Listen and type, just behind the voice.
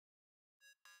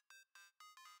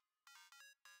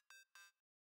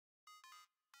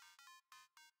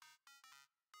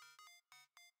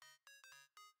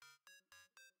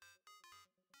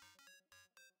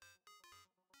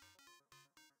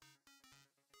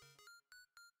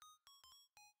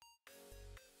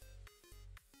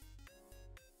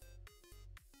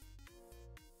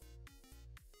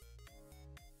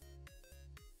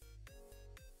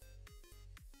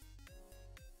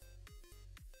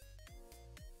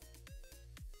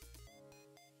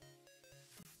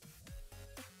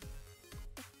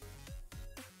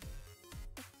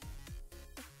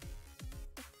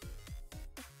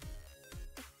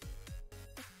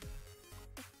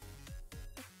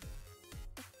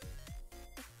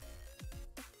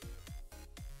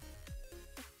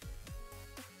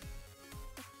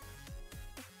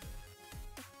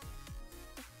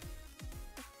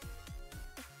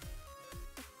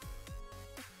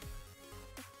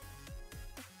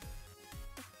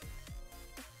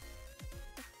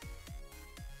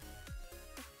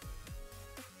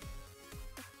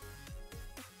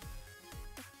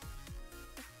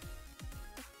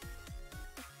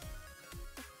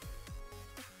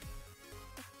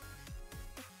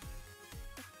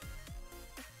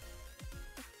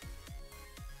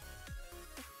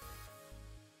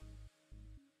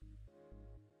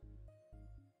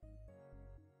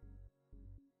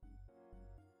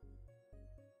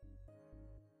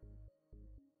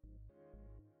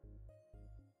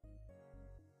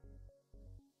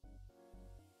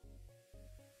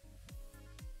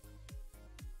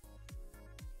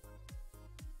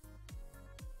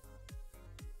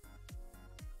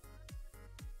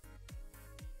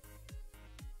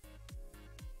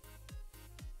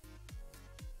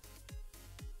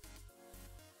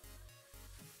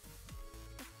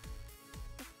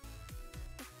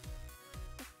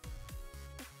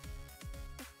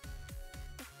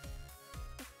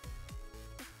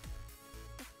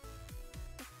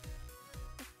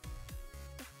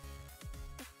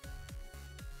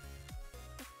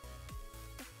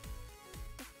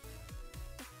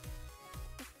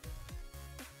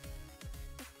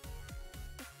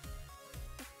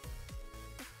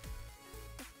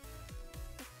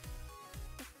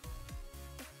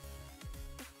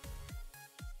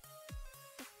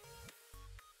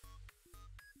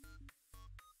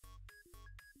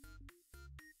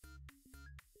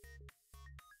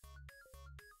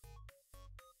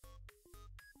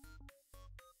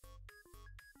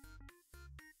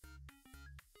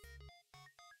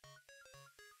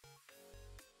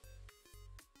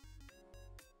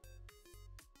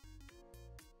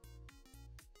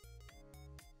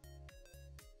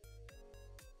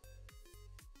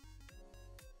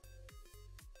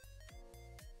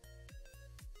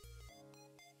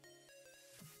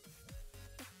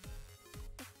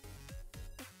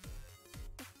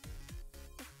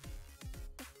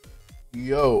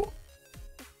Yo.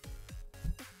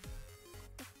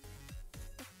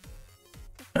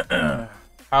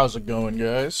 How's it going,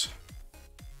 guys?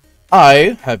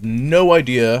 I have no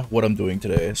idea what I'm doing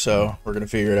today, so we're gonna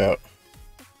figure it out.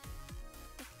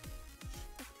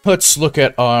 Let's look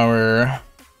at our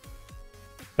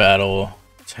battle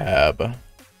tab.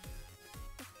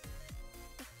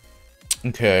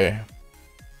 Okay.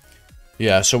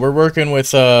 Yeah, so we're working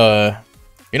with, you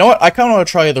know what? I kinda wanna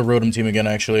try the Rotom team again,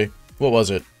 actually. What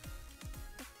was it?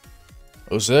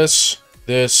 It was this.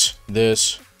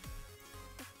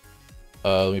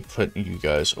 Let me put you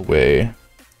guys away.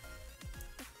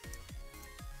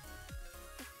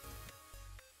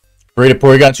 Rated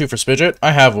Porygon 2 for Spidget?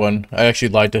 I have one. I actually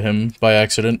lied to him by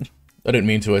accident. I didn't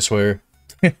mean to, I swear.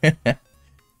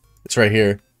 It's right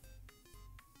here.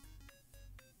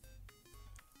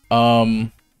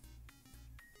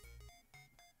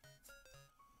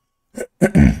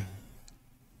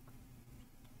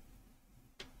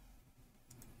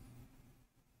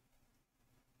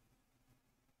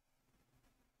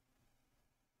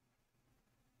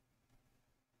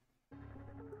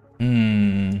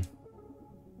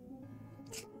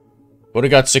 What,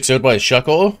 got 6-0'd by a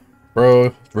Shuckle?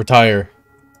 Bro, retire.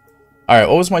 Alright,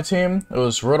 what was my team? It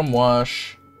was Rotom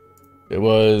Wash. It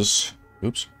was...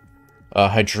 Oops.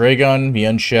 Hydreigon,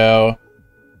 Mienshao.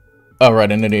 Oh,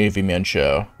 right, and an AV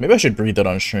Mienshao. Maybe I should breed that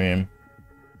on stream.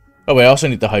 Oh, wait, I also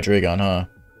need the Hydreigon, huh?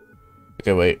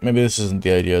 Okay, wait. Maybe this isn't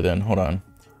the idea then. Hold on.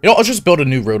 You know, I'll just build a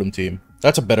new Rotom team.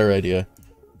 That's a better idea.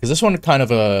 Because this one kind of,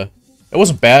 it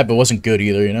wasn't bad, but it wasn't good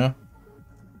either, you know?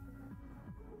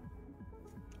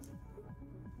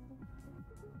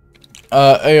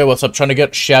 Hey, what's up? Trying to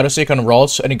get Shadowseek on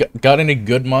Ralts. Got any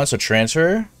good mods to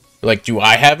transfer? Like, do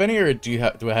I have any, or do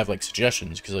I have, like,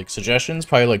 suggestions? Because, like, suggestions,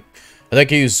 probably, like, I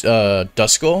think I used,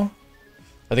 Duskull.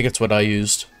 I think it's what I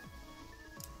used.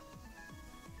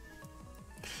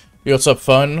 Yo, what's up,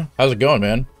 Fun? How's it going,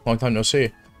 man? Long time no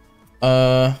see.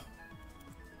 We'll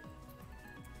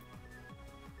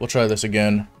try this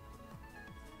again.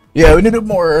 Yeah, we need a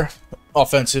more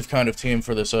offensive kind of team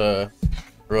for this,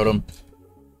 Rotom.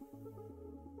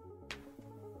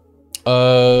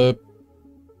 I'm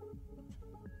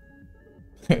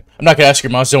not gonna ask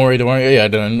your moms, don't worry. Yeah,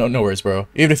 no worries, bro.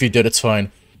 Even if you did, it's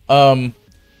fine.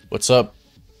 What's up?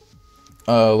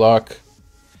 Lock.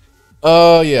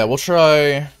 Yeah, we'll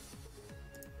try...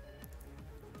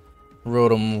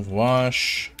 Rotom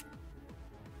Wash.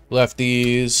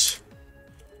 Lefties.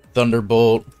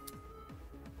 Thunderbolt.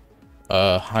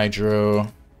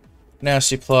 Hydro.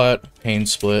 Nasty Plot. Pain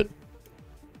Split.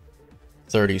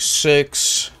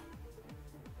 36.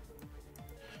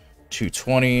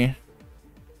 220.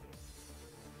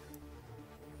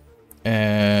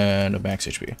 And a max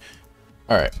HP.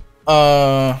 Alright.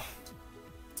 How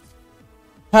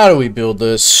do we build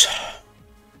this?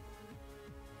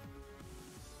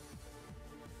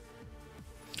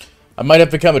 I might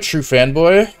have become a true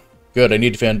fanboy. Good, I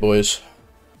need fanboys.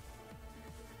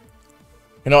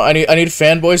 You know, I need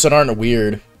fanboys that aren't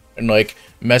weird and like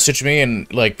message me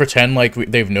and like pretend like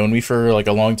they've known me for like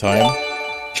a long time.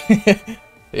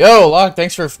 Yo, Locke,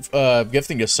 thanks for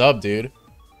gifting a sub, dude.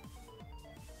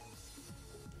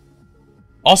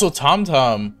 Also,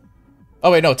 TomTom.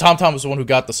 Oh, wait, no, TomTom was the one who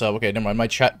got the sub. Okay, never mind. My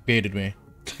chat baited me.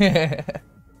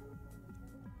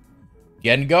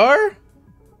 Gengar?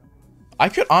 I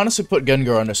could honestly put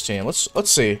Gengar on this team. Let's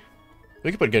see. We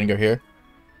could put Gengar here.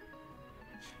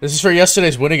 This is for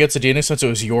yesterday's win against Adina since it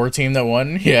was your team that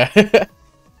won. Yeah.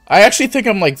 I actually think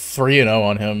I'm like 3-0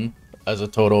 on him as a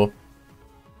total.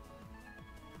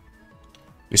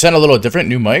 You sound a little different,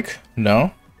 new mic?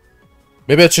 No?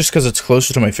 Maybe it's just because it's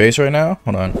closer to my face right now?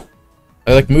 Hold on.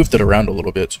 I like moved it around a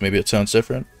little bit, so maybe it sounds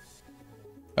different.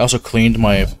 I also cleaned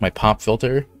my pop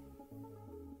filter.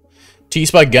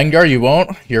 T-Spike Gengar, you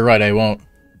won't? You're right, I won't.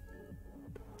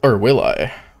 Or will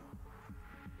I?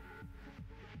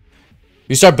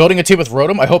 You start building a team with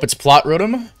Rotom? I hope it's Plot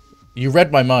Rotom. You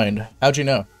read my mind. How'd you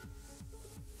know?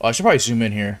 Oh, I should probably zoom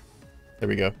in here. There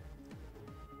we go.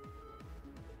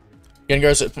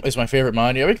 Gengar is my favorite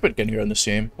mod. Yeah, we can put Gengar on this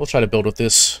team. We'll try to build with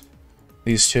these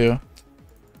two.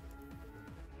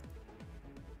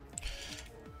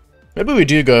 Maybe we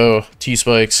do go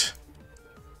T-Spikes.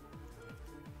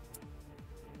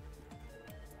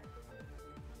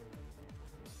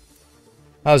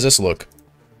 How does this look?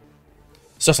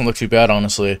 This doesn't look too bad,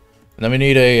 honestly. And then we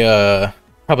need a,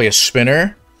 probably a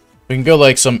spinner. We can go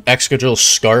like some Excadrill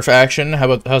Scarf action.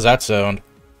 How's that sound?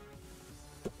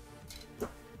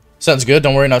 Sounds good.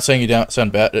 Don't worry, not saying you don't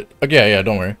sound bad. Yeah,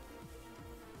 don't worry.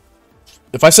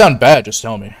 If I sound bad, just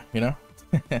tell me, you know?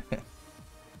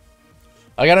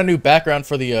 I got a new background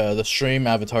for the stream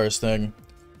avatars thing,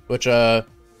 which by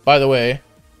the way,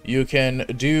 you can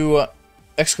do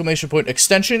exclamation point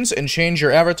extensions and change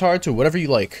your avatar to whatever you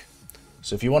like.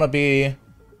 So if you want to be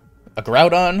a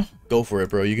Groudon, go for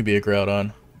it, bro. You can be a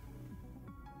Groudon.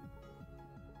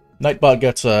 Nightbot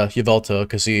gets Yveltal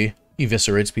because he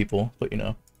eviscerates people, but you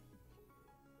know.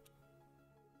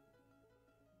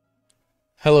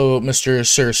 Hello, Mr.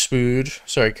 Sir Spooge.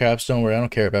 Sorry, Caps. Don't worry, I don't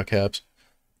care about Caps.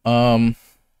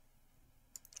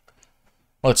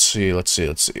 Let's see. Yo,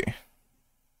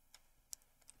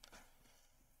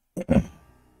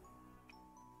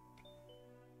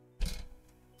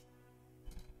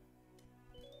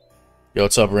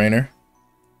 what's up, Rainer?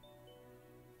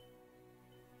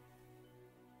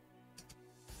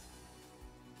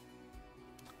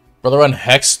 Brother run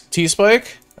Hex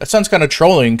T-Spike? That sounds kind of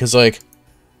trolling, because, like,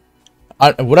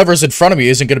 whatever's in front of me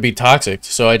isn't going to be toxic,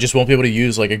 so I just won't be able to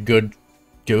use, like, a good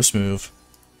ghost move.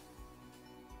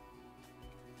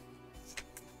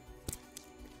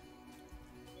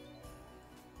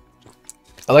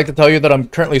 I'd like to tell you that I'm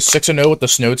currently 6-0 with the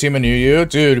Snow Team in UU.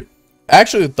 Dude, I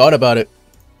actually thought about it.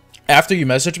 After you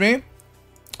messaged me,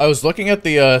 I was looking at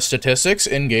the statistics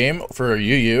in-game for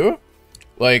UU.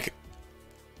 Like,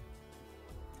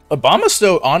 Obama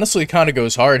Snow honestly kind of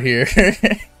goes hard here.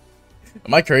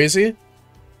 Am I crazy?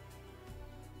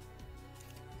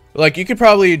 Like, you could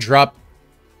probably drop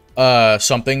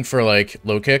something for, like,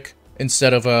 low kick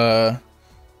instead of,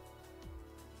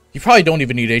 you probably don't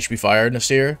even need HP Fire in this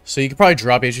tier, so you could probably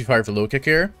drop HP Fire for low kick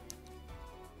here.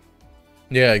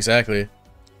 Yeah, exactly.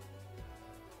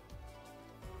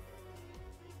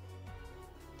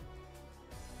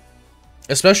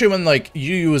 Especially when, like,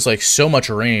 you use, like, so much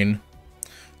rain.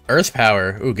 Earth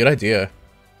Power. Ooh, good idea.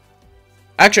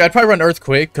 Actually, I'd probably run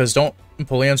Earthquake, because don't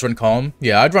Empoleons run Calm?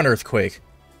 Yeah, I'd run Earthquake.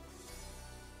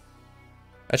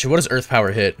 Actually, what does Earth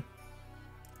Power hit?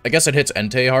 I guess it hits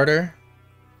Entei harder.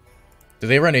 Do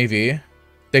they run AV?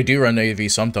 They do run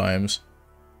AV sometimes.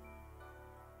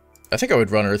 I think I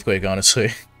would run Earthquake,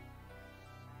 honestly.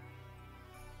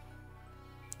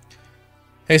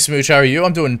 Hey, Smooch, how are you?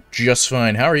 I'm doing just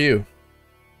fine. How are you?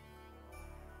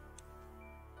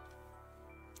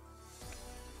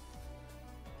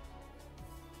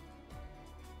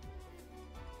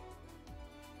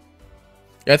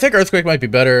 Yeah, I think Earthquake might be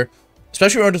better.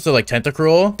 Especially when it's like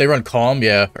Tentacruel. They run Calm.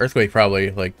 Yeah, Earthquake probably,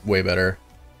 like, way better.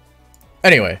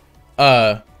 Anyway,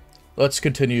 let's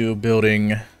continue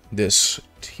building this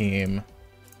team.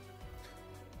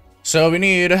 So we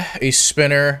need a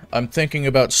spinner. I'm thinking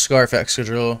about Scarf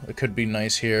Excadrill. It could be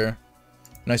nice here.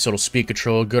 Nice little speed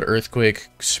control. Good Earthquake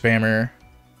spammer.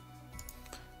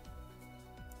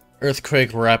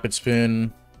 Earthquake, Rapid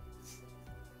Spin.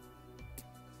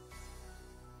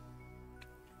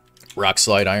 Rock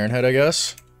Slide, Iron Head, I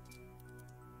guess.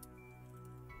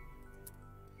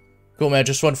 Cool, man.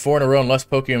 Just won 4 in a row and less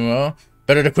PokeMMO.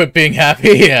 Better to quit being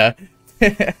happy, yeah.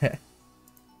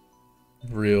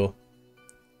 Real.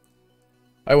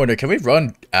 I wonder, can we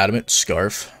run Adamant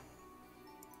Scarf?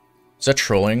 Is that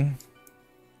trolling?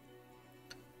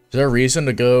 Is there a reason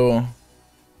to go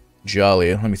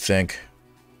Jolly? Let me think.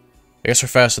 I guess we're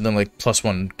faster than, like,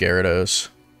 +1 Gyarados.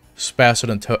 Faster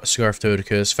than Scarf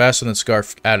Toadicus. Faster than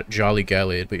Scarf Jolly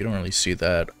Galliard, but you don't really see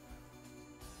that.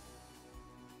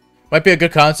 Might be a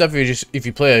good concept if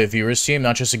you play a viewer's team,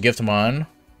 not just a Giftamon.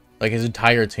 Like his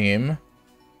entire team.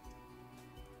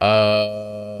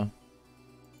 I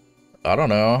don't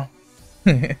know.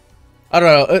 I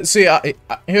don't know. See,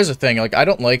 here's the thing. Like, I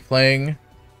don't like playing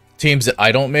teams that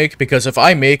I don't make, because if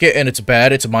I make it and it's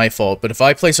bad, it's my fault. But if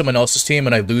I play someone else's team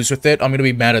and I lose with it, I'm gonna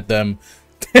be mad at them.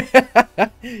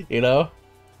 You know?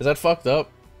 Is that fucked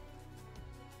up?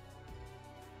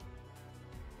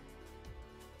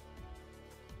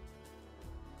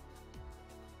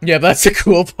 Yeah, that's the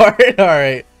cool part.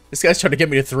 Alright. This guy's trying to get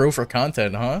me to throw for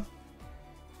content, huh?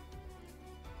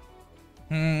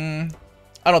 I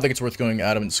don't think it's worth going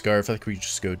Adamant Scarf. I think we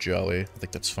just go Jolly. I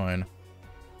think that's fine.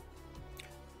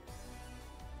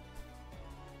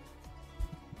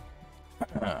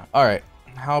 Alright.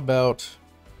 How about...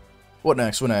 What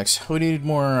next? What next? We need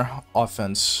more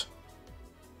offense.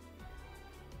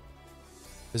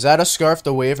 Is that a Scarf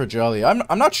the wave or Jolly?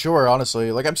 I'm not sure,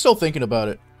 honestly. Like, I'm still thinking about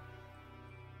it.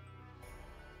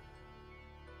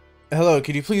 Hello,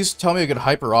 could you please tell me a good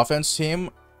hyper offense team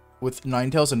with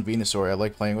Ninetales and Venusaur? I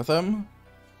like playing with them.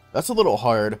 That's a little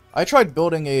hard. I tried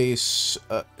building a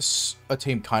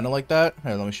team kind of like that.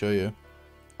 Here, let me show you.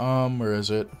 Where is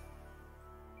it?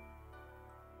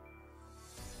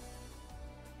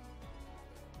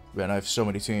 Man, I have so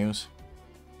many teams.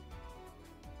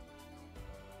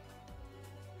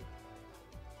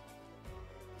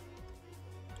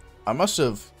 I must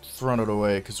have thrown it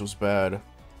away because it was bad.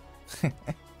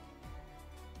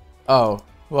 Oh,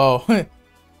 well,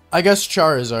 I guess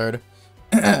Charizard.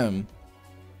 I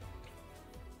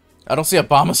don't see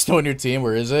Abomasnow in your team.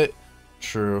 Where is it?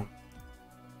 True.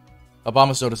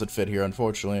 Abomasnow doesn't fit here,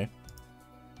 unfortunately.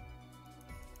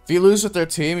 If you lose with their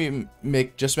team,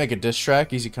 you just make a diss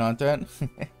track, easy content.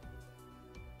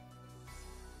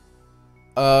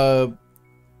 Hyper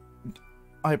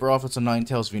Offense and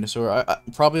Ninetales Venusaur. I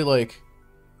probably like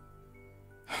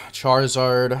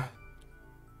Charizard.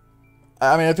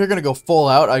 I mean, if you're gonna go full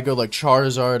out, I'd go like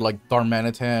Charizard, like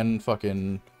Darmanitan,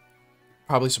 fucking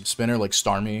probably some spinner like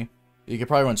Starmie. You could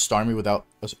probably run Starmie without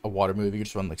a water move. You could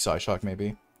just run like Psyshock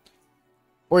maybe.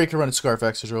 Or you could run a Scarf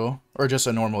Excadrill. Or just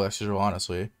a normal Excadrill,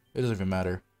 honestly. It doesn't even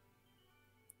matter.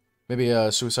 Maybe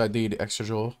a Suicide Lead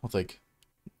Excadrill with like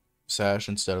Sash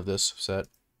instead of this set.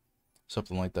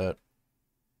 Something like that.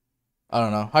 I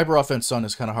don't know. Hyper Offense Sun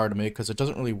is kind of hard to make because it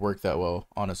doesn't really work that well,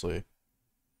 honestly.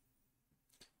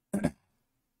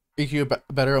 EQ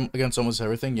better against almost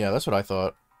everything? Yeah, that's what I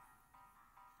thought.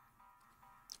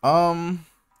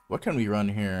 What can we run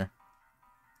here?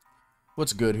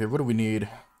 What's good here? What do we need?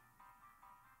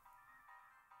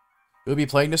 We'll be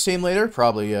playing this team later?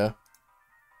 Probably, yeah.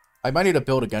 I might need to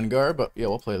build a Gengar, but yeah,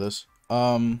 we'll play this.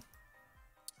 How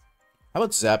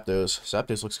about Zapdos?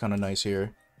 Zapdos looks kind of nice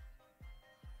here.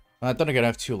 I thought I'm gonna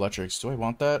have 2 electrics. Do I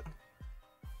want that?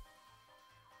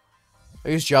 I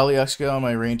use Jolly Exca on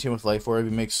my rain team with Life Orb.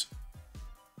 He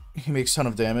makes ton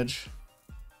of damage.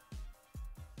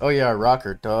 Oh yeah, a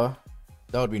rocker, duh.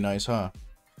 That would be nice, huh?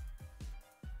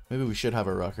 Maybe we should have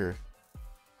a rocker.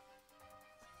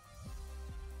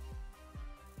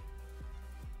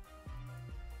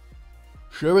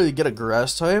 Should I really get a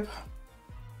grass type?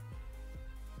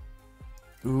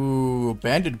 Ooh,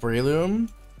 Banded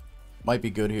Breloom might be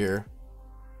good here.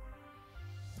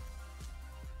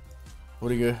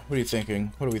 What are you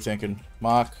thinking? What are we thinking?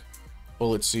 Mach,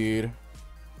 Bullet Seed,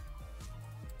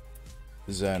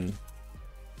 Zen.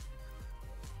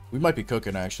 We might be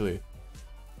cooking actually.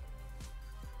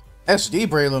 SD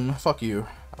Breloom, fuck you.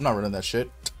 I'm not running that shit.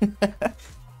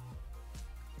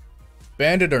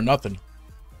 Banded or nothing.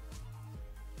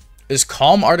 Is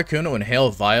Calm Articuno and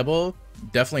Hail viable?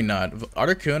 Definitely not.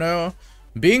 Articuno,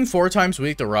 being 4 times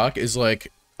weak to rock is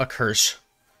like a curse.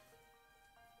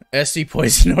 SD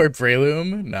Poison Orb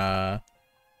Breloom? Nah.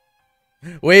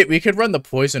 Wait, we could run the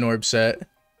Poison Orb set.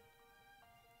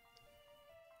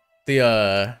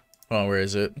 The, hold on, where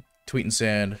is it? Tweet and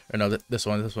Sand. Or no, this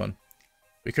one.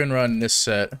 We can run this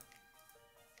set.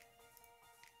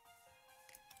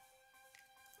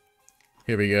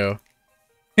 Here we go.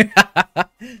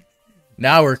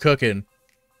 Now we're cooking.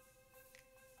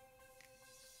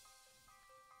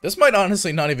 This might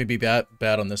honestly not even be bad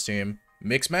on this team.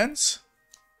 Mixments?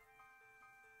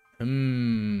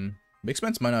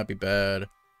 Mixments might not be bad.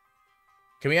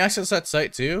 Can we access that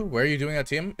site too? Where are you doing that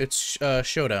team? It's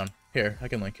Showdown. Here, I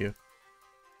can link you.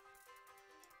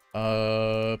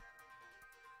 Live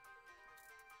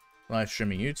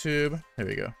streaming YouTube. There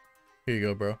we go. Here you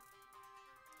go, bro.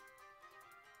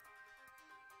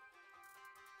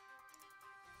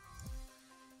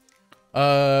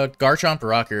 Garchomp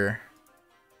Rocker.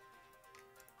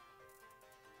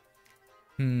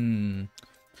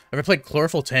 Ever played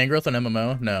Chlorophyll Tangrowth on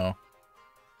MMO? No.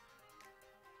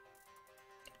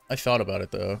 I thought about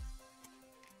it though.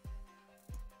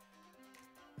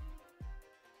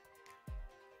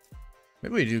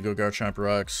 Maybe we do go Garchomp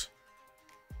Rocks.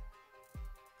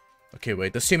 Okay,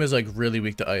 wait. This team is like really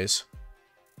weak to ice.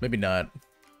 Maybe not.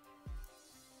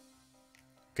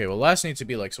 Okay, well, last needs to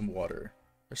be like some water.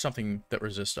 Or something that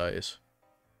resists ice.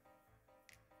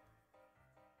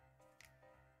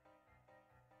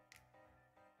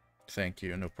 Thank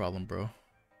you, no problem, bro.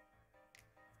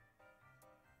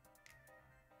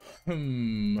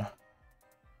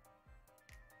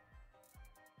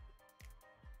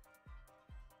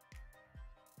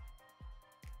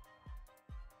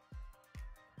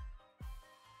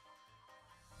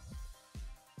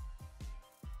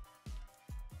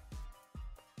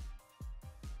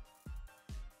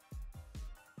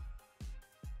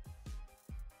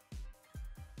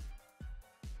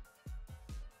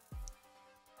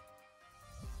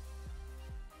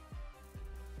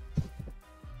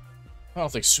 I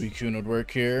don't think Suicune would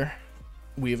work here.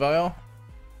 Weavile?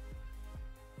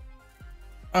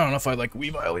 I don't know if I like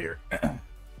Weavile here.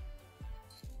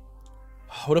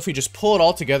 What if we just pull it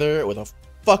all together with a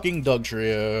fucking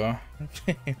Dugtrio?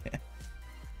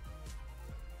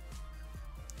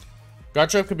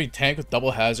 Garchomp could be tanked with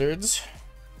double hazards.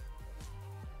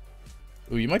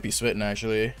 Ooh, you might be spitting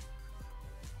actually.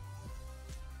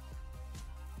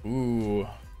 Ooh.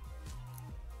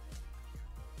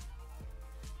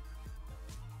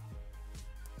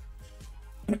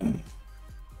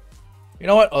 You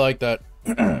know what? I like that.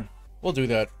 We'll do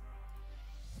that.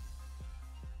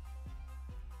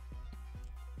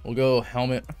 We'll go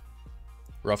helmet,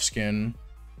 rough skin,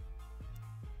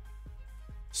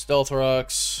 stealth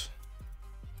rocks,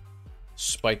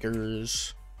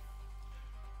 spikers,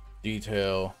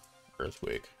 detail,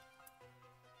 earthquake.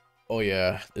 Oh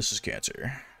yeah, this is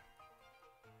cancer.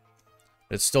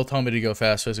 It's still telling me to go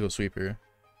fast physical sweeper.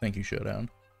 Thank you, Showdown.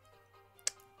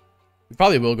 We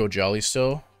probably will go jolly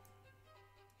still.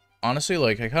 Honestly,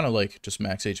 like, I kind of like just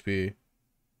max HP.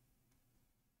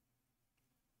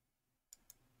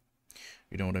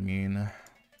 You know what I mean?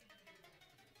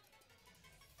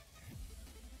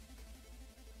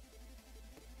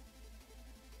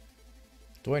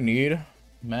 Do I need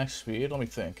max speed? Let me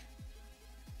think.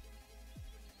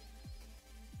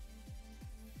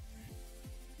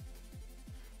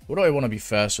 What do I want to be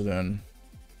faster than?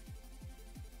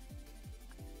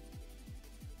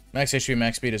 Max HP,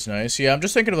 max speed is nice. Yeah, I'm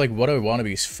just thinking of like what do I want to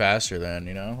be faster than,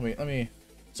 you know?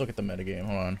 Let's look at the metagame.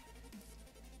 Hold on.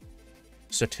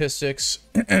 Statistics.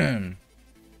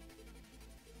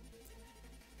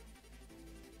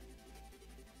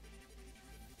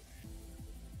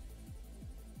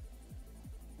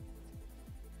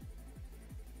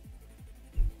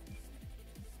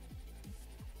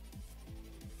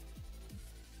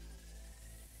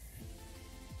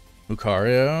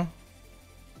 Lucario.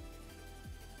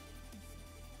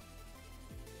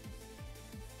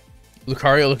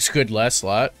 Lucario looks good last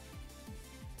slot.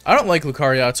 I don't like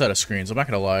Lucario outside of screens, I'm not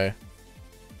gonna lie.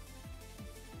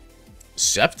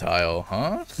 Sceptile,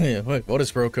 huh? What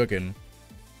is bro cooking?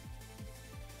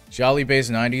 Jolly base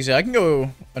 90s. Yeah, I can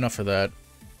go enough for that.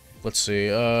 Let's see,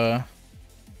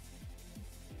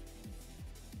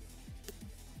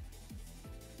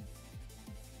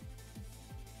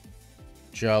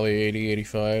 Jolly 80,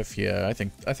 85. Yeah, I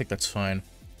think that's fine.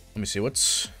 Let me see,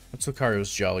 what's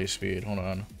Lucario's Jolly speed? Hold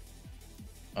on.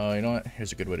 You know what?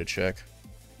 Here's a good way to check.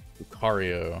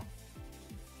 Lucario.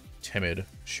 Timid.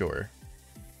 Sure.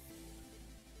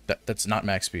 That's not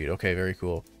max speed. Okay, very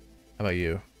cool. How about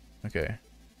you? Okay.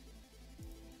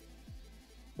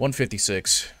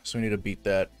 156. So we need to beat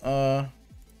that. Well,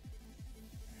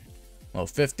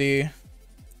 50. And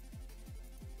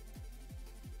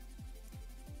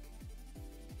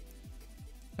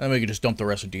then we can just dump the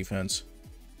rest of defense.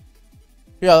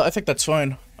 Yeah, I think that's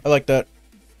fine. I like that.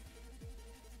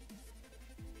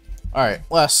 Alright,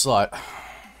 last slot.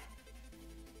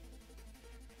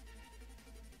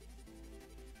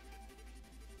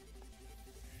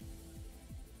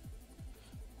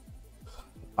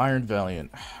 Iron Valiant.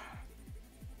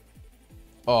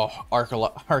 Oh,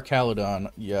 Arcaludon.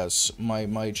 Yes,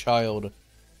 my child.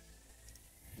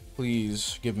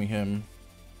 Please give me him.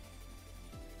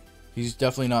 He's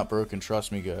definitely not broken,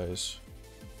 trust me, guys.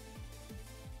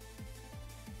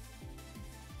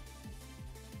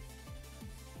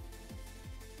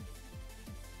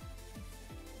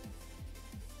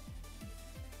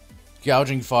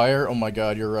 Gouging Fire? Oh my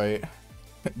god, you're right.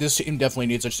 This team definitely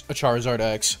needs a Charizard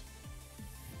X.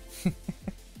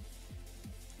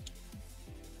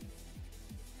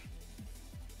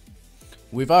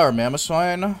 Weavile or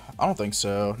Mamoswine? I don't think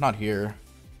so. Not here.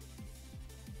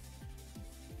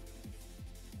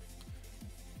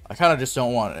 I kind of just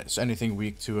don't want anything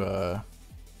weak to,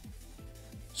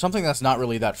 something that's not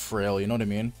really that frail, you know what I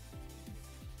mean?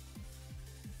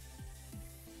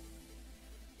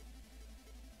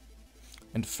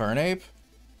 Infernape?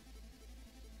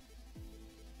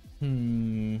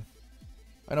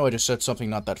 I know I just said something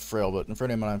not that frail, but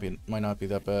Infernape might not be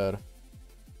that bad.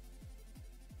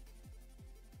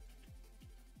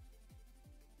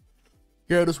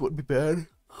 Gyarados wouldn't be bad.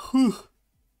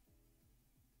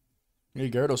 Yeah,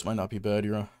 Gyarados might not be bad.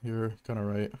 You're kind of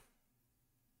right.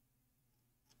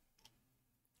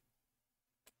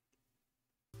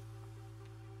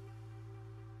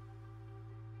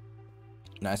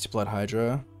 Nasty Blood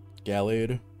Hydra,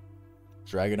 Gallade,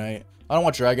 Dragonite. I don't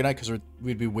want Dragonite because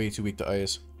we'd be way too weak to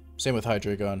Ice. Same with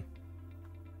Hydreigon.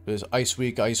 There's Ice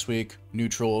Weak,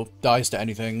 Neutral, dies to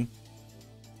anything.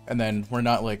 And then we're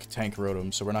not like tank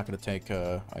Rotom, so we're not going to take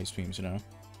Ice Beams, you know?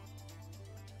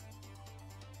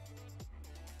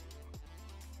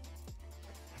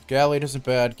 Gallade isn't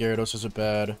bad, Gyarados isn't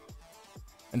bad.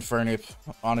 Infernape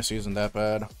honestly isn't that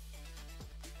bad.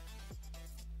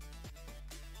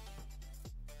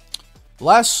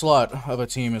 Last slot of a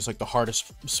team is like the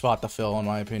hardest spot to fill, in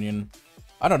my opinion.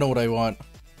 I don't know what I want.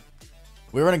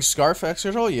 We're running Scarf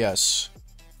Exegol? Yes.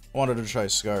 I wanted to try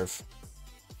Scarf.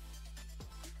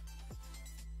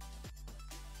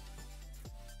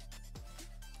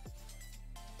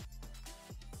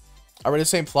 Are we the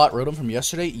same plot Rotom from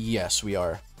yesterday? Yes, we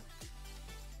are.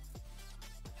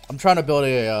 I'm trying to build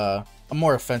a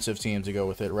more offensive team to go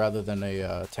with it, rather than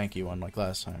a tanky one like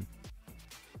last time.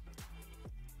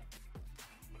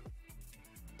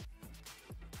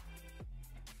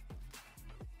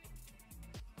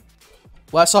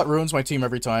 Last Shot ruins my team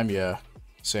every time. Yeah,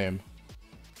 same.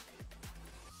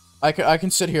 I can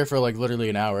sit here for like literally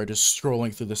an hour just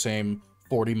scrolling through the same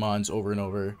 40 mons over and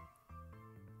over.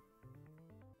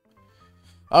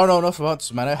 I don't know enough about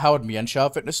this meta. How would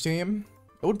Mienshao fit this team?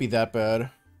 It wouldn't be that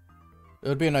bad. It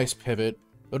would be a nice pivot.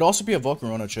 It would also be a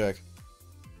Volcarona check.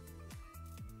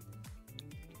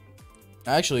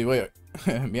 Actually, wait.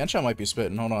 Mienshao might be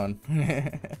spitting. Hold on.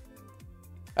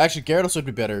 Actually, Gyarados would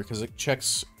be better because it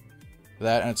checks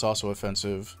that and it's also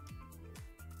offensive.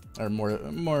 Or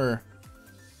more...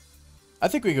 I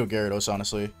think we go Gyarados,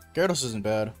 honestly. Gyarados isn't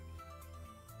bad.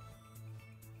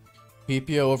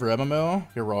 PPO over MMO?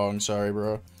 You're wrong, sorry,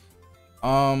 bro.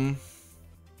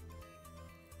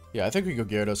 Yeah, I think we go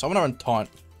Gyarados. I'm gonna run Taunt.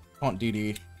 Taunt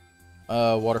DD.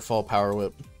 Waterfall Power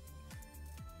Whip.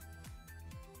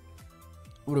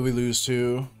 What do we lose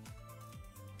to?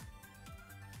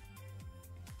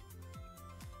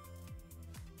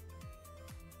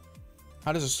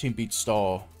 How does this team beat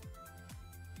Stall?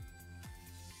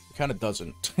 It kinda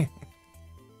doesn't.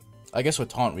 I guess with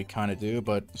Taunt we kinda do,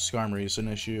 but Skarmory is an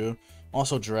issue.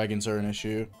 Also, Dragons are an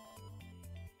issue.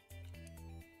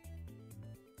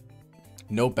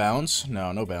 No bounce?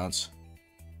 No, no bounce.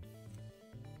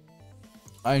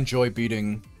 I enjoy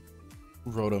beating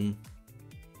Rotom.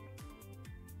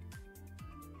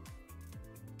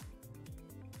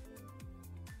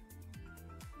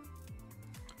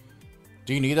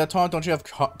 Do you need that taunt? Don't you have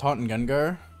taunt and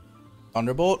Gengar?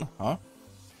 Thunderbolt? Huh?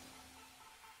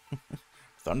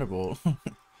 Thunderbolt.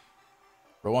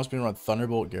 Bro wants me to run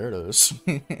Thunderbolt Gyarados.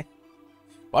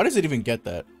 Why does it even get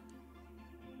that?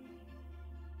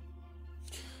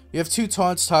 You have 2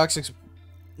 taunts, Toxic,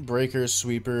 Breakers,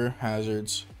 Sweeper,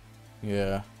 Hazards.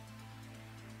 Yeah.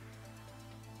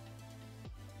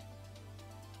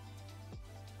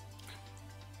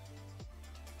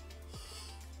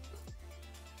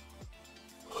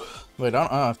 Wait, I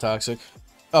don't have Toxic.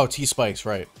 Oh, T-Spikes,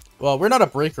 right. Well, we're not a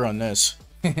breaker on this.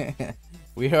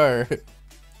 We are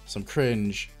some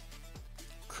cringe.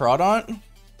 Crawdaunt?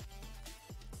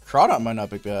 Crawdaunt might not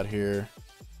be bad here.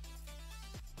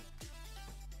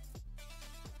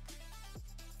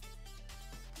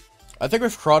 I think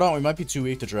with Crawdaunt, we might be too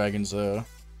weak to Dragons, though.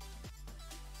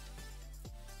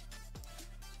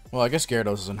 Well, I guess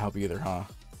Gyarados doesn't help either, huh?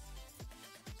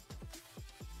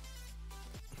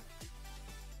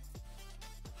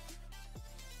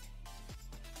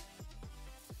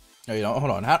 Oh, you know,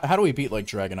 hold on. How do we beat, like,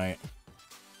 Dragonite?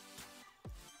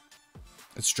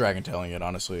 It's Dragon Tailing it,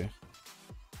 honestly.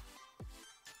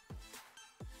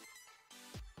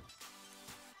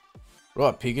 What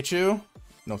about Pikachu?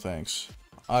 No thanks.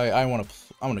 I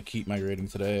wanna keep my rating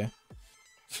today.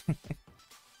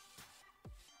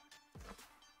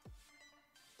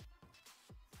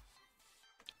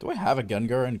 Do I have a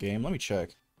Gengar in game? Let me check.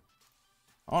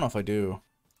 I don't know if I do.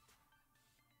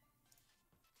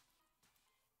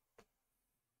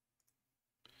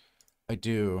 I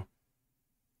do.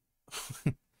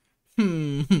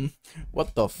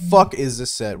 What the fuck is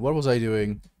this set? What was I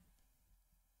doing?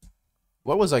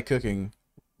 What was I cooking?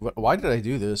 Why did I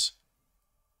do this?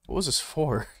 What was this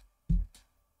for?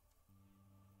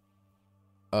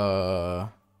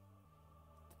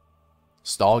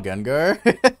 Stall Gengar?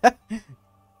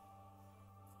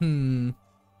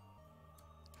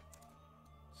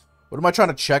 What am I trying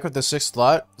to check with the 6th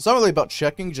slot? It's not really about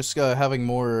checking, just having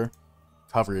more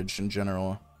coverage in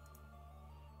general.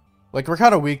 Like, we're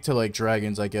kind of weak to, like,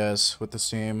 Dragons, I guess, with this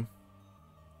team.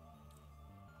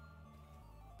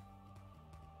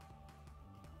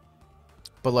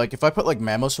 But, like, if I put, like,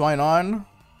 Mamoswine on...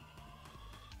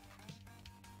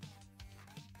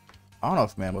 I don't know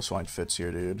if Mamoswine fits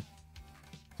here, dude. Do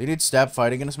you need stab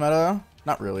fighting in this meta?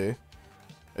 Not really.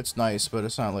 It's nice, but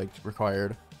it's not, like,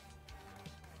 required.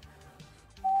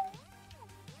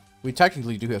 We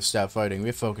technically do have stab fighting. We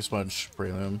have Focus Punch,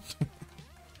 Breloom.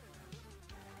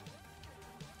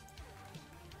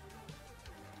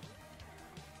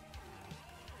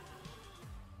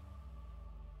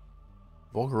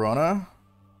 Volcarona?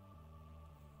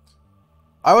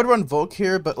 I would run Volk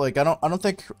here, but like I don't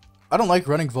like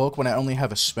running Volk when I only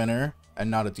have a spinner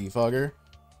and not a defogger.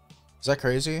 Is that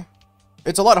crazy?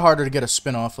 It's a lot harder to get a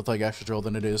spin off with like Excadrill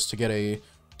than it is to get a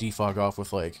defog off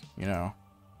with like, you know,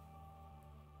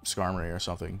 Skarmory or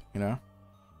something, you know?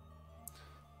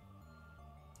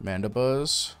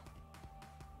 Mandibuzz.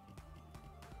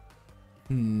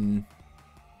 Do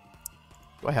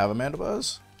I have Amanda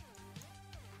Buzz?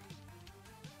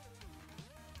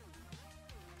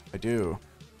 I do.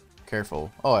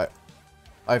 Careful. Oh, I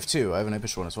have two. I have an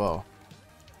impish one as well.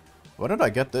 When did I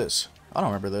get this? I don't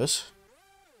remember this.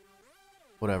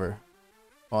 Whatever.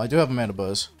 Well, I do have Amanda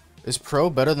Buzz. Is Pro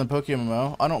better than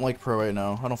PokeMMO? I don't like Pro right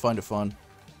now. I don't find it fun.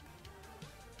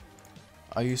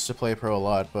 I used to play Pro a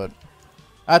lot, but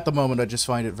at the moment I just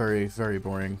find it very, very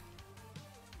boring.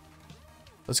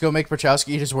 Let's go make Perchowski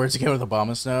eat his words again with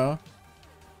Obama Snow.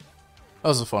 That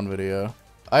was a fun video.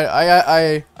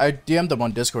 I DM'd him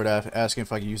on Discord asking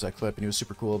if I could use that clip, and he was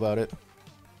super cool about it.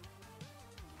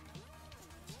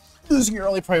 Losing your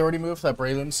only priority move for that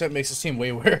Braylon set makes this team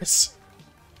way worse.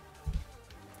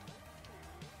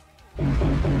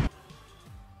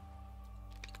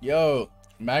 Yo,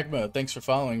 Magma, thanks for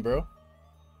following, bro.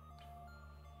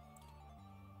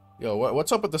 Yo,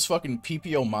 what's up with this fucking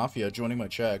PPO Mafia joining my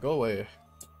chat? Go away.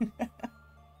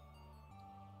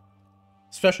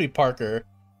 Especially Parker.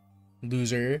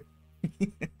 Loser.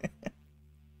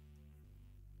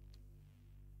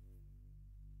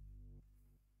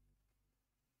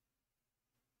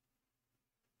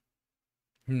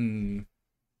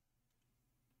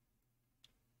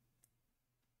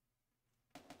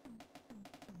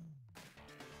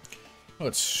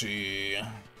 Let's see.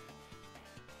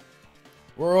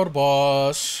 World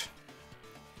Boss.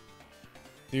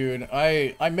 Dude,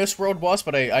 I miss World Boss,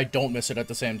 but I don't miss it at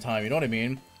the same time. You know what I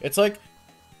mean? It's like...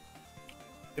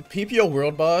 The PPO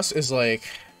World Boss is like...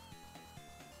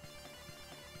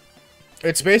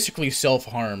 It's basically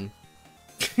self-harm.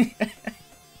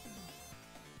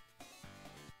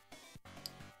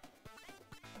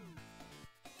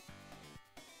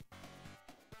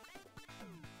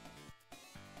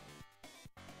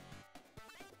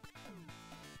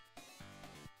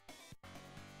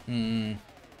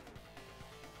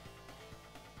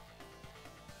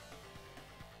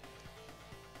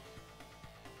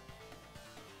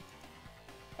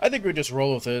 I think we just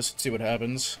roll with this and see what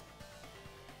happens.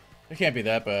 It can't be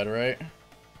that bad, right?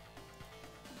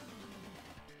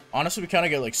 Honestly, we kind of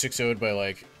get like 6-0'd by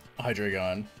like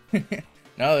Hydreigon.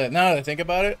 now that I think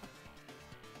about it.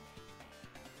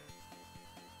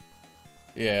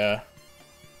 Yeah.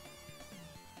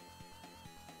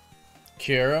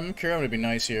 Kyurem would be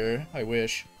nice here. I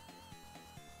wish.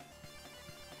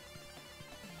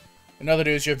 Another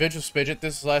news, your Vigil Spidget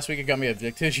this last week it got me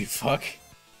addicted, you fuck.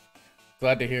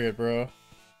 Glad to hear it, bro.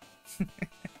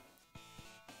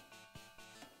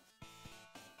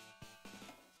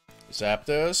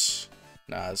 Zapdos?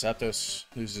 Nah, Zapdos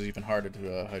loses even harder to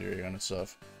Hydreigon and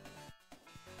stuff.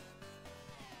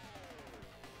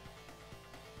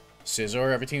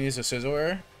 Scizor? Everything needs a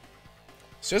Scizor?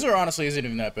 Scizor honestly isn't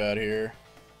even that bad here.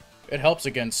 It helps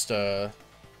against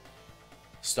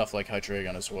stuff like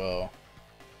Hydreigon as well.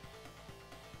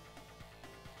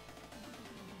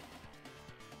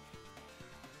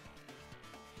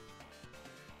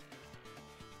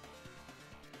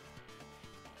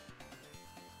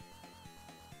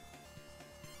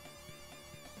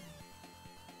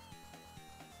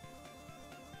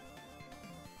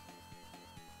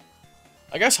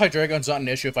 I guess Hydreigon's not an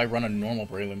issue if I run a normal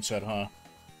Breloom set, huh?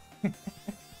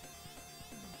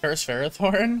 Curse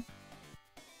Ferrothorn?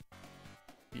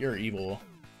 You're evil.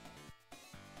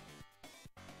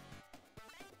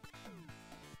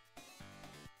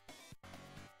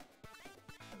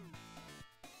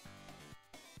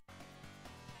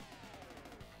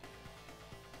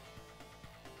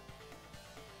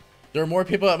 There are more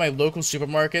people at my local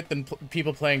supermarket than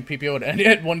people playing PPO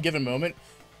at one given moment.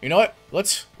 You know what?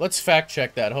 Let's fact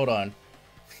check that. Hold on.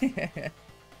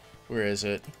 Where is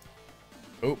it?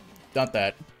 Oh, not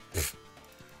that.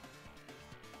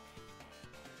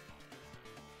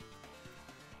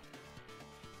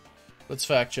 Let's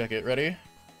fact check it. Ready?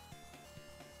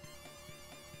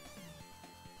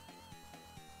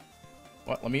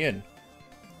 What? Let me in.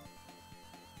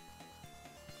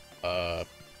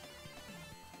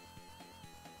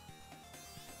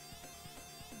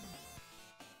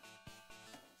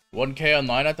 1K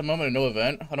online at the moment and no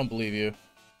event? I don't believe you.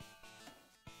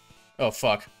 Oh,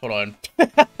 fuck. Hold on.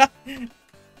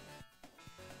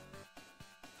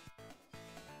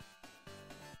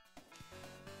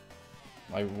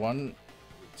 My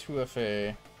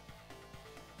 2FA.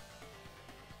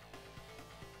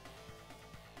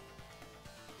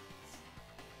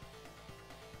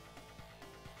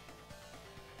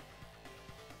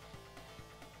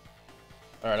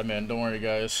 Alright, I'm in. Don't worry,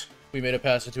 guys. We made it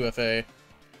past the 2FA.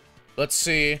 Let's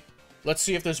see. Let's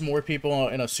see if there's more people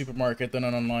in a supermarket than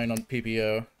online on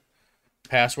PPO.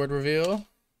 Password reveal.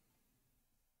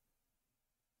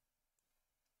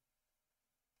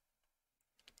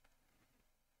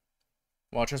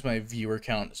 Watch as my viewer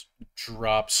count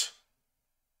drops.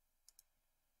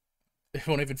 It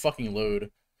won't even fucking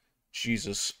load.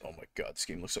 Jesus. Oh my god, this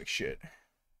game looks like shit.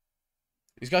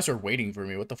 These guys are waiting for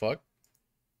me. What the fuck?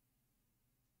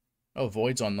 Oh,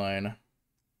 Void's online.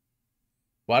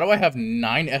 Why do I have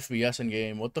 9 FPS in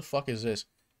game? What the fuck is this?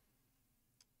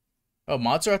 Oh,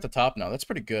 mods are at the top now. That's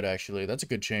pretty good, actually. That's a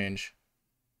good change.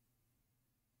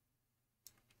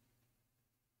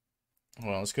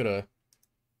 Well, let's go to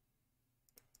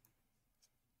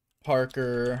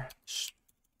Parker.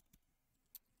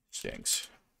 Stinks.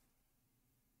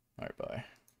 Alright, bye.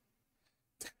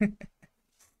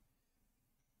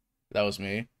 That was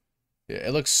me. Yeah,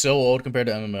 it looks so old compared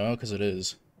to MMO, because it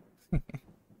is.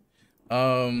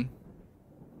 I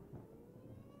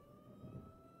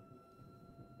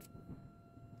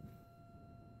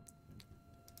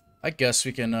guess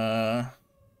we can,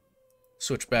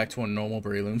 switch back to a normal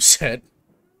Breloom set.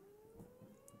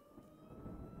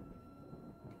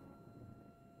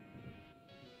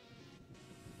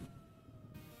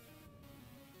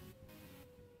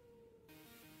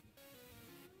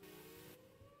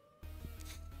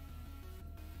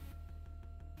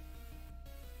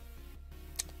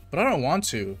 But I don't want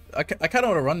to. I kind of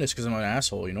want to run this because I'm an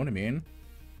asshole, you know what I mean?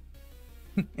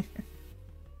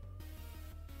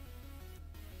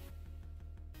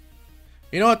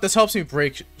 You know what? This helps me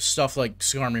break stuff like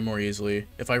Skarmory more easily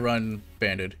if I run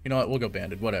Banded. You know what? We'll go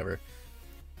Banded. Whatever.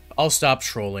 I'll stop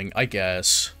trolling, I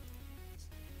guess.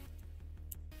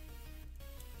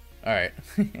 Alright.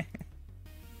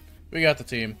 We got the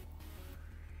team.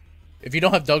 If you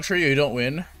don't have Dugtree, you don't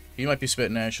win. You might be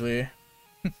spitting, actually.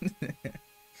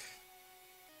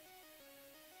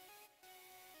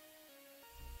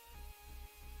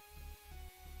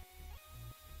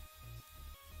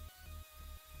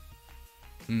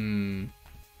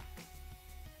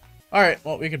 Alright,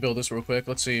 well, we can build this real quick.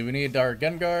 Let's see. We need our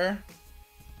Gengar.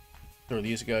 Throw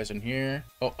these guys in here.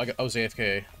 Oh, I was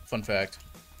AFK. Fun fact.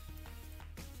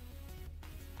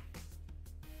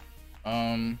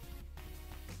 Yeah,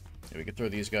 we can throw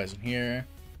these guys in here.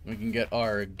 We can get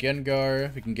our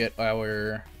Gengar. We can get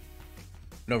our...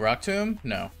 No Rock Tomb?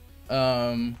 No.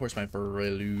 Where's my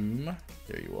Breloom?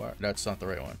 There you are. That's not the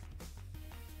right one.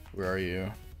 Where are you?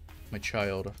 My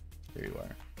child. There you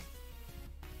are.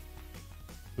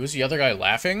 Who's the other guy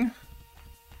laughing?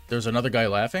 There's another guy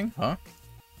laughing? Huh?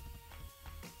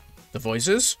 The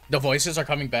voices? The voices are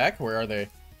coming back? Where are they?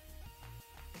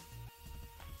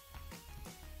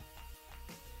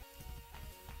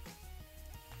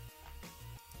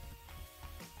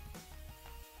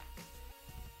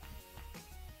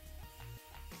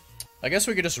 I guess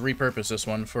we could just repurpose this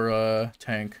one for a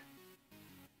tank.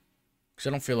 Because I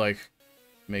don't feel like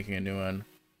making a new one.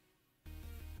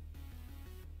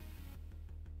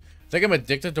 I think I'm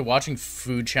addicted to watching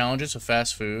food challenges of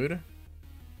fast food.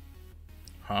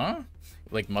 Huh?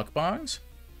 Like mukbangs?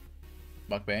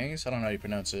 Mukbangs? I don't know how you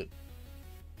pronounce it.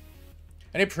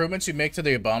 Any improvements you make to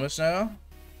the Obamas now?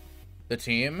 The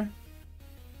team?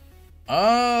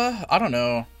 I don't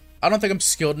know. I don't think I'm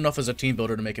skilled enough as a team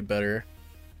builder to make it better.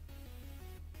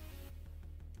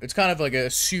 It's kind of like a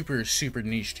super, super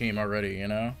niche team already, you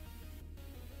know?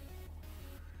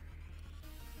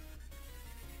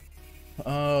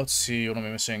 Let's see, what am I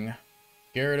missing?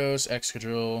 Gyarados,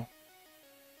 Excadrill.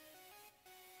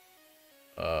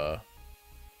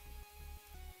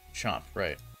 Chomp,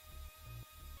 right.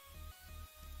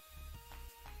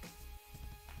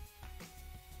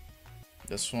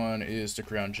 This one is the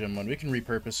ground gym one. We can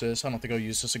repurpose this. I don't think I'll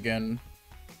use this again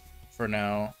for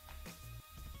now.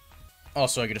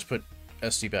 Also, I could just put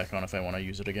SD back on if I want to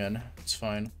use it again. It's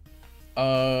fine.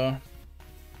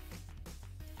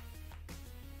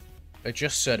 I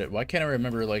just said it. Why can't I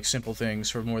remember, like, simple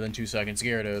things for more than 2 seconds?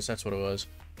 Gyarados, that's what it was.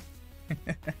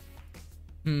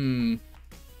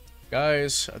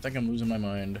 Guys, I think I'm losing my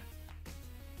mind.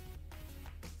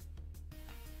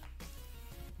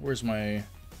 Where's my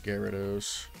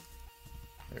Gyarados?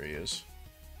 There he is.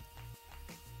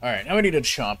 Alright, now we need a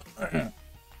Chomp.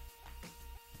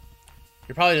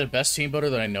 You're probably the best team builder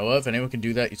that I know of. If anyone can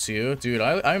do that, it's you. Dude,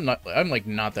 I'm like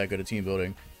not that good at team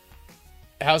building.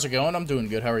 How's it going? I'm doing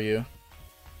good. How are you?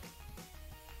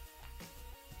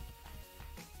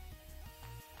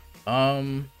 I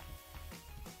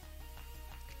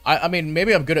mean,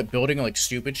 maybe I'm good at building, like,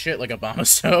 stupid shit, like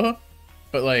Obama,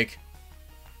 but, like,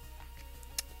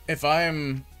 if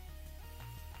I'm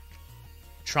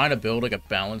trying to build, like, a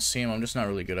balanced team, I'm just not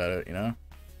really good at it, you know?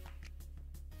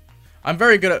 I'm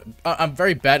very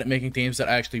bad at making teams that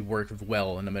actually work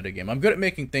well in the metagame. I'm good at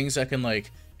making things that can,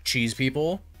 like, cheese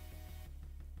people.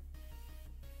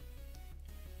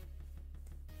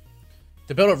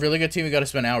 To build a really good team, you gotta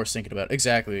spend hours thinking about it.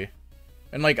 Exactly.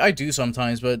 And, like, I do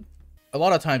sometimes, but a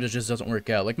lot of times it just doesn't work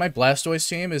out. Like, my Blastoise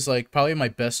team is, like, probably my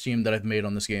best team that I've made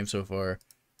on this game so far.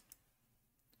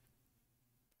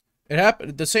 It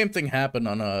happened. The same thing happened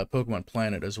on Pokemon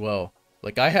Planet as well.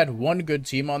 Like, I had one good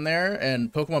team on there,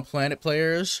 and Pokemon Planet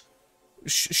players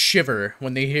shiver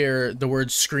when they hear the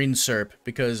word screen SERP,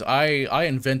 because I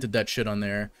invented that shit on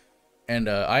there, and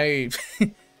I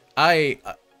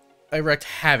wreaked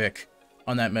havoc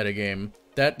on that metagame.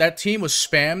 That team was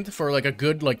spammed for like a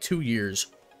good like 2 years.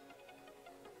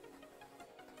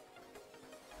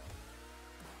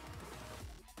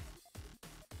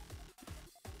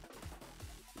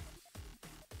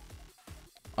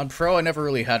 On Pro, I never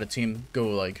really had a team go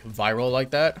like viral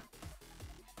like that.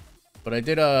 But I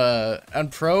did, on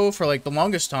Pro, for, like, the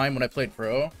longest time when I played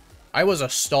Pro, I was a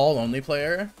stall-only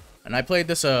player, and I played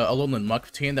this, Alolan Muck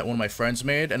team that one of my friends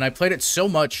made, and I played it so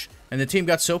much, and the team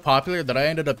got so popular that I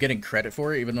ended up getting credit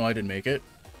for it, even though I didn't make it.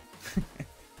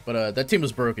 But, that team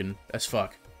was broken as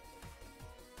fuck.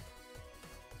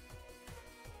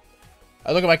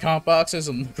 I look at my comp boxes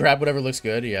and grab whatever looks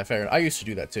good. Yeah, fair. I used to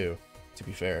do that, too, to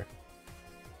be fair.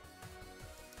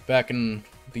 Back in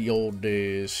the old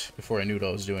days, before I knew what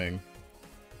I was doing.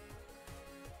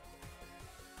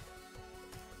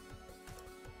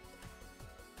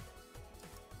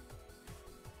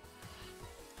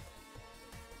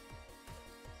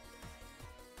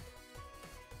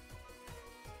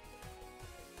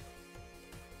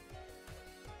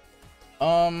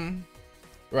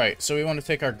 Right, so we want to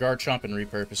take our Garchomp and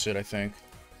repurpose it, I think.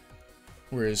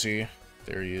 Where is he?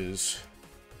 There he is.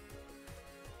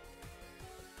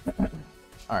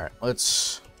 Alright,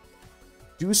 let's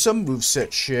do some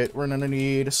moveset shit. We're gonna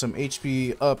need some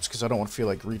HP ups, because I don't want to feel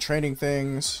like retraining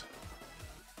things.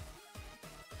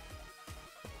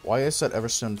 Why is that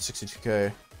Everstone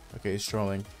 62k? Okay, he's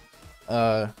trolling.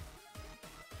 Yo,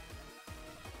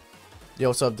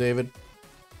 what's up, David?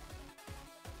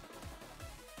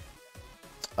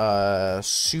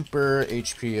 Super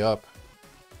HP up.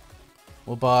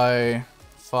 We'll buy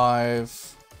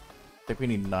 5. I think we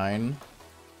need 9.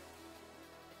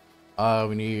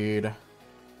 We need...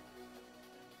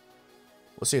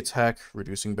 Let's see, attack,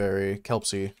 reducing berry,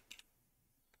 Kelpsy.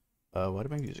 Why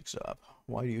did my music stop?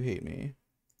 Why do you hate me?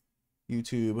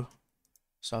 YouTube,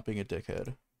 stop being a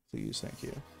dickhead. Please, thank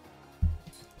you.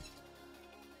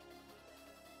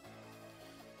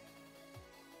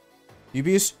 You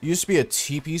used to be a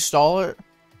TP staller?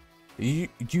 You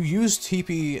used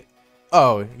TP...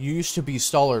 Oh, you used to be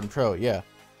staller in Pro, yeah.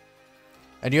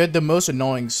 And you had the most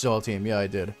annoying stall team, yeah, I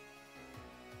did.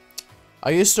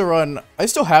 I used to run... I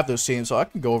still have those teams, so I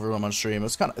can go over them on stream.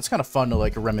 It's kind of fun to,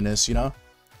 like, reminisce, you know?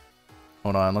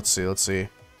 Hold on, let's see.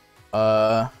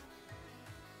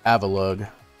 Avalugg.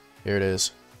 Here it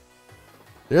is.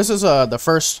 This is, the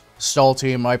first stall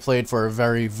team I played for a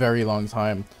very, very long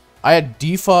time. I had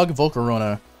Defog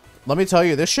Volcarona. Let me tell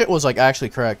you, this shit was, like, actually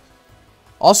correct.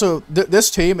 Also,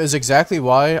 this team is exactly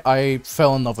why I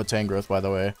fell in love with Tangrowth, by the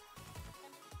way.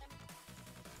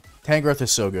 Tangrowth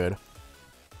is so good.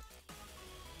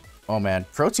 Oh, man.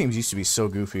 Pro teams used to be so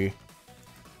goofy.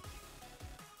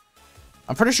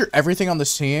 I'm pretty sure everything on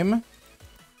this team,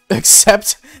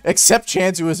 except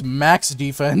Chansey, was max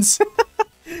defense.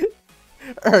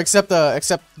 Or except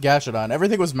Gashadon.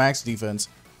 Everything was max defense.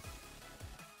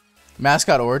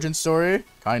 Mascot origin story?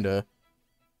 Kinda.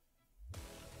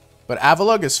 But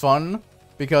Avalugg is fun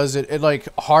because it like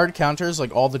hard counters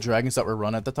like all the dragons that were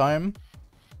run at the time.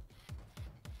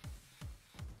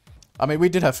 I mean, we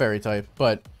did have fairy type,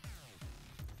 but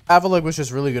Avalugg was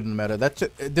just really good in the meta.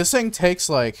 This thing takes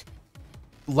like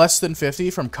less than 50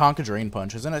 from Conka Drain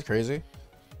Punch. Isn't that crazy?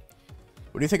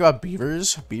 What do you think about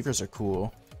Beavers? Beavers are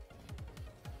cool.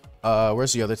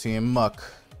 Where's the other team? Muck.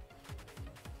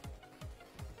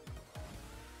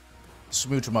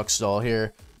 Smooch Muck stall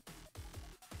here.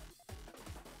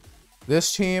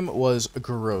 This team was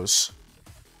gross.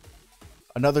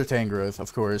 Another Tangrowth,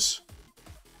 of course.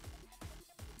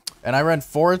 And I ran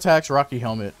 4 attacks, Rocky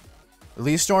Helmet.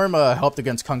 Leaf Storm helped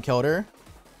against Conkeldurr.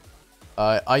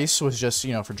 Ice was just,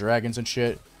 you know, for dragons and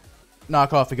shit.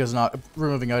 Knockoff because not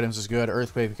removing items is good.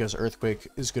 Earthquake because Earthquake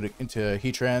is good into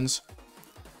Heatrans.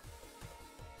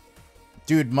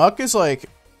 Dude, Muck is like...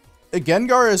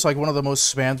 Gengar is like one of the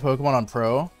most spammed Pokemon on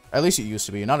Pro. At least it used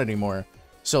to be, not anymore.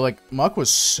 So like, Muck was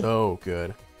so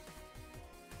good.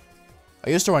 I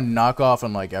used to run Knockoff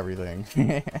on like everything.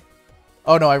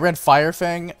 Oh no, I ran Fire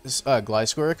Fang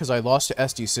Gliscor because I lost to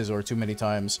SD Scizor too many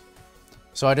times.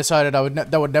 So I decided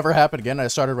that would never happen again. I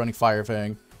started running Fire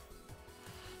Fang.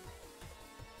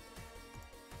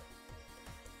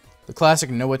 The classic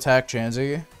no attack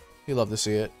Chansey. You love to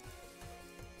see it.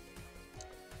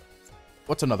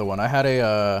 What's another one? I had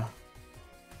a,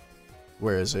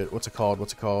 where is it? What's it called?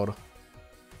 What's it called?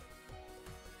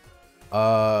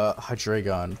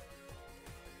 Hydreigon.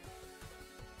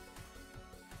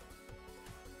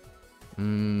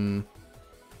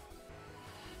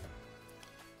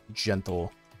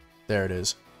 Gentle. There it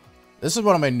is. This is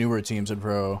one of my newer teams in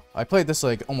Pro. I played this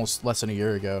like almost less than a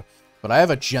year ago. But I have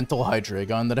a Gentle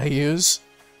Hydreigon that I use.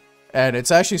 And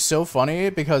it's actually so funny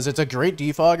because it's a great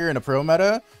defogger in a Pro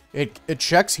meta. It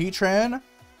checks Heatran.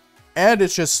 And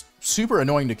it's just super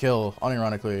annoying to kill,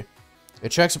 unironically. It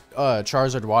checks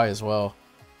Charizard Y as well.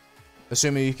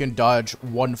 Assuming you can dodge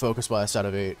 1 Focus Blast out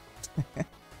of 8.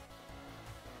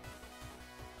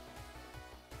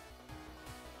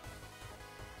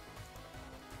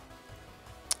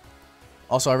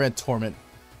 Also, I ran Torment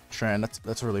Tran.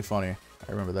 That's really funny.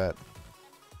 I remember that.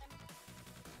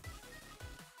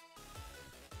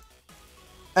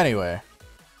 Anyway.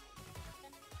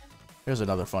 Here's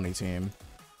another funny team.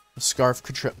 The Scarf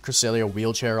Cresselia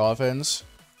Wheelchair offense.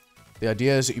 The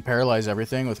idea is that you paralyze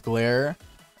everything with Glare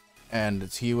and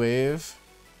T-Wave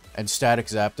and Static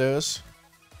Zapdos.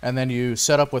 And then you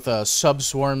set up with a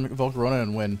Subswarm Volcarona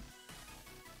and win.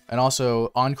 And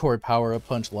also Encore Power Up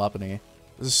Punch Lopunny.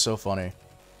 This is so funny.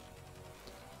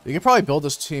 You could probably build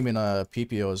this team in a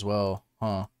PPO as well,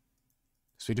 huh?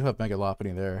 Because we do have Mega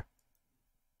Lopunny there.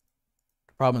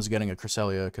 The problem is getting a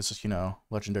Cresselia, because, you know,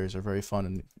 legendaries are very fun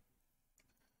and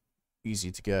easy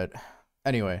to get.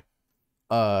 Anyway,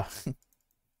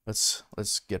 let's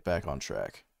get back on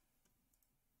track.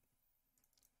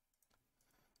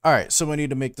 Alright, so we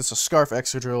need to make this a Scarf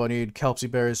Excadrill. I need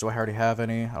Kelpsy Berries. Do I already have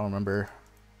any? I don't remember.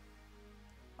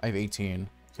 I have 18.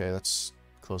 Okay, that's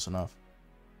close enough.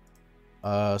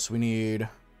 So we need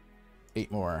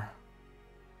 8 more.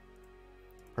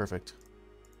 Perfect.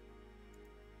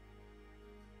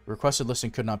 Requested listing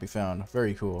could not be found.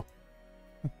 Very cool.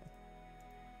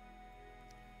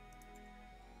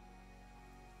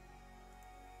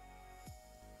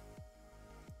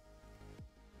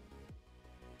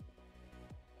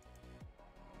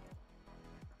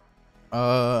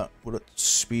 What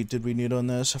speed did we need on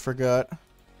this? I forgot.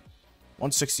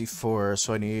 164,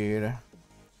 so I need...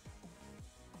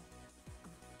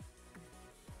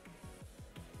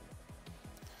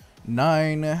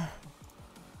 9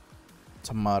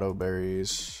 tomato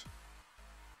berries.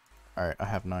 Alright, I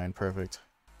have 9. Perfect.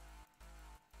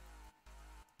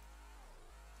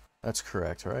 That's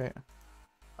correct, right?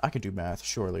 I can do math,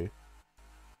 surely.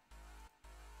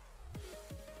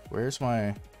 Where's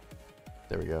my...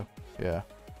 There we go. Yeah.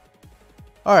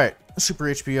 Alright, super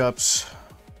HP ups.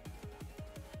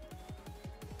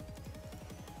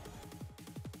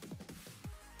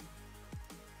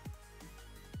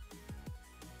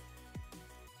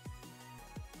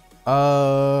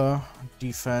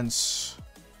 Defense.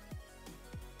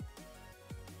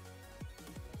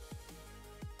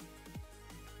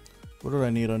 What did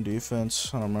I need on defense?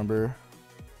 I don't remember.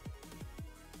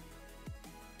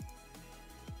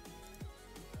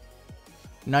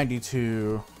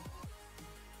 $92.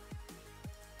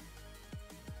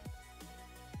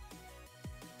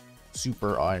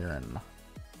 Super Iron.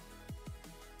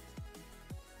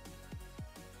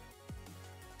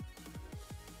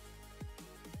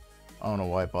 I don't know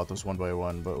why I bought those one by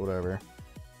one, but whatever.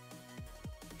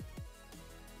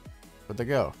 Where'd they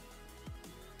go?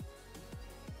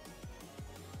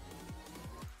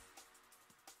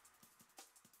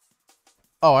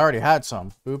 Oh, I already had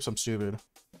some. Oops, I'm stupid.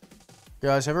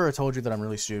 Guys, have I ever told you that I'm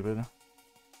really stupid?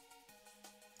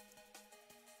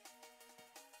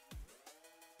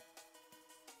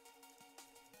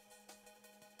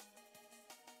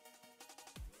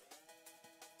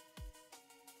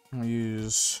 I'm gonna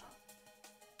use...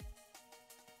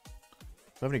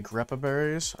 Do I have any Greppa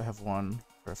berries? I have 1.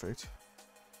 Perfect.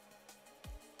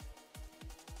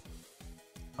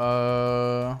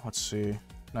 Let's see.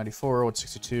 94,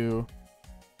 162.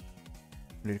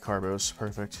 I need Carbos.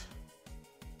 Perfect.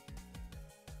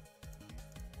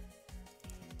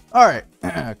 Alright.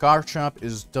 Garchomp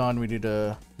is done. We need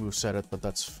to moveset it, but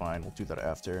that's fine. We'll do that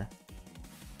after.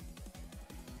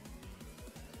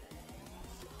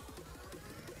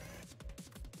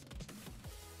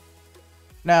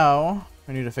 Now,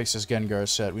 we need to fix this Gengar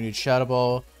set. We need Shadow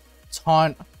Ball,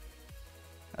 Taunt,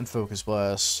 and Focus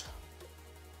Blast.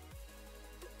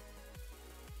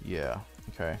 Yeah,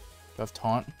 okay. Do I have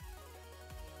Taunt?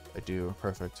 I do,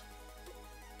 perfect.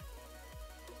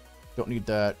 Don't need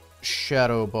that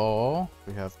Shadow Ball.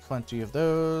 We have plenty of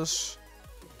those.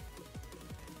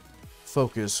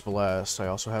 Focus Blast. I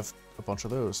also have a bunch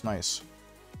of those. Nice.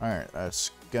 Alright,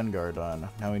 that's Gengar done.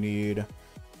 Now we need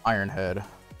Iron Head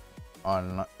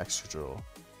on extra drill.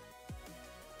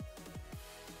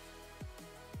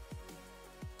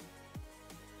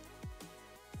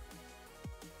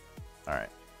 Alright.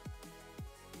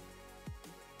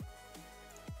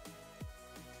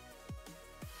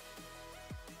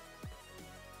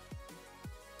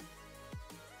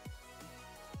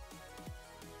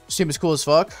 This team is cool as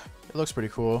fuck. It looks pretty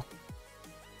cool.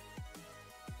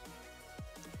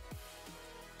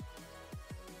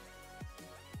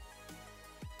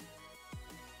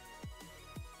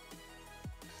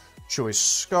 Choice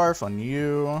Scarf on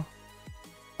you.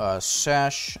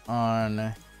 Sash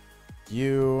on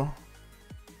you.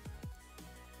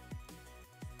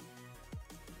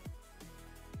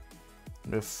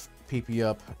 If PP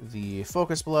up the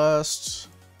Focus Blast.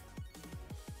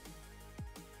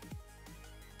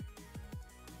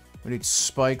 We need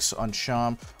spikes on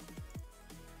Chomp.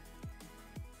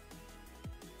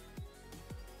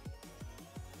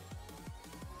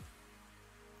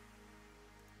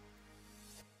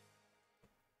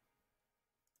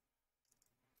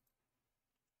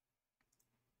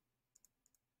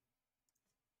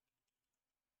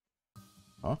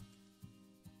 Huh?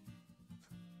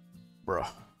 Bruh.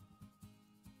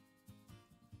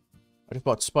 I just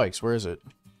bought spikes. Where is it?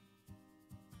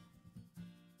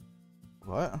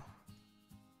 What?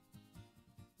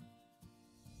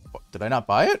 Did I not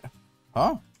buy it?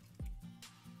 Huh?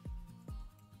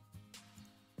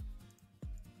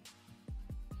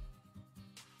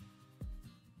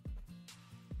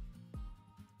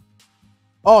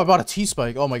 Oh, I bought a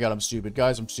T-Spike. Oh my god, I'm stupid.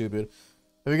 Guys, I'm stupid.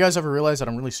 Have you guys ever realized that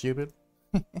I'm really stupid?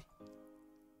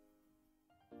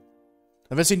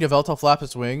 Haven't seen Yveltal flap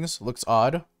its wings. Looks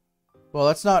odd. Well,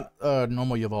 that's not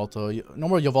normal Yveltal.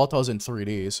 Normal Yveltal is in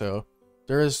 3D, so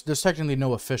there's technically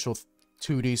no official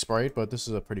 2D sprite, but this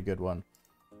is a pretty good one.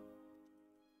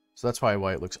 So that's probably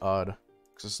why it looks odd,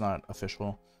 because it's not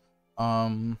official.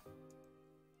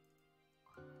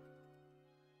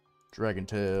 Dragon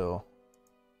Tail.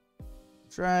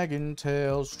 Dragon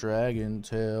Tails, Dragon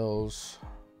Tails.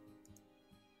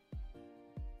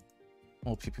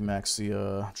 We'll PP max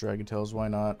the Dragon Tails, why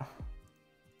not?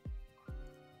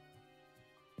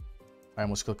 I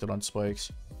almost clicked it on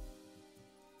spikes.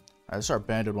 Alright, this is our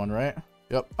banded one, right?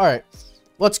 Yep. Alright.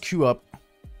 Let's queue up.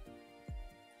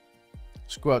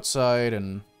 Let's go outside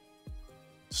and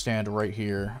stand right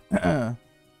here. Let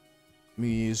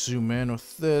me zoom in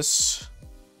with this.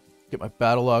 Get my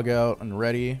battle log out and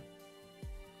ready.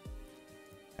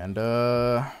 And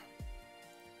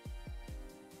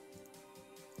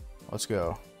let's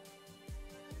go.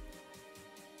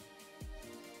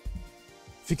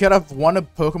 If you could have one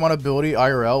Pokemon ability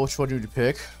IRL, which one would you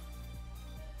pick?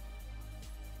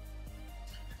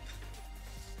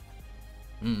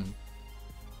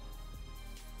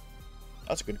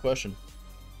 That's a good question.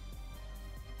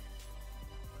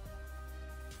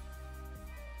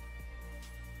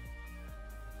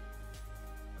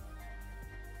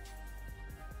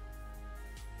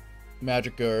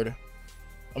 Magic Guard.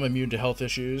 I'm immune to health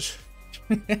issues.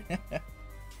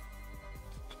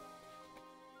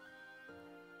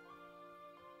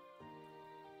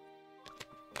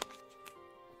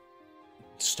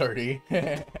 Sturdy.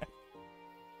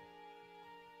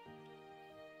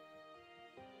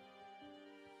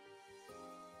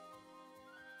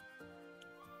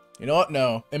 You know what?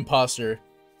 No. Imposter.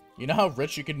 You know how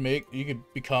rich you could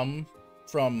become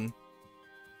from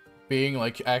being,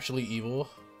 like, actually evil?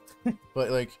 But,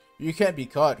 like, you can't be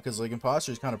caught because, like,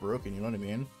 imposter is kind of broken, you know what I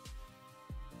mean?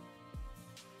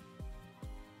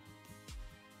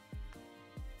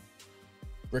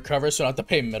 Recover so not to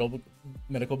pay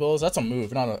medical bills? That's a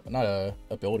move, not a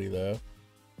ability, though.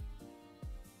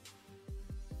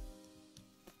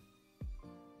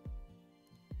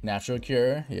 Natural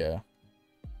cure? Yeah.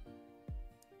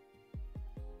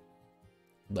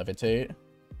 Levitate.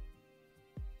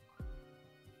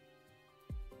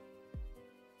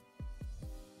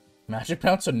 Magic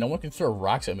bounce so no one can throw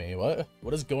rocks at me.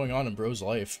 What is going on in bro's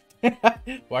life?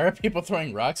 Why are people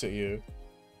throwing rocks at you?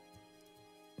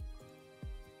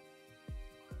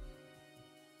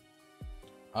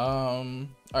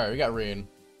 Alright, we got rain.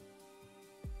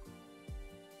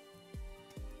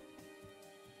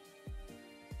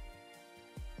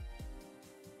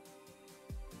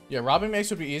 Yeah, robbing makes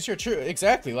would be easier. True,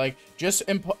 exactly. Like, just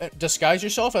disguise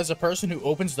yourself as a person who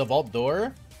opens the vault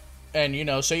door, and, you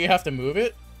know, so you have to move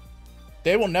it.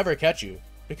 They will never catch you,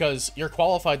 because you're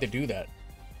qualified to do that.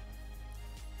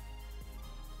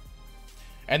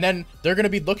 And then they're going to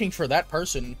be looking for that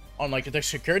person on, like, the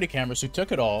security cameras who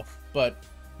took it all. But,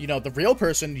 you know, the real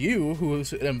person, you,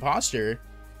 who's an imposter,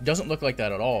 doesn't look like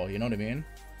that at all. You know what I mean?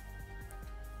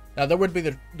 Now, there would be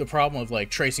the problem of, like,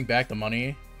 tracing back the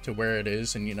money to where it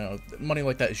is, and, you know, money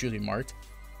like that is usually marked.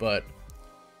 But,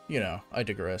 you know, I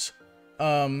digress.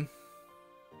 Yeah,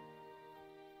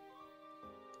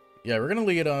 we're gonna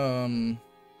lead, I'll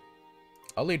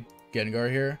lead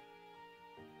Gengar here.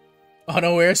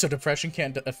 Unaware, so depression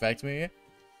can't affect me.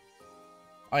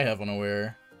 I have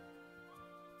unaware.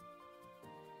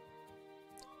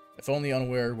 If only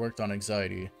unaware worked on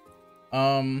anxiety.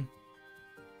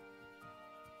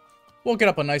 We'll get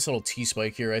up a nice little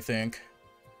T-Spike here, I think.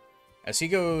 As he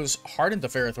goes hard into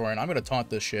Ferrothorn, I'm gonna taunt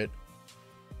this shit.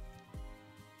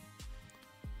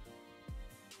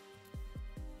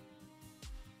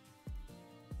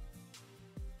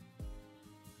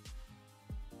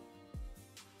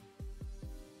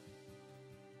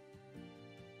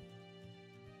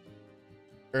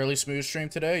 Early smooth stream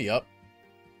today? Yup.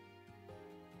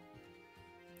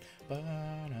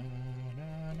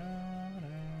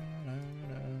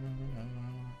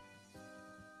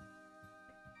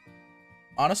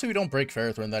 Honestly, we don't break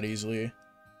Ferrothorn that easily.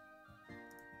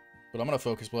 But I'm gonna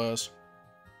Focus Blast.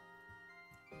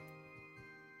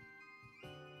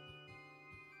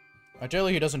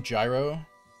 Ideally, he doesn't gyro.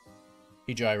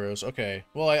 He gyros. Okay.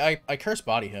 Well, I curse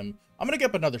body him. I'm gonna get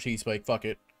up another T-Spike. Fuck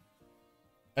it.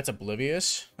 That's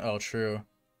Oblivious. Oh, true.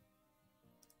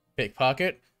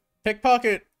 Pickpocket.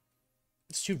 Pickpocket!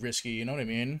 It's too risky, you know what I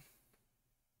mean?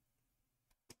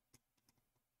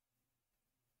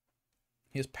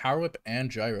 He has Power Whip and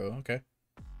Gyro. Okay.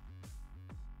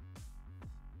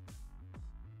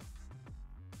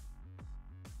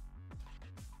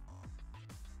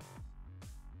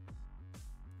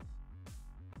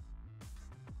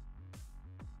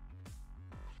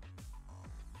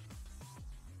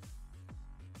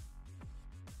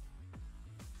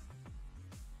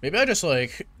 Maybe I just,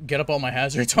 like, get up all my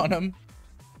hazards on him.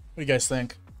 What do you guys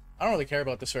think? I don't really care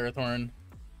about this Ferrothorn.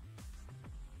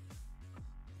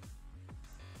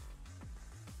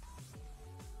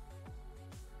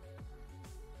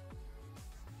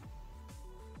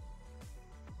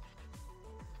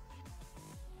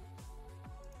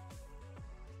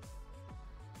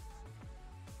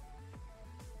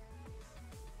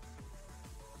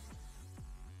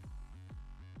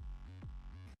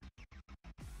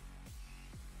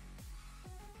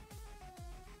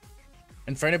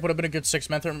 And Frantic would have been a good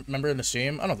 6-member member in the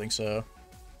team? I don't think so.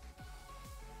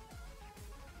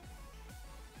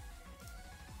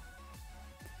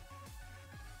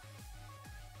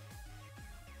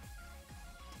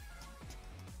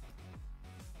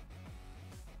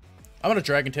 I'm gonna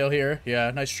Dragon Tail here. Yeah,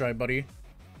 nice try, buddy.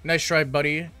 Nice try,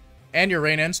 buddy. And your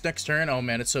Rain ends next turn. Oh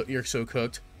man, it's so you're so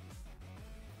cooked.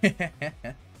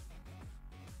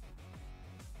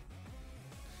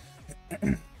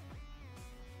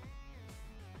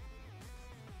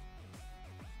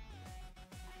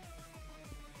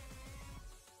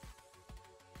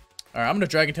 Alright, I'm gonna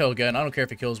Dragon Tail again. I don't care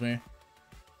if he kills me.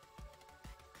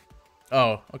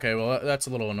 Oh, okay, well, that's a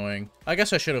little annoying. I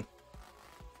guess I should have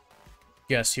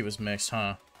guessed he was mixed,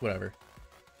 huh? Whatever.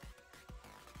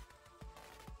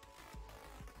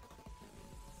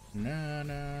 Na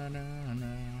na na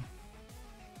na.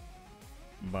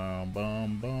 Bum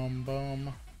bum bum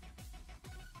bum.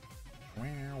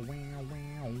 Wow wow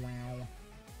wow wow.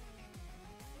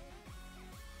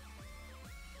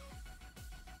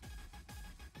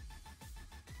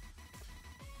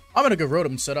 I'm gonna go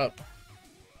Rotom set up.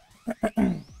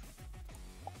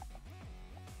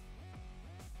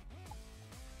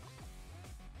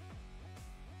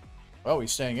 Oh,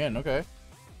 he's staying in, okay.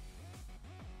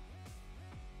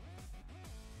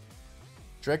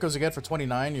 Draco's again for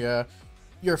 29, yeah.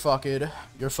 You're fucked.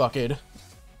 You're fucked.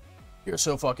 You're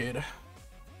so fucked.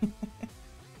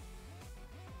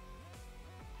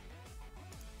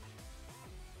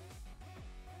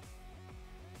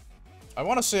 I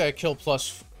want to say I kill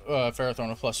plus Ferrothorn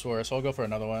with +4, so I'll go for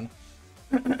another one.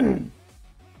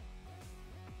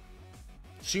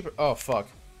 Super. Oh, fuck.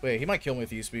 Wait, he might kill me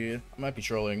with E-Speed. I might be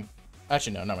trolling.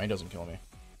 Actually, no, he doesn't kill me.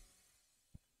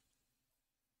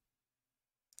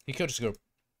 He could just go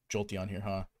Jolteon here,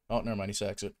 huh? Oh, never mind, he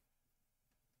sacks it.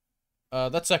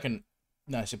 That second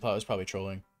Nasty Plot was probably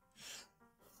trolling.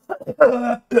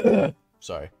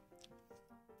 Sorry.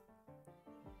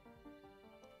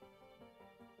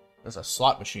 There's a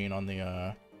slot machine on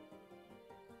the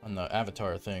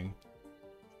avatar thing.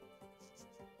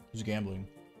 Who's gambling?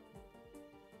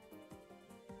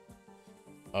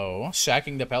 Oh,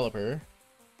 sacking the Pelipper.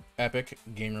 Epic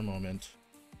gamer moment.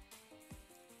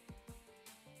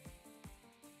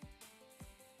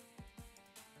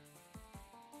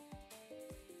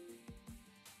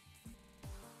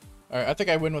 Alright, I think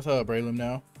I win with Breloom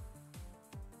now.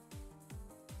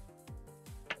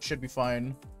 should be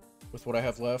fine with what I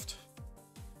have left.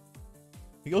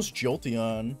 He goes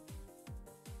Jolteon.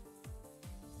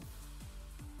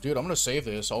 Dude, I'm gonna save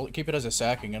this. I'll keep it as a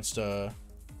sack against,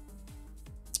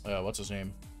 what's his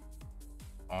name?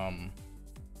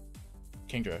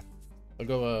 Kingdra. I'll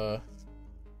go,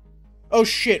 oh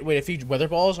shit, wait, if he Weather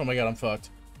Balls? Oh my god, I'm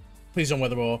fucked. Please don't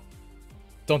Weather Ball.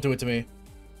 Don't do it to me.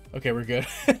 Okay, we're good.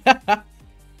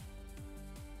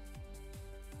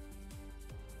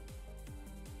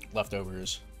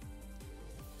 Leftovers.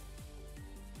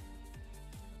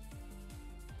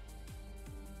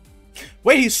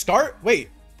 Wait, he's start? Wait,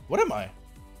 what am I?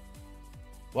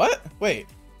 What? Wait.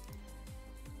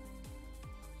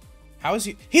 How is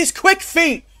he? He's Quick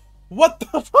Feet! What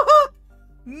the fuck?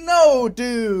 No,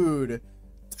 dude.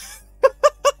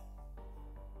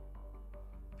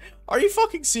 Are you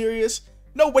fucking serious?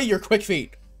 No way you're Quick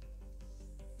Feet.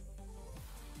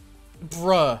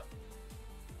 Bruh.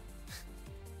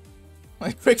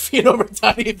 Like Quick Feet over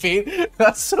Tiny Feet?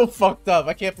 That's so fucked up.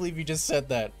 I can't believe you just said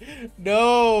that.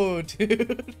 No,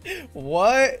 dude.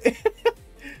 What?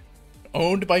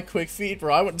 Owned by Quick Feet?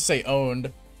 Bro, I wouldn't say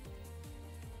owned.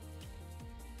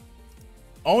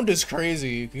 Owned is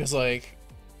crazy, because, like...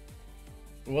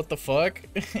 What the fuck?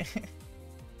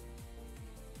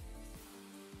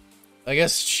 I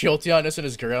guess Jolteon isn't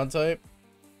his ground type.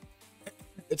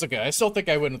 It's okay, I still think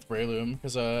I win with Breloom,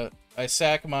 because, I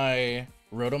sack my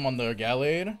Rotom on the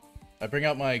Gallade, I bring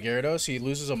out my Gyarados, he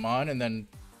loses a Mon, and then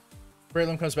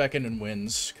Breloom comes back in and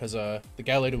wins, because, the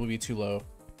Gallade will be too low,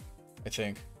 I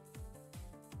think.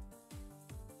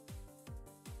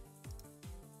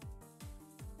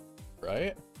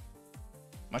 Right?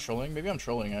 Am I trolling? Maybe I'm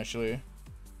trolling, actually.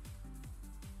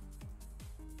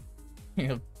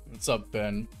 What's up,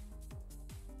 Ben?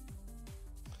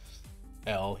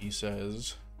 L, he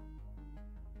says.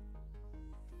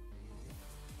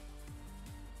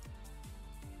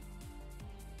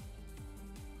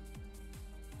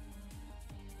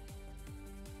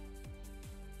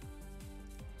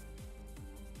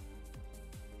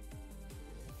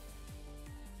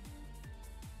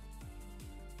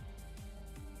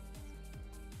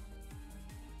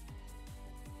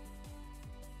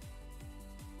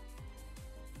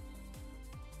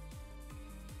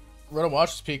 Rotom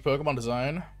watch this peak Pokemon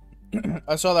design.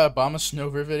 I saw that Obama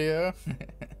Snover video.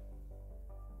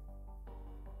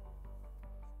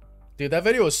 Dude, that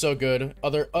video was so good.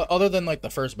 Other than like the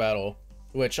first battle,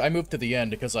 which I moved to the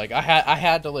end because like I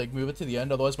had to like move it to the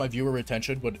end, otherwise my viewer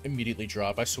retention would immediately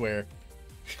drop. I swear.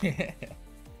 He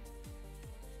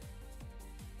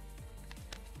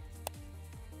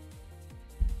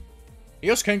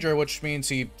goes Kingdra, which means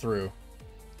he threw.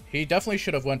 He definitely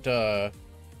should have went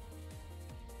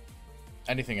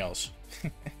anything else.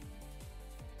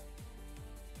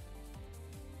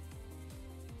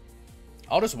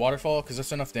 I'll just Waterfall because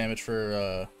that's enough damage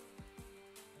for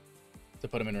to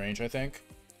put him in range, I think.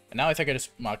 And now I think I just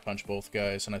Mach Punch both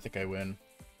guys, and I think I win.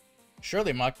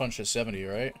 Surely Mach Punch is 70,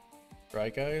 right?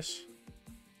 Right, guys?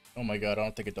 Oh my god, I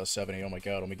don't think it does 70. Oh my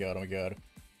god, oh my god, oh my god.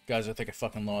 Guys, I think I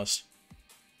fucking lost.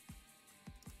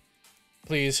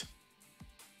 Please.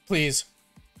 Please.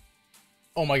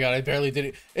 Oh my god, I barely did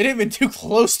it. It didn't even too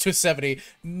close to 70.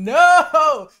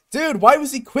 No! Dude, why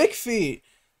was he Quick Feet?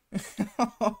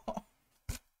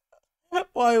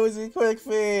 Why was he Quick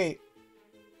Feet?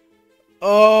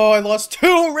 Oh, I lost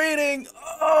 2 rating!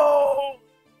 Oh!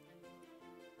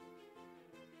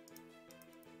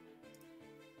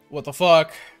 What the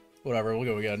fuck? Whatever, we'll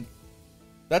go again.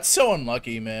 That's so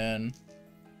unlucky, man.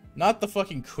 Not the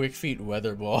fucking Quick Feet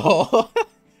Weather Ball.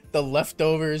 The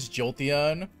leftovers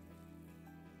Jolteon.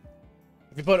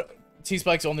 If you put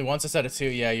T-Spikes only once instead of 2,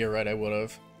 yeah, you're right, I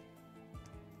would've.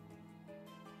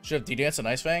 Should have D-Dance and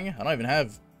Ice Fang? I don't even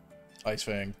have Ice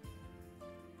Fang.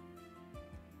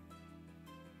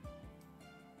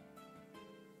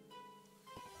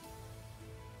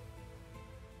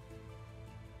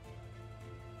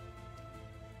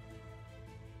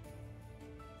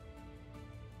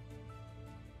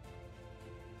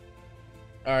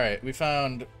 Alright, we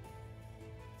found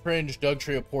cringe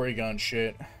Dugtrio Porygon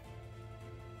shit.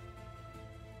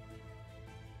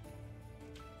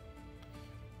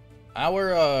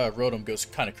 Our Rotom goes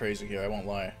kind of crazy here, I won't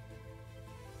lie.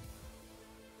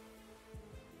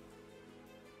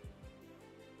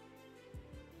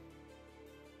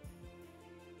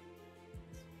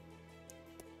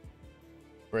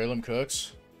 Breloom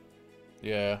cooks.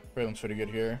 Yeah, Breloom's pretty good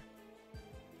here.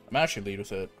 I'm actually lead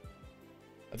with it.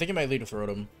 I think it might lead with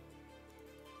Rotom.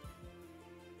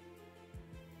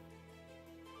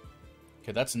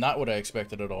 Okay, that's not what I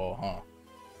expected at all, huh?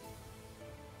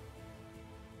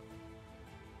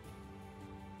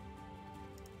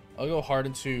 I'll go hard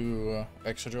into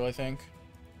Excadrill, I think.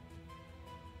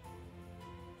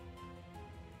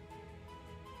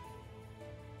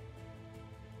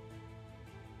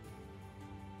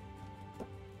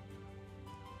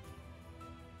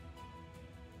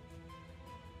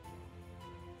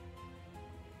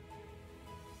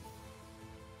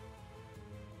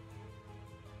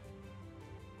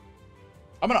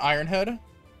 I'm gonna Iron Head.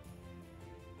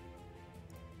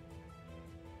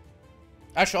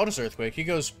 Actually, I'll just Earthquake. He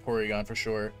goes Porygon for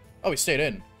sure. Oh, he stayed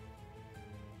in.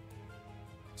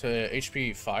 To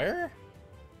HP Fire?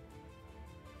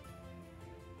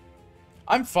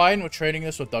 I'm fine with trading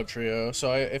this with Dugtrio,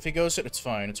 so if he goes it, it's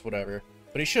fine. It's whatever.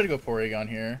 But he should go Porygon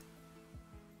here.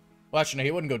 Well, actually, no,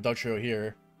 he wouldn't go Dugtrio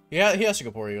here. Yeah, he has to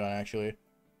go Porygon, actually.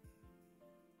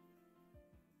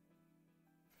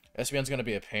 Espeon's gonna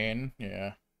be a pain,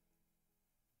 yeah.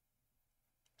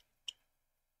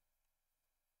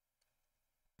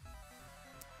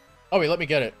 Oh, wait, let me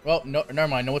get it. Well, no, never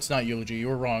mind. No, it's not Eulogy. You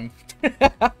were wrong.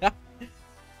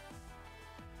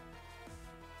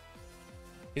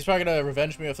 He's probably gonna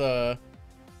revenge me with a...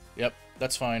 Yep,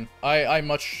 that's fine. I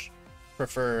much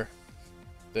prefer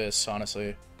this,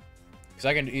 honestly. Because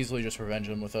I can easily just revenge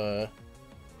him with a...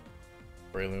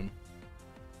 Breloom.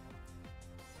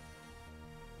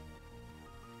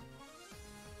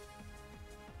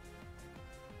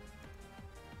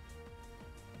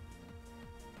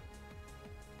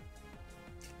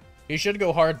 He should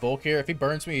go hard bulk here. If he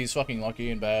burns me, he's fucking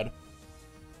lucky and bad.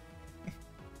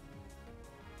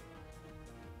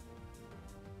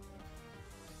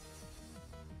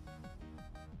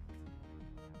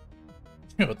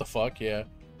 What the fuck? Yeah.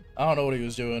 I don't know what he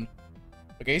was doing.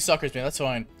 Okay, he suckers me. That's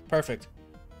fine. Perfect.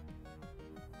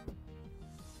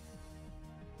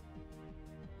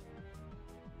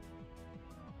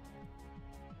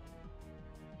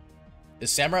 Is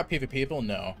Samurott PvPable?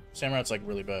 No. Samurott's like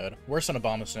really bad. Worse than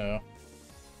Abomasnow.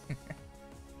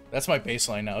 That's my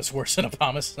baseline now. It's worse than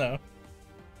Abomasnow.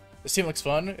 This team looks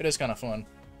fun. It is kind of fun.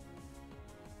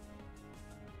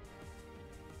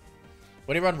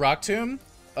 When you run Rock Tomb,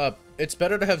 it's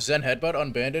better to have Zen Headbutt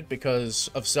unbanded because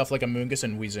of stuff like Amoonguss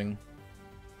and Weezing.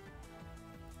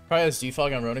 Probably has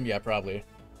Defog on Rotom? Yeah, probably.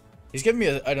 He's giving me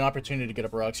an opportunity to get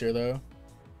up rocks here, though.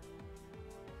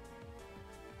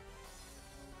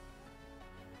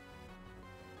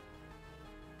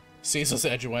 Ceaseless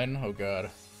Edgewin? Oh god.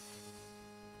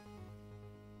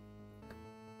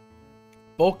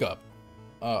 Bulk up.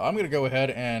 I'm gonna go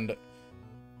ahead and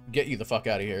get you the fuck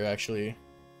out of here, actually.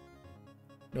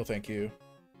 No thank you.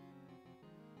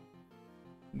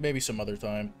 Maybe some other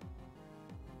time.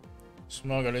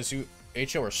 Smogon, is you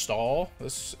HO or stall?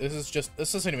 This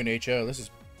isn't even HO. This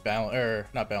is balance, or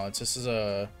not balance. This is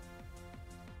a...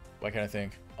 What kind of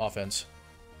thing? Offense.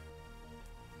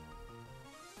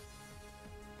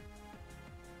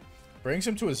 Brings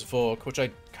him to his Volk, which I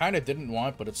kind of didn't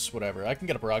want, but it's whatever. I can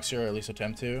get up rocks here, or at least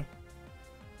attempt to.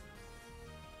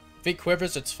 If he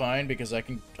quivers, it's fine, because I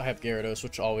have Gyarados,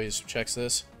 which always checks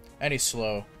this. And he's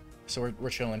slow, so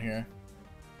we're chilling here.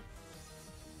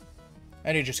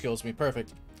 And he just kills me.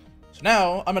 Perfect. So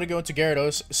now, I'm gonna go into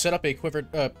Gyarados, set up a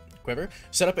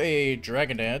set up a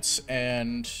Dragon Dance,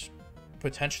 and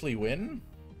potentially win?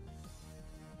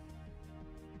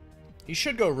 He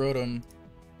should go Rotom.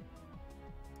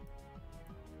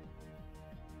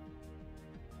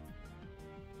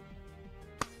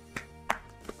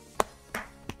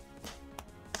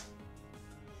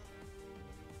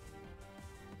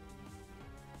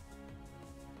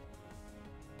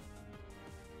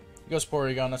 He goes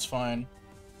Porygon, that's fine.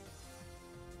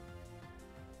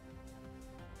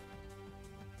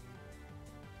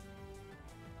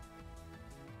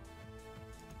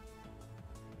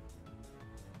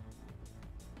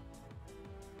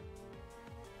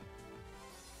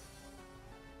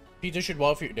 He dished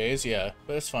well for your days, yeah,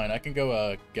 but it's fine. I can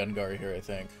go Gengar here, I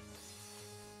think.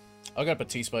 I'll get up a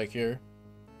T-Spike here.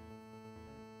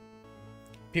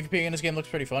 PvP in this game looks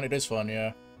pretty fun. It is fun,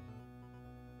 yeah.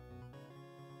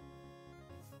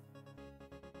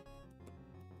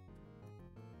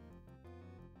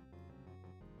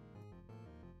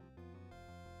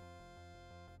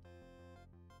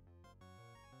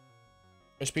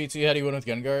 HPT, how do you win with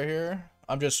Gengar here?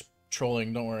 I'm just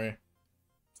trolling, don't worry.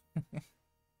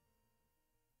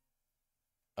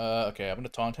 Okay, I'm gonna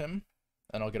taunt him,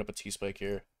 and I'll get up a T-Spike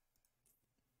here.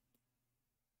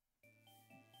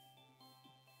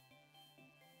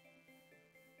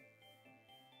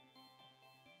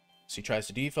 So he tries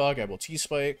to defog, I will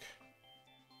T-Spike.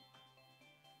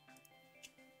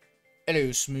 Hello,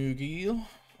 Smoogie.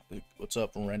 What's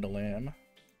up, Randalam?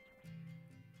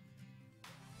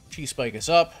 T-Spike is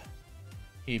up.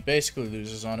 He basically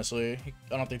loses, honestly.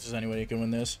 I don't think there's any way he can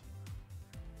win this.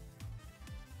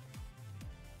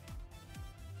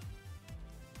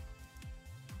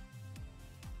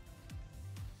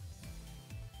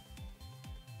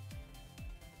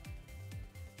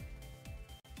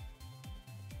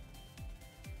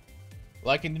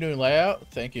 Liking the new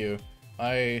layout? Thank you.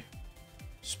 I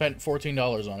spent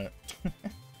 $14 on it.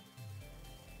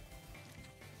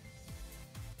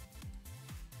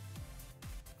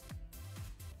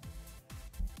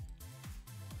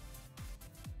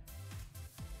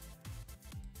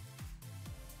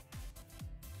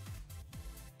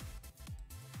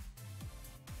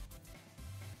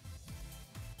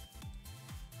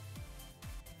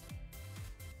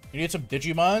 You need some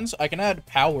Digimons? I can add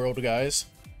Power World, guys.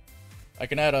 I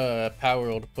can add a Power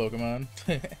World Pokemon.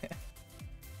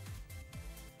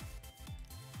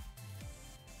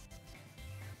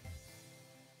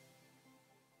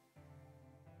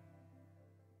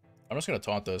 I'm just gonna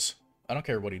taunt this. I don't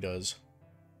care what he does.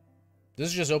 This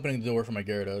is just opening the door for my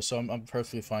Gyarados, so I'm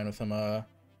perfectly fine with him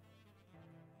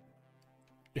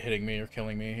hitting me or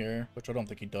killing me here, which I don't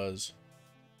think he does.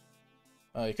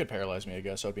 He could paralyze me, I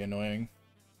guess. That would be annoying.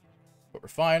 But we're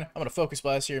fine. I'm gonna Focus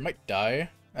Blast here. He might die.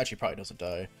 Actually, probably doesn't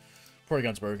die.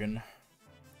 Porygon's broken.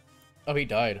 Oh, he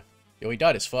died. Yo, he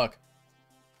died as fuck.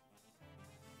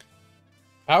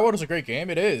 Power World is a great game.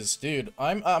 It is, dude.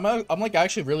 I'm like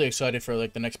actually really excited for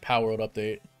like the next Power World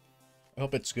update. I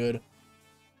hope it's good.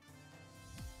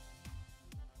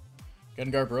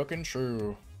 Gengar broken?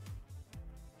 True.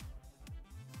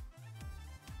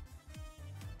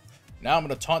 Now I'm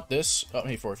gonna taunt this. Oh,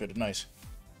 he forfeited. Nice.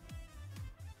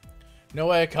 No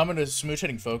way I come into smooch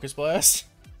hitting Focus Blast.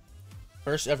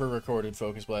 First ever recorded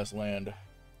Focus Blast land.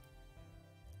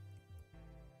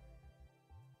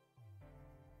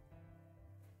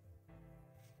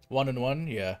 One and one,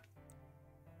 yeah.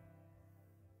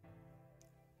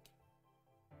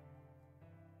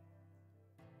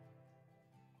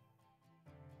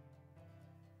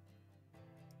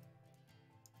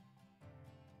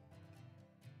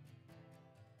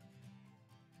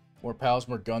 More pals,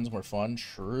 more guns, more fun.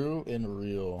 True and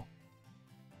real.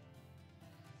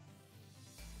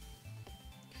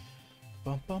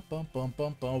 Bum, bum, bum, bum,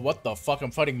 bum, bum. What the fuck?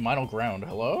 I'm fighting Final Ground.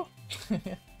 Hello?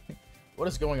 What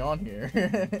is going on here?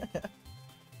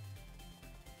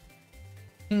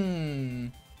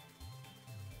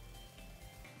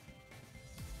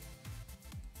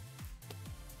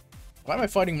 Why am I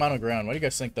fighting Mono Ground? Why do you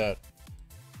guys think that?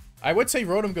 I would say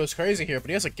Rotom goes crazy here, but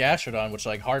he has a Gastrodon, which,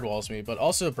 like, hardwalls me, but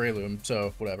also Breloom,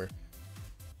 so whatever.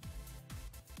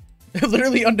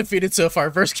 Literally undefeated so far.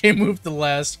 First game moved to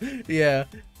last. Yeah.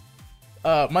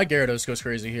 My Gyarados goes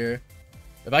crazy here.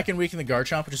 If I can weaken the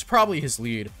Garchomp, which is probably his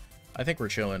lead, I think we're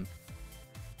chilling.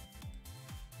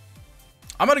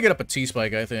 I'm gonna get up a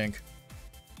T-Spike, I think.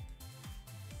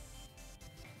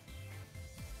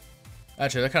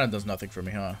 Actually, that kind of does nothing for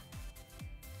me, huh?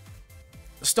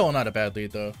 Still not a bad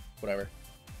lead, though. Whatever.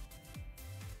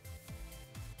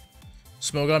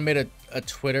 Smogon made a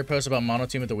Twitter post about Mono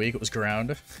Team of the Week. It was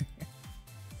Ground.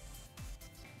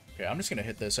 Okay, I'm just gonna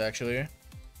hit this, actually.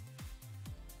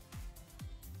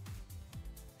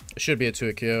 It should be a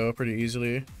 2-hit KO pretty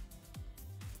easily.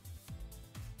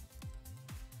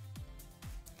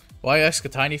 Why ask a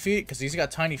tiny feet? Because he's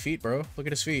got tiny feet, bro. Look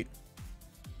at his feet.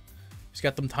 He's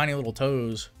got them tiny little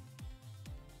toes.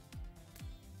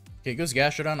 Okay, goes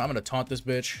Gastrodon. I'm gonna taunt this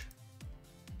bitch.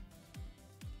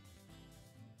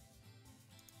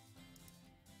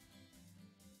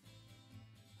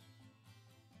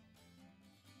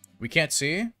 We can't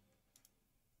see?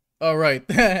 Oh, right.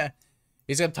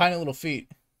 He's got tiny little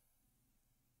feet.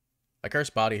 I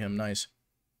curse body him. Nice.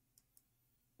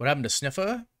 What happened to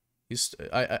Sniffa? He's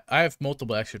I have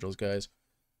multiple Excadrills, guys.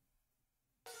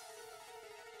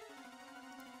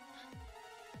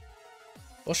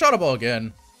 Well, Shadow Ball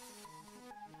again.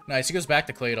 Nice, he goes back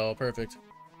to Claydol. Perfect.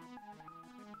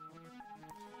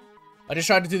 I just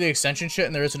tried to do the extension shit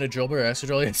and there isn't a Drillbur or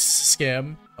Excadrill. It's a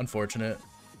scam. Unfortunate.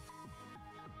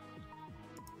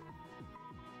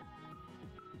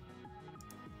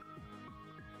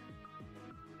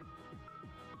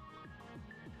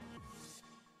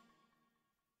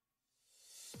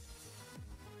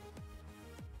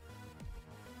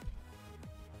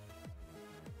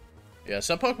 Yeah,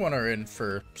 some Pokemon are in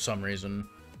for some reason.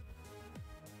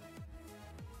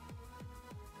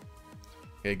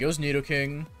 Okay, goes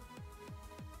Nidoking.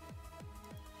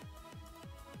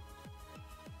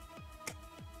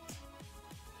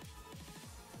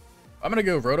 I'm gonna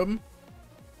go Rotom.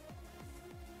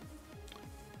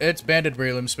 It's Banded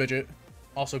Breloom Spidget.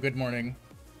 Also, good morning.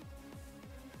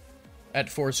 At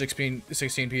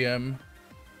 4:16 p.m.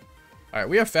 Alright,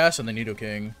 we are faster than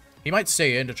Nidoking. He might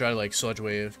stay in to try to, like, Sludge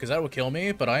Wave, because that would kill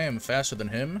me, but I am faster than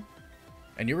him.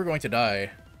 And you were going to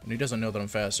die. And he doesn't know that I'm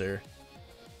faster.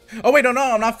 Oh, wait, no,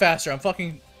 I'm not faster. I'm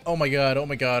fucking... Oh my god, oh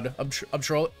my god. I'm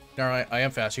trolling. No, I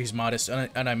am faster. He's modest,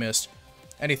 and I missed.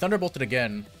 And he Thunderbolted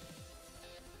again.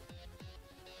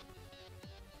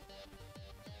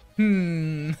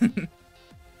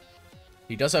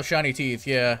 He does have shiny teeth,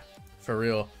 yeah. For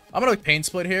real. I'm gonna Pain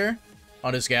Split here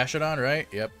on his Gastrodon, right?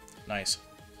 Yep. Nice.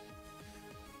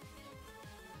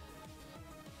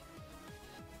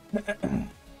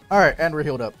 Alright, and we're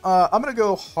healed up. I'm gonna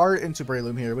go hard into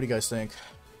Breloom here. What do you guys think?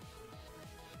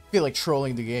 I feel like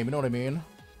trolling the game, you know what I mean?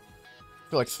 I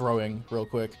feel like throwing real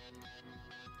quick.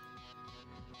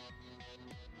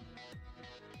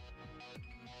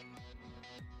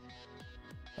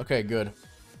 Okay, good.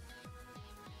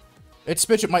 It's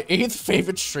Spitch, my 8th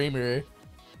favorite streamer.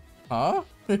 Huh?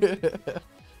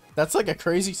 That's like a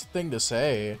crazy thing to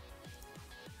say.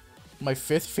 My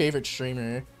 5th favorite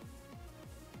streamer.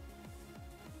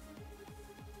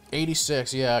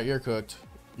 86, yeah, you're cooked.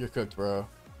 You're cooked, bro.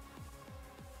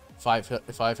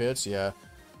 5 hits, yeah.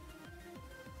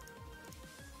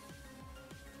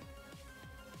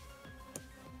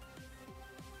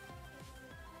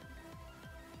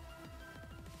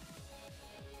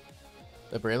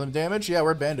 The Breloom damage? Yeah,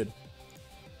 we're banded.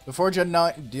 Before Gen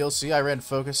 9 DLC, I ran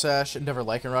Focus Sash and never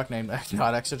Lycanroc named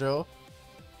not Excadrill.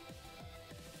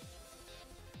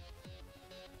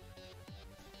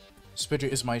 Spidget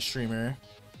is my streamer.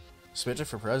 Spidget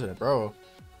for president, bro.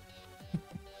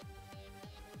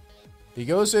 He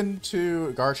goes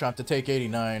into Garchomp to take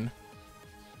 89.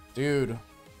 Dude.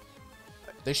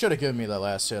 They should have given me that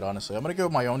last hit, honestly. I'm gonna go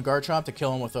with my own Garchomp to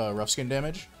kill him with rough skin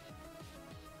damage.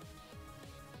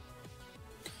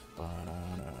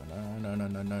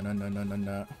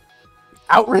 No.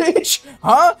 Outrage?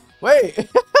 Huh? Wait.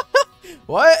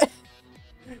 What?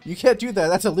 You can't do that.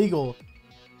 That's illegal.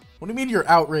 What do you mean you're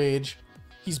outrage?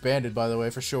 He's banded, by the way,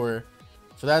 for sure.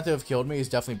 For that to have killed me, he's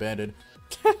definitely banded.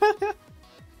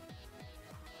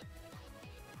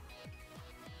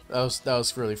 That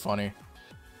was really funny.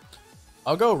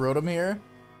 I'll go Rotom here.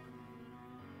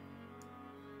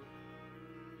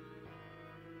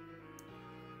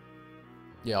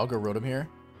 Yeah, I'll go Rotom here.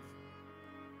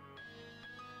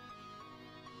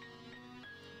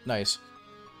 Nice.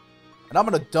 And I'm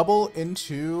gonna double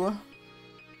into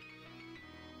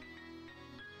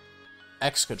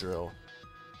Excadrill.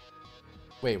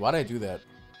 Wait, why did I do that?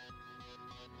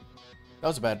 That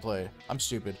was a bad play. I'm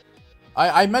stupid.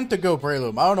 I meant to go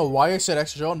Breloom. I don't know why I said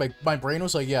Excadrill, and my brain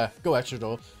was like, yeah, go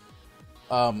Excadrill.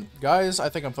 Guys, I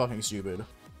think I'm fucking stupid.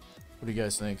 What do you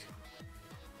guys think?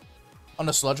 On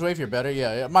the Sludge Wave, you're better?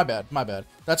 Yeah, my bad.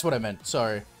 That's what I meant.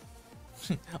 Sorry.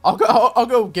 I'll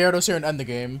go Gyarados here and end the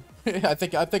game. I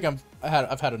think I've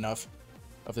had enough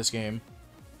of this game.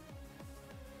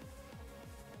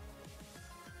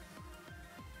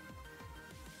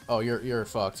 Oh, you're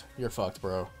fucked. You're fucked,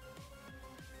 bro.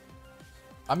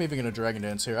 I'm even gonna Dragon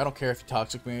Dance here. I don't care if you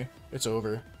Toxic me. It's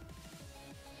over.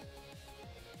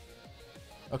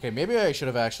 Okay, maybe I should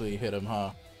have actually hit him,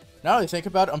 huh? Now that I think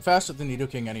about it, I'm faster than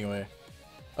Nidoking anyway.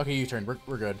 Okay, U-turn.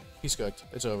 We're good. He's cooked.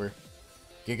 It's over.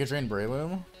 Giga Drain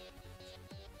Breloom?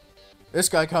 This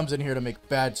guy comes in here to make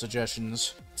bad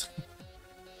suggestions.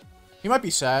 He might be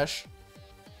Sash.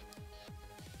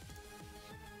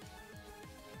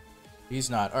 He's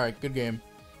not. Alright, good game.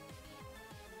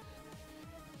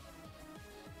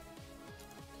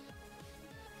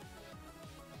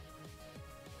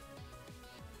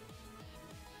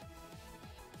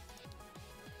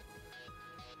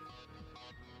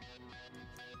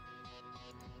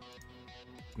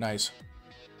 Nice.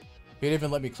 He didn't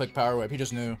even let me click Power Whip. He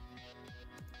just knew.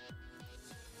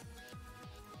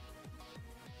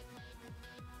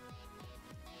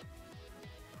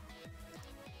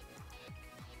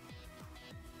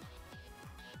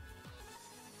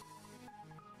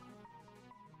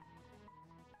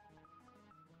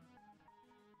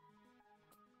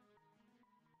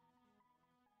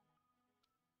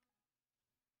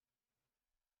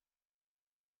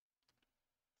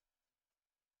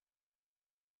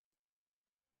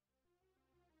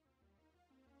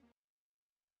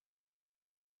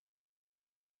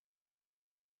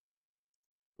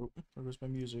 Oh, where goes my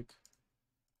music?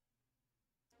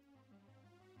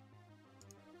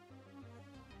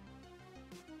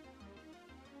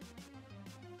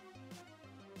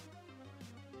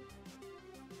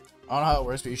 I don't know how it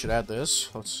works, but you should add this.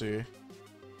 Let's see.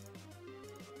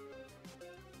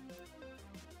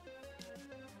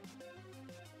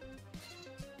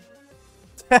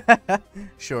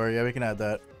 Sure, yeah, we can add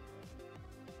that.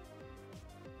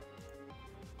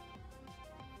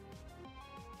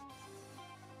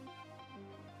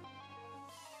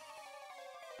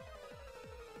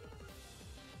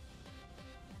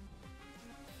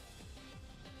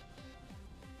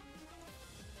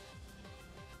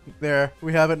 There,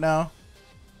 we have it now.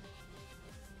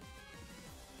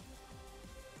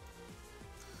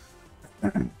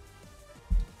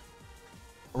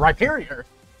 Rhyperior.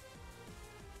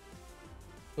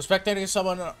 Was spectating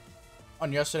someone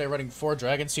on yesterday running 4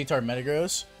 Dragon C-Tar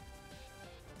Metagross.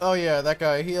 Oh yeah, that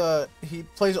guy. He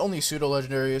plays only pseudo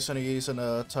legendaries and he's in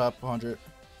the top 100.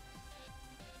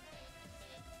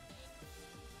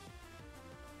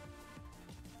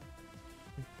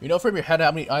 You know from your head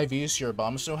how many IVs your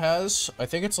Abomasnow has? I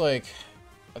think it's like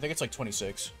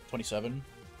 26, 27,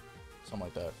 something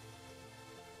like that.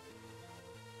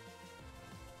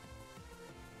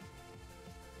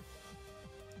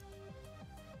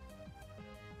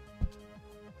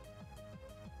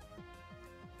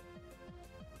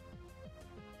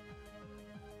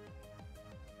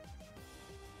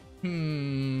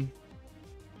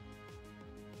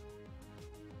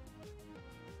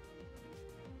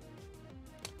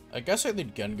 I guess I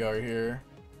need Gengar here.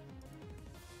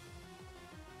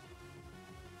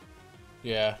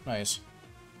 Yeah, nice.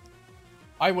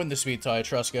 I win the speed tie,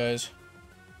 trust guys.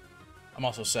 I'm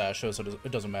also Sash, so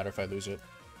it doesn't matter if I lose it.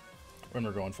 When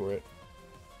we're going for it.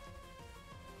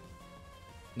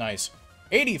 Nice.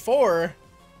 84?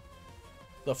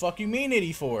 The fuck you mean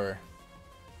 84?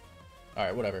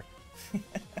 Alright, whatever.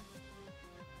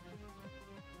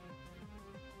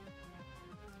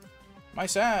 My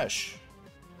Sash.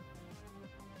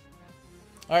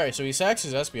 Alright, so he sacks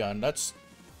his Espeon. That's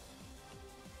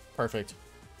perfect.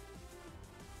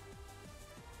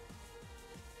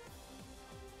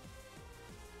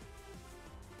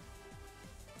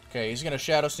 Okay, he's gonna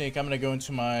Shadow Sneak. I'm gonna go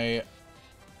into my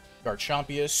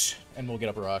Garchompius, and we'll get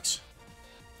up rocks.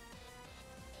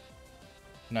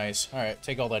 Nice. Alright,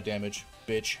 take all that damage,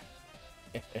 bitch.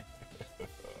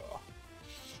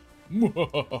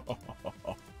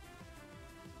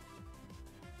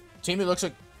 Team he looks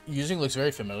like using looks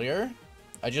very familiar.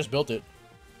 I just built it.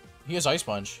 He has Ice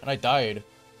Punch, and I died.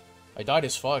 I died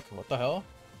as fuck. What the hell?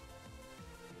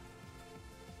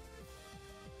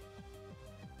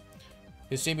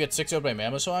 His team gets 6-0'd by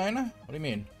Mamoswine? What do you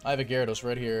mean? I have a Gyarados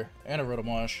right here, and a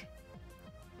Rotom-Wash.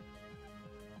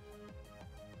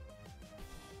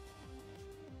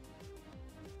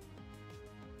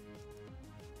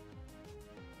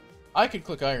 I could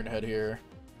click Iron Head here.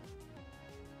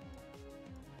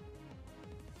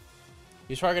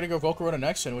 He's probably gonna go Volcarona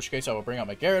next, in which case I will bring out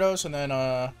my Gyarados, and then,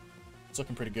 it's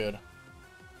looking pretty good.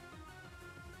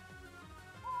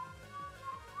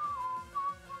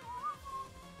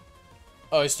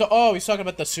 Oh, he's talking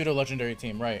about the pseudo-legendary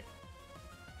team, right.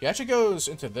 He actually goes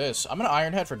into this. I'm gonna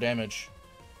Iron Head for damage.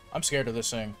 I'm scared of this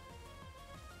thing.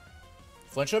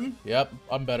 Flinch him? Yep,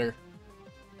 I'm better.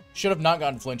 Should have not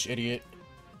gotten flinch, idiot.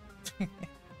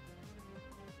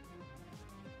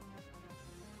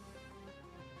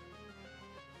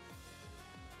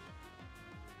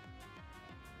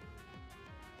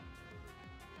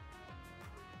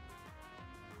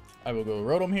 I will go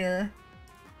Rotom here.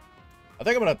 I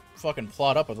think I'm gonna fucking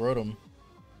plot up with Rotom.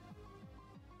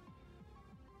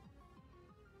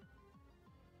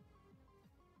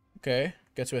 Okay,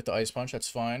 gets with the Ice Punch, that's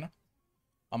fine.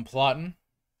 I'm plotting.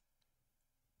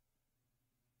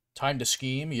 Time to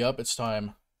scheme, yup, it's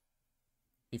time.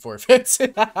 He forfeits.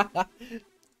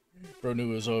 Bro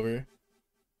knew it was over.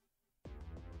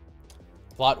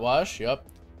 Plot wash, yup.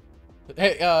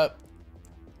 Hey,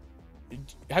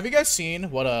 have you guys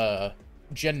seen what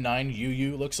Gen 9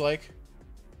 UU looks like?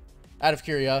 Out of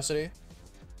curiosity.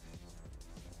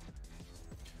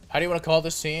 How do you want to call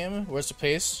this team? Where's the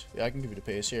pace? Yeah, I can give you the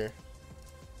pace here.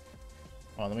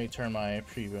 Oh, let me turn my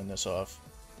preview in this off.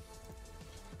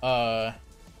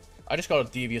 I just called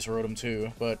it Devious Rotom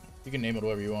too, but you can name it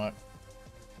whatever you want.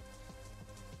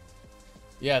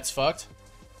 Yeah, it's fucked.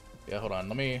 Yeah, hold on.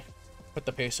 Let me put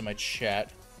the pace in my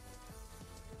chat.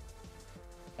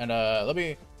 And let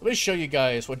me show you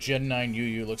guys what Gen 9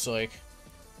 UU looks like.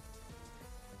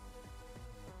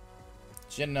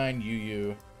 Gen 9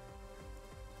 UU.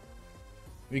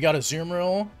 We got a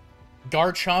Azumarill,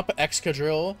 Garchomp,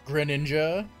 Excadrill,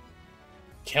 Greninja,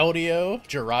 Keldeo,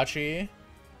 Jirachi,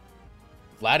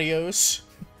 Latios,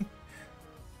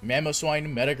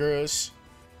 Mamoswine, Metagross,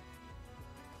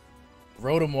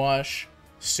 Rotom-Wash,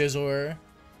 Scizor,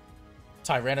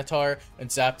 Tyranitar, and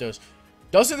Zapdos.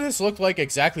 Doesn't this look like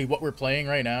exactly what we're playing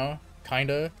right now?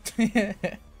 Kinda.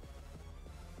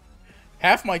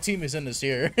 Half my team is in this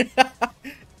here.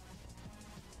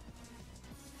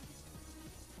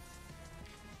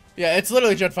 Yeah, it's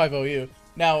literally Gen 5 OU.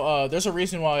 Now, there's a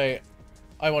reason why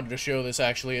I wanted to show this,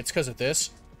 actually. It's because of this.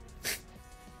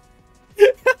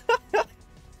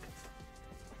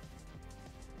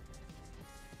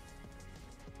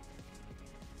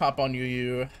 Hop on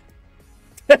you.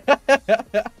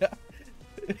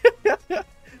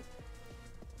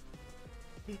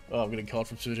 Oh, I'm getting called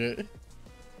from Sujit.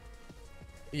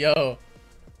 Yo.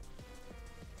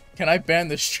 Can I ban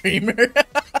the streamer?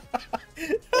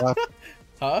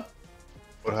 Huh?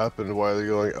 What happened? Why are you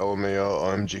going LMAO?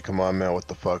 OMG, come on, man. What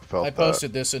the fuck? Felt I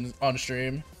posted this on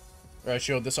stream. Or I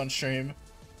showed this on stream.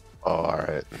 Oh,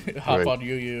 alright. Hop on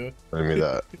you. Send me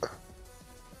that.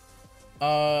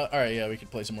 Alright, yeah, we can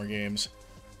play some more games.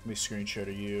 Let me screenshot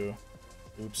of you.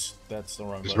 Oops, that's the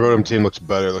wrong This button. Rotom team looks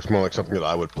better. It looks more like something that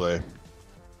I would play.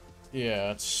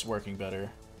 Yeah, it's working better.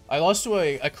 I lost to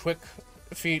a quick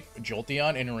feet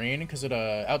Jolteon in rain because it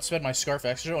outsped my Scarf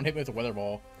Extra and hit me with a Weather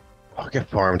Ball. Oh, get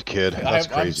farmed, kid. That's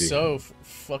crazy. I'm so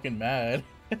fucking mad.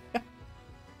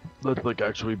 That's like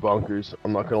actually bonkers.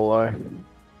 I'm not gonna lie.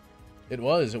 It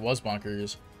was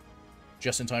bonkers.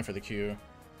 Just in time for the Q.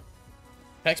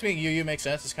 Text being UU makes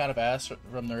sense. It's kind of ass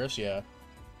from nerfs, yeah.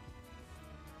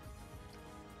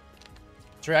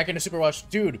 Terrakion to Super Watch.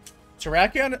 Dude,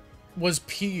 Terrakion was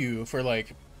PU for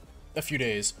like a few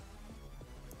days.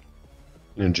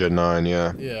 In Gen 9,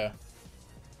 yeah. Yeah.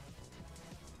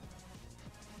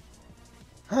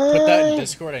 Put that in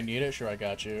Discord, I need it. Sure, I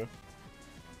got you.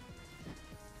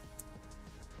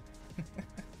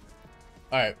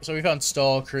 Alright, so we found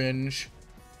Stall, Cringe.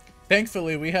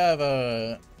 Thankfully, we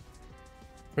have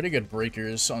pretty good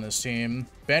breakers on this team.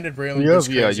 Banded Breloom.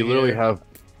 Yeah, you literally have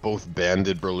both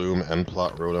Banded Breloom and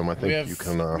Plot Rotom. I think you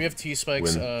can. We have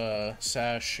T-Spikes,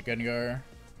 Sash, Gengar.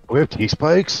 We have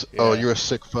T-Spikes? Yeah. Oh, you're a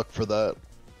sick fuck for that.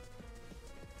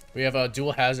 We have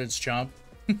Dual Hazards, Chomp.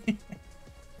 Is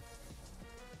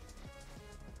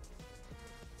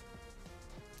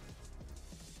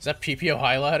that PPO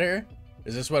highlighter?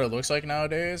 Is this what it looks like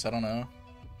nowadays? I don't know.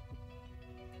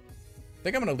 I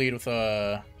think I'm gonna lead with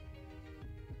I'll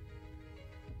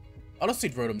just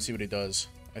lead Rotom and see what he does,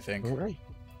 I think. Alright.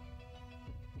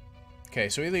 Okay,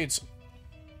 so he leads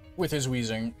with his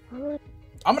Weezing.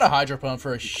 I'm gonna Hydro Pump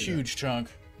for a huge chunk.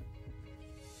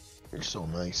 You're so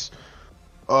nice.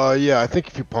 Yeah, I think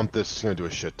if you pump this, it's gonna do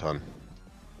a shit ton.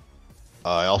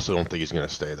 I also don't think he's gonna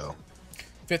stay, though.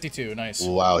 52, nice.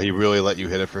 Wow, he really let you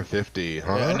hit it for 50,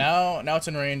 huh? Yeah, now it's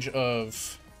in range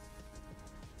of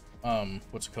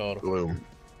what's it called? Bloom.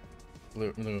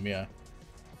 Bloom, yeah.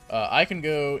 I can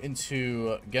go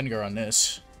into Gengar on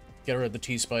this, get rid of the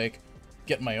T-Spike,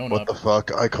 get my own What up. the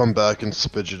fuck? I come back and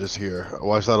Spidget is here.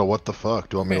 Why is that a what the fuck?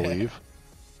 Do you want me to leave?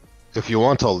 If you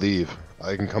want, I'll leave.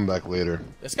 I can come back later.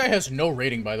 This guy has no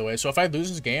rating, by the way, so if I lose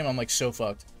this game, I'm like so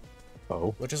fucked.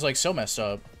 Oh. Which is like so messed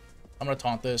up. I'm gonna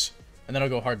taunt this, and then I'll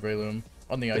go hard Breloom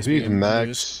on the ice. If he's beam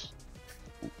max...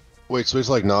 Wait, so he's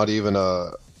like not even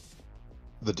the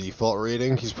default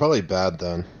rating? He's probably bad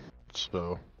then.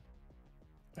 So...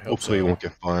 Hopefully he won't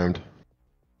get farmed.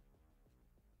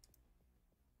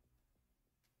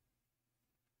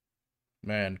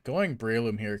 Man, going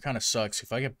Breloom here kind of sucks.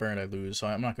 If I get burned, I lose, so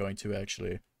I'm not going to,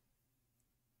 actually.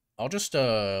 I'll just,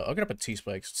 I'll get up a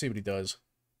T-Spike, see what he does.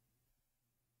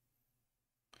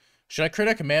 Should I create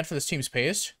a command for this team's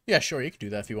pace? Yeah, sure, you can do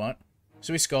that if you want.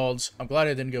 So he Scalds. I'm glad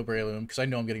I didn't go Breloom, because I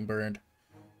know I'm getting burned.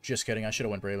 Just kidding, I should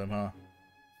have went Breloom, huh?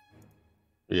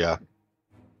 Yeah.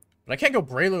 But I can't go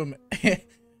Breloom.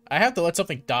 I have to let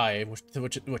something die,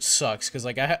 which sucks, because,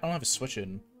 like, I don't have a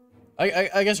switch-in.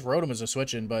 I guess Rotom is a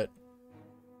switch-in, but...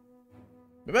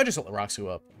 Maybe I just let Roxu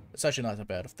up. It's actually not that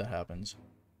bad if that happens.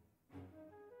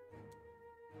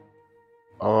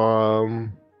 I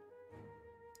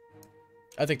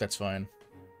think that's fine.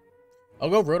 I'll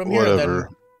go Rotom here, whatever.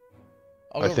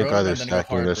 and then... I think Rotom either and then go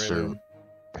stacking hard this Breloom.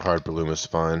 or hard Bloom is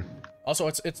fine. Also,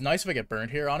 it's nice if I get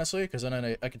burned here, honestly, because then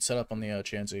I could set up on the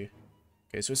Chansey.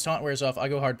 Okay, so his taunt wears off. I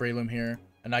go hard Breloom here,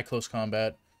 and I close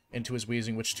combat into his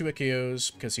Weezing, which 2 KOs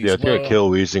because he's Yeah, it's low. gonna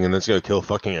kill Weezing, and then it's gonna kill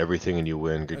fucking everything, and you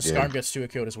win. Good game. Skarm gets 2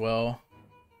 KO'd as well.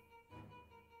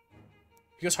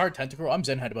 He goes hard Tentacruel. I'm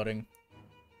Zen headbutting.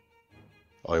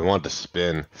 Oh, he wanted to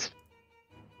spin.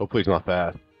 Hopefully he's not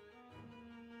fast.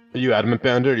 Are you Adamant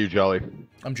Bandit or are you Jolly?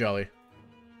 I'm Jolly.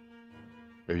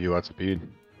 Maybe you want speed?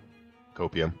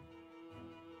 Copium.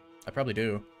 I probably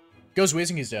do. Goes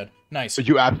Weezing, he's dead. Nice.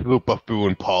 You absolute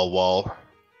buffoon, Paul Wall.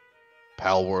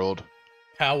 Pal World.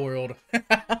 Pal World.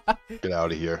 Get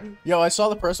out of here. Yo, I saw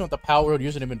the person with the Pal World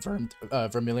username in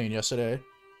Vermilion yesterday.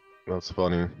 That's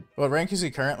funny. What rank is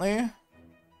he currently?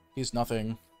 He's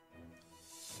nothing.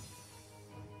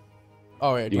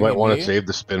 Oh, wait. You might want to save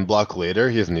the spin block later.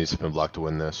 He doesn't need spin block to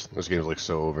win this. This game's like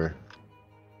so over.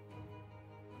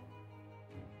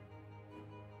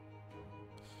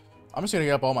 I'm just gonna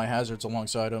get up all my hazards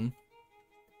alongside him.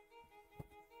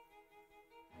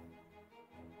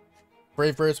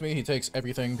 Brave Birds me, he takes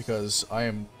everything because I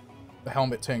am a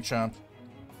helmet tank champ.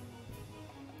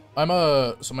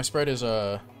 So my spread is,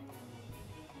 I'm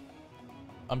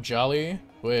Jolly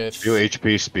with... You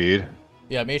HP speed.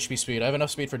 Yeah, I'm HP speed. I have enough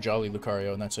speed for Jolly,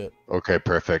 Lucario, and that's it. Okay,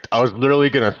 perfect. I was literally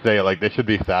gonna say, like, they should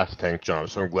be fast tank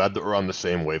jumps, so I'm glad that we're on the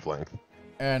same wavelength.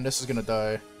 And this is gonna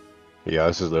die. Yeah,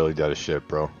 this is literally dead as shit,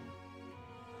 bro.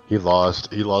 He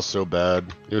lost. He lost so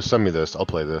bad. You send me this. I'll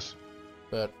play this.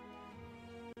 But...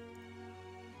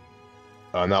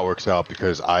 And that works out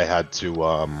because I had to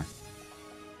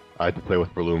play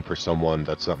with Breloom for someone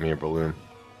that sent me a Breloom.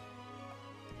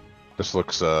 This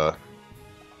looks,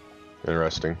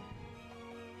 interesting.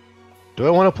 Do I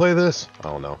want to play this? I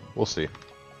don't know. We'll see.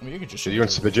 I mean, you could just... Did you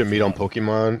and Spidget meet on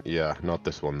Pokemon? Yeah, not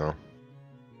this one, though.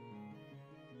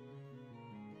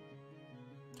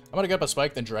 I'm gonna get up a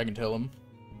Spike, then Dragon Tail him.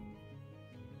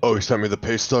 Oh, he sent me the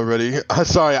paste already?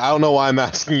 Sorry, I don't know why I'm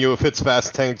asking you if it's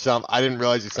fast tank jump. I didn't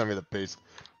realize you sent me the paste.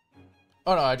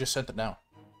 Oh no, I just sent it now.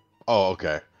 Oh,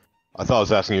 okay. I thought I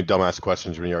was asking you dumbass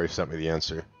questions when you already sent me the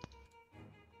answer.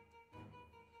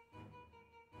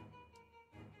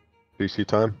 PC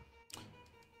time?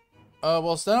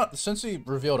 Well, since he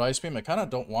revealed Ice Beam, I kind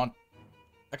of don't want...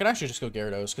 I could actually just go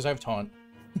Gyarados, because I have Taunt.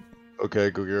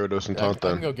 Okay, go Gyarados and Taunt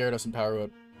then. I can go Gyarados and Power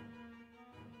Whip.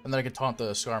 And then I can taunt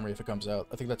the Skarmory if it comes out.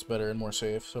 I think that's better and more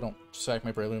safe, so I don't sack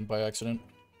my Breloom by accident.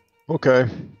 Okay.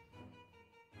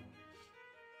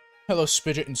 Hello,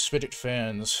 Spidget and Spidget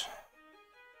fans.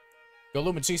 Go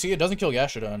Lumen CC, it doesn't kill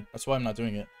Gastrodon. That's why I'm not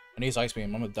doing it. I need Ice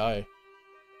Beam, I'm gonna die.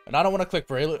 And I don't want to click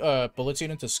Bullet Seed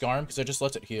into Skarm, because it just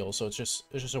lets it heal, so it's just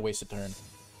a wasted turn.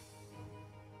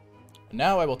 And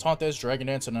now I will taunt this, Dragon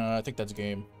Dance, and I think that's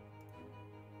game.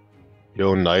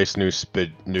 Yo, nice new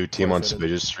team on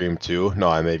Spidget's stream too. No,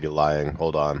 I may be lying.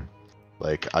 Hold on.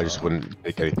 Like, I just wouldn't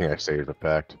take anything I say as a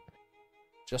fact.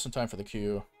 Just in time for the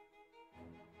queue.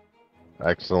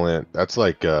 Excellent. That's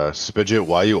like, Spidget,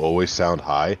 why you always sound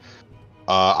high?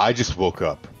 I just woke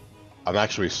up. I'm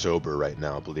actually sober right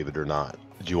now, believe it or not.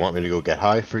 Do you want me to go get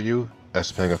high for you,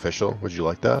 S-Peng official? Would you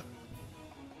like that?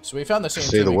 So we found the same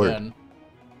Say team the word. again.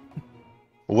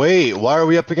 Wait, why are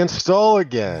we up against Stall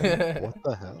again? What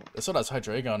the hell? This one has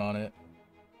Hydreigon on it.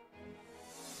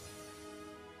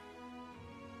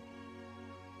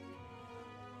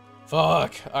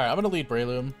 Fuck. Alright, I'm gonna lead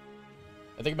Breloom.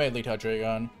 I think I might lead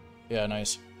Hydreigon. Yeah,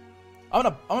 nice.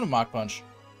 I'm gonna Mach Punch.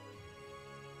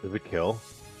 Does it kill?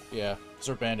 Yeah, because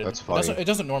we're banded. That's funny. It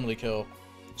doesn't normally kill.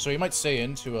 So he might stay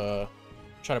in to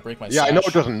try to break my Yeah, sash. I know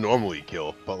it doesn't normally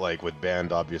kill, but like with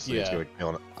band, obviously it's Yeah. gonna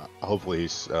kill. Hopefully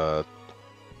he's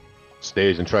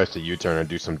stays and tries to U-turn and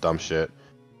do some dumb shit.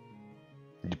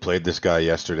 You played this guy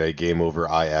yesterday, game over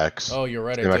IX. Oh, you're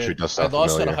right, His name I actually did. does I sound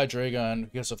lost familiar. at a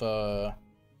Hydreigon because of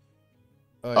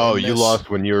Oh, you lost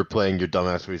when you were playing your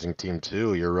dumbass racing team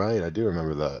too. You're right, I do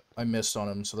remember that. I missed on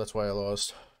him, so that's why I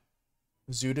lost.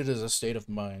 Zooted is a state of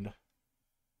mind.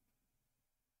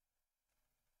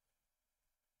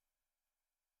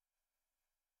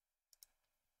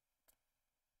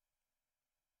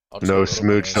 No,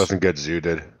 Smooch doesn't get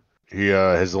zooted. He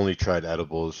has only tried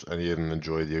edibles and he didn't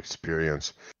enjoy the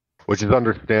experience. Which is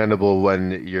understandable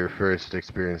when your first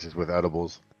experience is with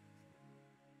edibles.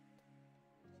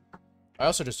 I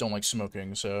also just don't like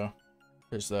smoking, so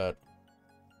there's that.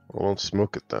 Well, don't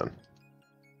smoke it then.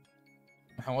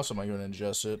 How else am I going to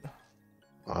ingest it?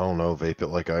 I don't know, vape it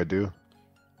like I do.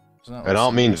 Isn't that And I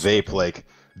don't mean vape smoking? like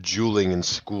juuling in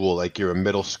school, like you're a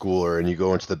middle schooler and you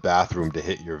go into the bathroom to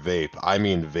hit your vape. I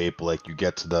mean vape like you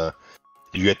get the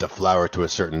flower to a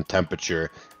certain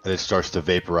temperature and it starts to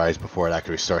vaporize before it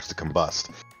actually starts to combust.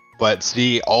 But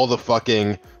see, all the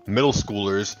fucking middle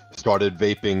schoolers started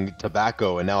vaping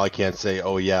tobacco and now I can't say,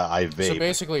 oh yeah, I vape. So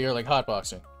basically you're like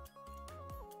hotboxing.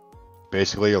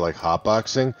 Basically you're like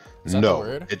hotboxing? Is that the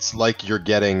word? It's like you're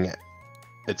getting...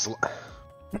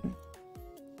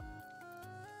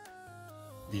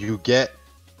 You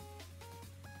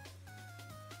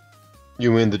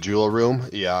mean the jewel room?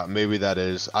 Yeah, maybe that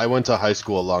is. I went to high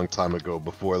school a long time ago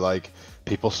before, like,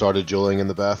 people started jeweling in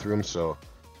the bathroom, so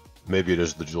maybe it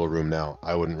is the jewel room now.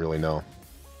 I wouldn't really know.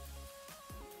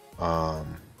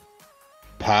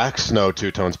 Packs? No,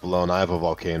 2 tones below, and I have a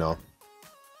volcano.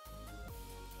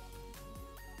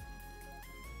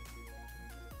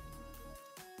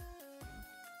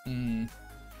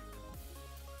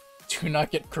 Do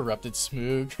not get corrupted,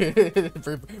 Smoog.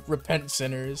 Repent,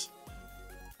 sinners.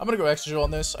 I'm gonna go extra on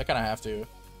this. I kind of have to.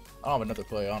 I don't have another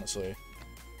play, honestly.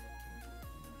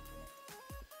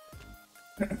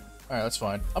 Alright, that's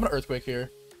fine. I'm gonna Earthquake here.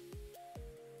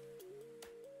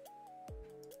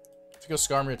 If you go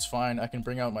Skarmory, it's fine. I can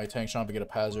bring out my Tank Chomp and get up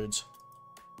Hazards.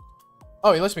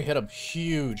 Oh, he lets me hit him.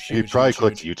 Huge, He huge, probably huge,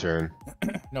 clicked huge. U-turn.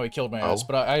 No, he killed my Oh. ass.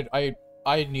 But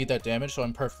I need that damage, so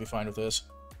I'm perfectly fine with this.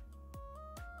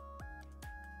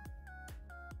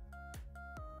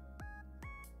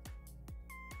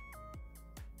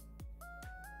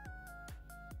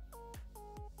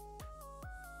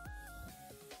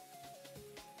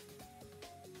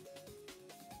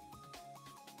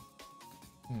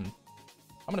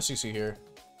 I'm gonna CC here.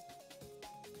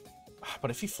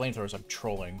 But if he flamethrowers, I'm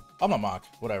trolling. I'm a mock.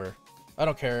 Whatever. I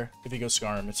don't care if he goes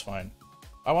Scarm. It's fine.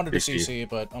 I wanted to CC,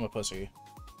 but I'm a pussy.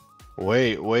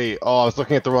 Wait. Oh, I was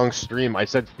looking at the wrong stream. I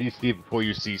said CC before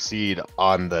you CC'd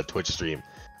on the Twitch stream.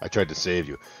 I tried to save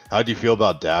you. How do you feel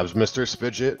about dabs, Mr.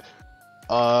 Spidget?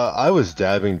 I was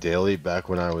dabbing daily back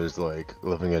when I was, like,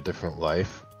 living a different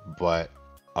life. But,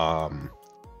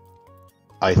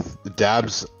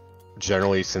 dabs,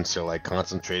 generally, since they're, like,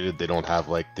 concentrated, they don't have,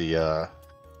 like, the,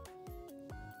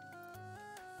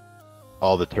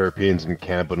 all the terpenes and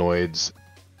cannabinoids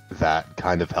that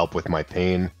kind of help with my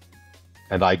pain.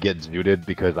 And I get zooted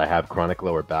because I have chronic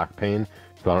lower back pain,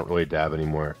 so I don't really dab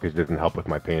anymore because it doesn't help with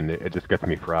my pain. It just gets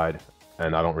me fried,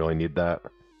 and I don't really need that.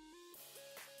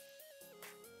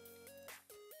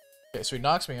 Okay, so he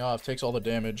knocks me off, takes all the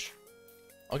damage.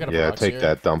 I'll get a Yeah, prox take here.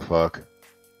 that, dumb fuck.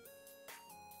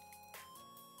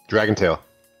 Dragon Tail.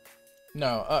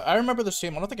 No, I remember this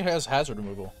team. I don't think it has hazard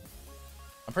removal.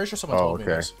 I'm pretty sure someone told me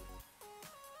this.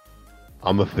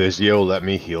 I'm a physio, let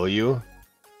me heal you?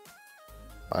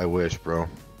 I wish, bro.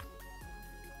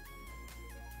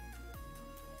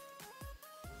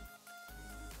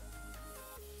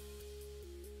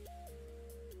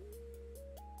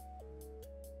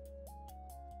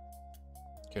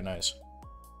 Okay, nice.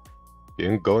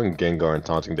 Going Gengar and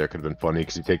taunting there could have been funny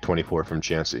because you take 24 from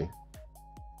Chansey.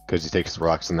 Because he takes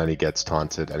rocks and then he gets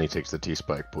taunted and he takes the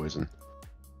T-Spike poison.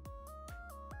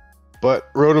 But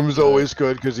Rotom's always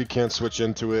good because he can't switch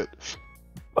into it.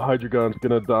 Hydreigon's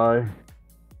gonna die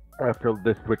after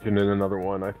this switching in another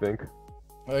one, I think.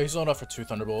 He's low enough for 2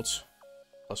 Thunderbolts.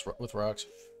 Plus with rocks.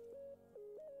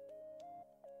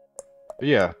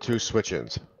 Yeah, 2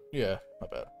 switch-ins. Yeah,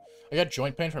 not bad. I got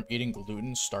joint pain from eating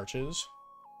gluten starches.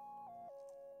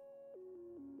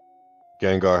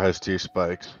 Gengar has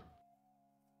T-Spikes.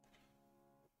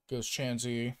 Goes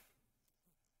Chansey.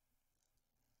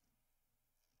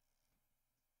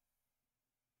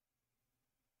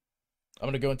 I'm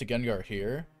gonna go into Gengar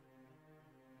here.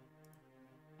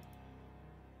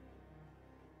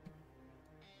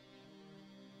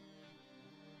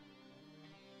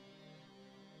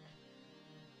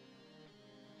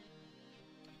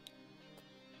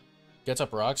 Gets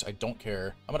up rocks. I don't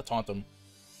care. I'm gonna taunt them.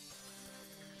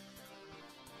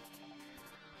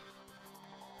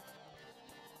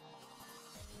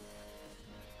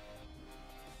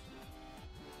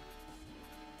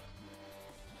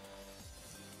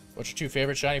 What's your 2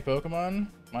 favorite shiny Pokemon?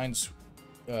 Mine's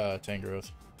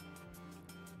Tangrowth.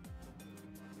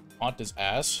 Taunt his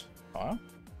ass? Huh?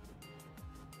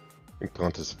 I think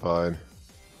Taunt is fine.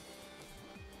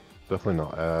 Definitely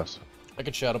not ass. I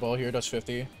could Shadow Ball here, does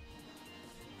 50.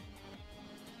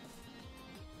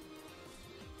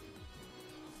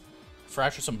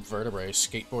 Fracture some vertebrae,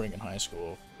 skateboarding in high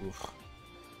school. Oof.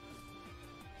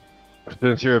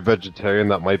 Since you're a vegetarian,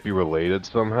 that might be related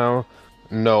somehow.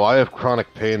 No, I have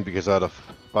chronic pain because I had a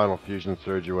spinal fusion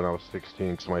surgery when I was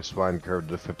 16 because my spine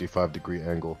curved at a 55-degree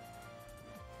angle.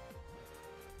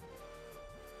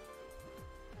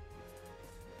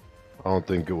 I don't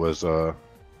think it was,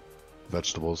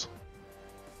 vegetables.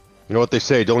 You know what they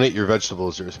say, don't eat your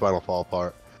vegetables, your spine will fall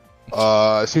apart.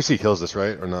 CC kills this,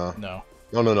 right? Or no? No.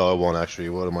 No, it won't actually.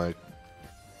 What am I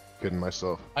kidding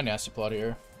myself? I nasty plot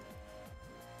here.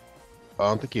 I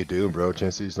don't think you do, bro.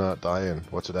 Chansey's not dying.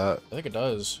 What's it at? I think it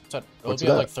does. It'll What's be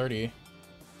it at at? like 30.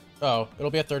 Oh,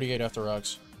 it'll be at 38 after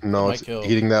rocks. No, Might it's kill.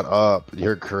 heating that up.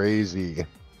 You're crazy.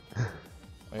 Wait,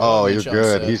 Oh, let me you're jump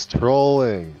good. set. He's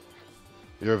trolling.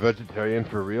 You're a vegetarian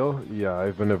for real? Yeah,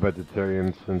 I've been a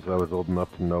vegetarian since I was old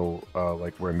enough to know,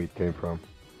 like, where meat came from.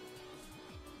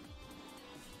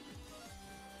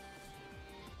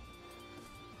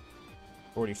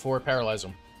 $44, paralyze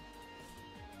him.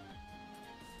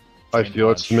 I Chain feel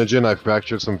it, punch. Smidgen. I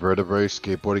fractured some vertebrae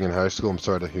skateboarding in high school. I'm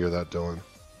sorry to hear that, Dylan.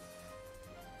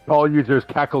 All users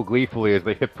cackle gleefully as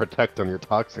they hit protect on your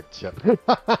toxic chip.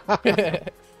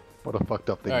 What a fucked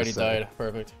up thing Alright, to he say. died.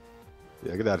 Perfect.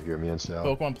 Yeah, get out of here, man, Sal.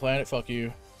 Pokemon Planet, fuck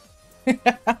you.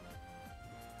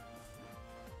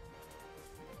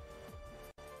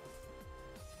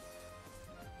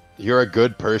 You're a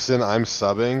good person. I'm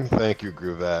subbing. Thank you,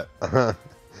 Groovette.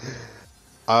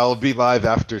 I'll be live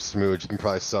after Smooge. You can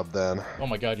probably sub then. Oh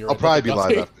my god, you're I'll right. probably Look be at live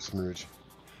nothing. after Smooge.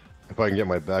 if I can get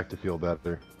my back to feel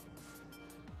better.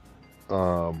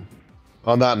 On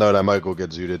that note, I might go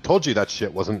get zooted. Told you that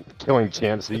shit wasn't killing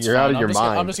Chansey. It's You're fine. out of your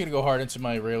mind. I'm just gonna go hard into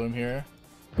my Railum here.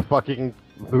 Fucking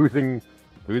losing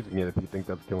it if you think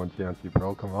that's killing Chansey,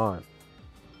 bro. Come on.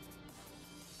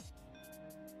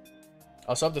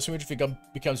 Also, if the Smooch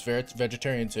becomes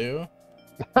vegetarian too.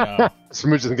 No.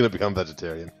 Smooch isn't gonna become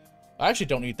vegetarian. I actually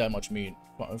don't eat that much meat.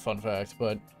 Fun fact,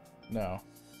 but no.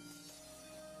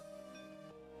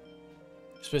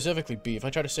 Specifically beef. I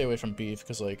try to stay away from beef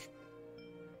because, like,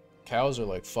 cows are,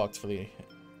 like, fucked for the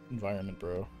environment,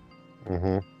 bro.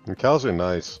 And cows are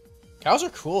nice. Cows are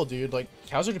cool, dude. Like,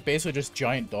 cows are basically just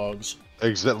giant dogs.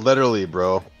 Literally,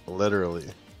 bro. Literally.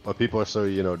 But people are so,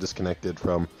 you know, disconnected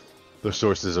from the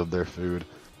sources of their food,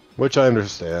 which I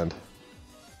understand.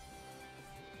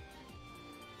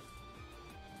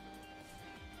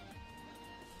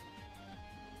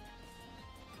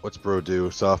 What's bro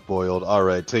do? Soft boiled. All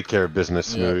right, take care of business,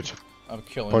 Smooch. Yeah, I'm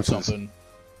killing Punch something.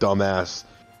 Dumbass.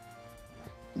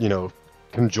 You know,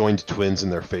 conjoined twins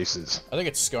in their faces. I think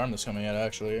it's Skarm that's coming out,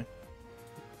 actually.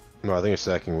 No, I think it's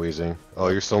Sacking Wheezing. Oh,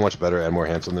 you're so much better and more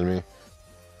handsome than me.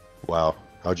 Wow.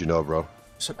 How'd you know, bro?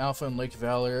 It's an Alpha and Lake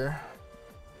Valor.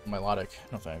 Milotic.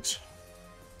 No thanks.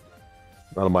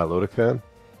 Not a Milotic fan?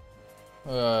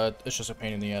 It's just a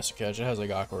pain in the ass to catch. It has,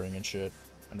 like, Aqua Ring and shit.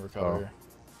 And recover.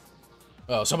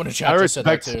 Oh, someone in chat just said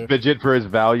that too. I respect Spidget for his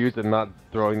values and not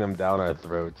throwing them down our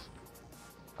throats.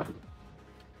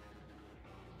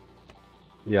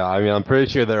 Yeah, I mean, I'm pretty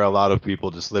sure there are a lot of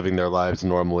people just living their lives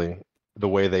normally, the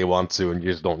way they want to, and you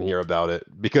just don't hear about it,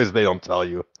 because they don't tell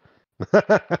you.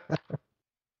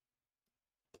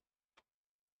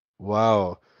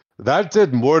 Wow. That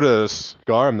did more to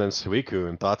Skarm than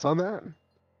Suicune. Thoughts on that?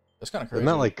 That's kind of crazy. Isn't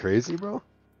that, like, crazy, bro?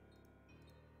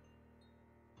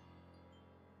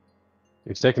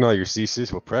 He's taking all your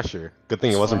CCs with pressure. Good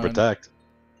thing it wasn't fine. Protect.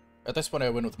 At this point, I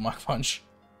win with Mach Punch.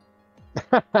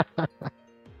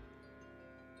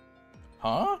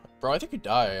 Huh? Bro, I think you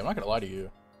die. I'm not gonna lie to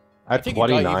you. At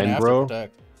 29, bro?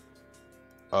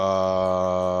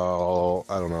 I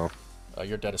don't know.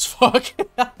 You're dead as fuck.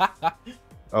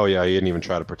 Oh yeah, he didn't even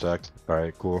try to protect.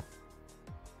 Alright, cool.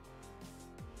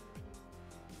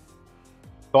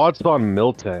 Thoughts on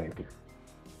Miltank?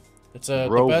 It's the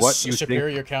best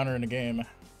superior counter in the game.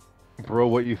 Bro,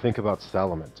 what you think about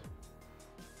Salamence?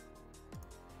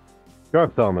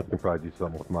 Sharp Salamence can probably do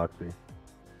something with Moxie.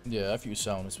 Yeah, I've used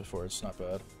Salamence before. It's not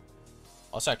bad.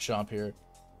 I'll sack Chomp here.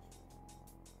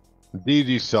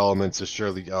 DD Salamence is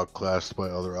surely outclassed by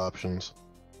other options.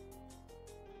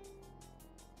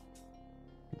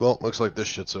 Well, looks like this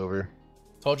shit's over.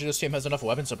 Told you this team has enough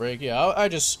weapons to break. Yeah, I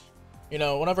just... You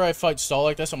know, whenever I fight stall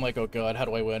like this, I'm like, oh god, how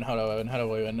do I win? How do I win? How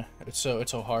do I win? It's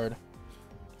so hard.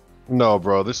 No,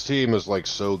 bro, this team is like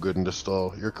so good in the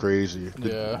stall. You're crazy.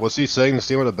 Yeah. Was he saying this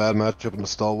team had a bad matchup in the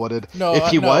stall? What did? No, if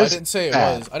he no, was, I didn't say it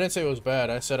bad. was. I didn't say it was bad.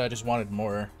 I said I just wanted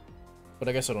more. But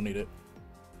I guess I don't need it.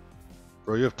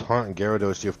 Bro, you have Taunt and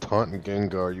Gyarados, you have Taunt and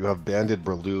Gengar, you have Banded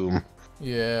Breloom.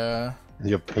 Yeah.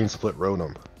 You have Pain Split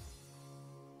Rotom.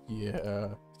 Yeah.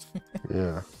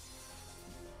 Yeah.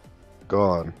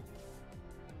 Gone.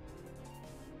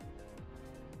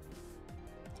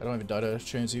 I don't even die to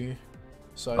Chansey.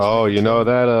 Oh, you know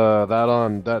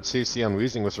that CC on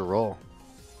Weezing was a roll.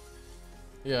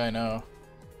 Yeah, I know.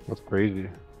 That's crazy.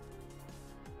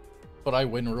 But I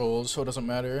win rolls, so it doesn't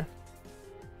matter.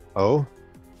 Oh?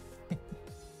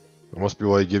 That must be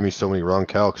why you give me so many wrong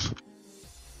calcs.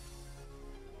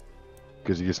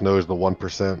 Because he just knows the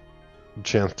 1%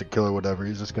 chance to kill or whatever,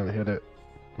 he's just gonna hit it.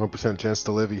 1% chance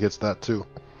to live, he hits that too.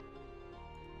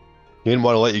 He didn't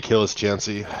want to let you kill his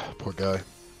Chansey. Poor guy.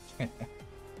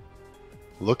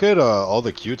 Look at all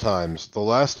the queue times. The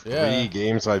last 3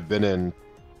 games I've been in,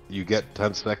 you get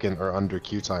 10-second or under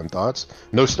queue time. Thoughts?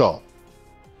 No stall.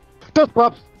 Dust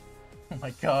pops! Oh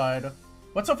my god.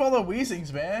 What's up with all the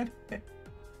Weezings, man?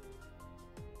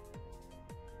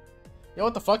 Yo,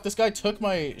 what the fuck? This guy took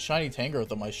my shiny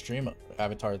Tangrowth on my stream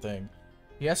avatar thing.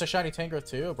 He has a shiny Tangrowth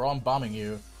too? Bro, I'm bombing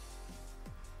you.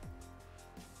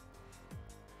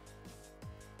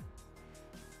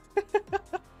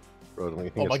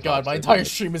 Bro, oh my god, my entire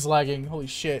stream is lagging. Holy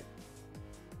shit.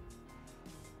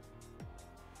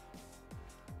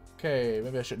 Okay,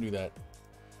 maybe I shouldn't do that.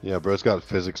 Yeah, bro's got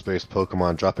physics-based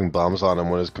Pokemon dropping bombs on him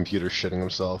when his computer's shitting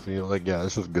himself. And you're like, yeah,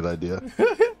 this is a good idea.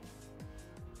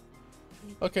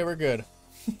 Okay, we're good.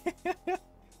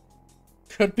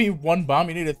 Could be 1 bomb,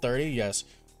 you needed 30? Yes.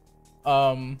 He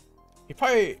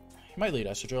might lead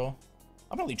Estradrill.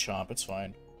 I'm gonna lead Chomp, it's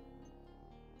fine.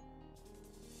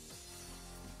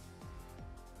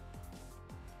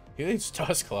 He leads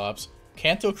Dusclops.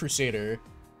 Kanto Crusader.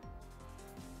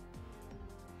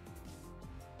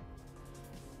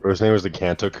 Or his name was the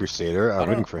Kanto Crusader. I'm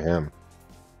rooting for him.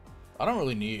 I don't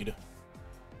really need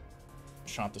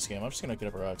chomp this game. I'm just gonna get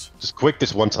up rocks. Just quick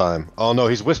this one time. Oh no,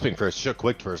 he's whispering first. Should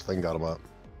quick first, then got him up.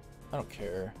 I don't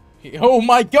care. Oh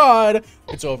my god!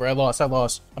 It's over. I lost.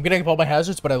 I'm getting up all my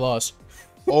hazards, but I lost.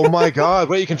 Oh my god.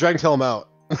 Wait, you can Dragon Tail him out.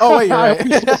 Oh wait, you're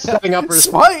right. Setting up for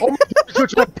Spike! Oh my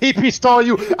god, what PP stall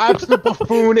you absolute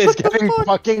buffoon is getting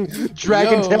fucking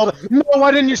Dragon Tailed. No,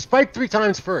 why didn't you spike 3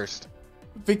 times first?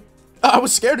 I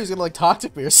was scared he was gonna like talk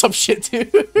to me or some shit,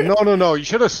 dude. No. You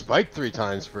should have spiked 3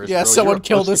 times first. Yeah, bro. someone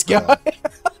killed this guy.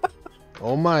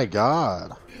 Oh my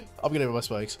god. I'm gonna have my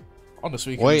spikes. On this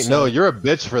weekend. Wait, no, you're a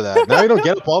bitch for that. Now you don't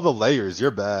get up all the layers. You're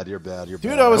bad. Dude,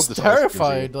 I was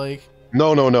terrified. Like.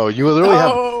 No. You literally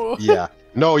have. Yeah.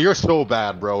 No, you're so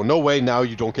bad, bro. No way now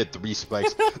you don't get 3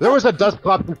 spikes. There was a dust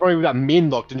cloud in front of you that mean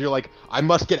looked, and you're like, I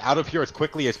must get out of here as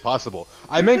quickly as possible.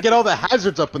 I meant get all the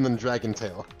hazards up and then Dragon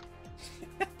Tail.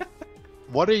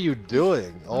 What are you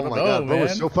doing? Oh my god, bro, we're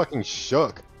so fucking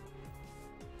shook.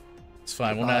 It's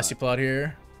fine, we'll nasty plot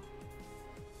here.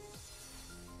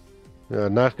 Yeah,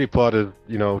 nasty plot is,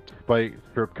 you know, Spike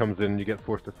Serp comes in, you get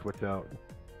forced to switch out.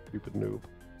 Stupid noob.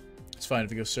 It's fine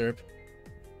if you go Serp.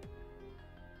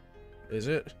 Is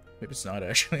it? Maybe it's not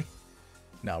actually.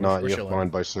 No, you get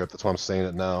blind by Serp, that's why I'm saying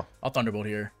it now. I'll Thunderbolt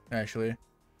here, actually.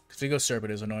 Because if you go Serp,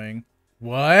 it is annoying.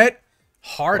 What?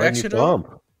 Hard extra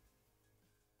jump?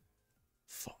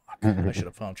 Fuck. I should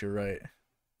have pumped, you're right.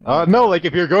 No, like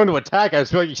if you're going to attack, I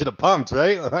feel like you should have pumped,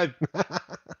 right?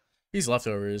 He's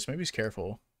leftovers. Maybe he's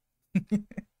careful. You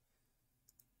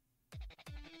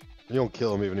don't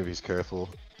kill him even if he's careful.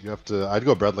 You have to. I'd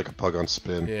go bread like a pug on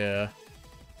spin. Yeah.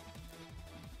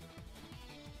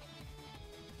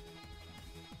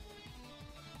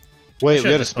 Wait,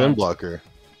 we had a spin blocker.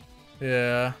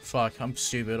 Yeah. Fuck. I'm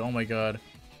stupid. Oh my god.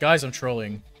 Guys, I'm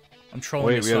trolling. I'm trolling.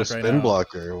 Wait, we had a spin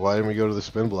blocker. Why didn't we go to the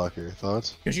spin blocker?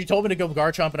 Thoughts? Because you told me to go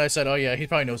Garchomp, and I said, oh yeah, he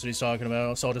probably knows what he's talking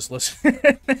about, so I'll just listen.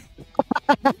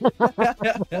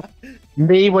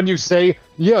 Me, when you say,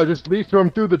 yeah, just leaf throw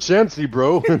him through the Chansey,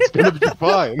 bro. It's gonna be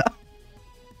fine.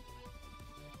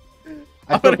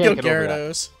 I'm gonna go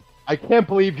Gyarados. I can't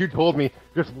believe you told me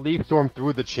just leaf throw him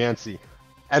through the Chansey.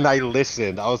 And I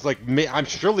listened. I was like, I'm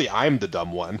the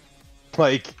dumb one.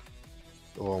 Like...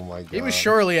 Oh my god. He was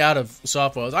surely out of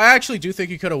softballs. I actually do think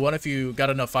you could have won if you got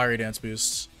enough Fiery Dance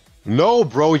boosts. No,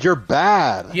 bro, you're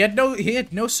bad. He had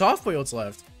no soft boils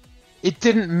left. It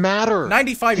didn't matter.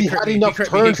 95. He had enough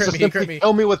turns to simply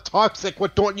kill me with Toxic.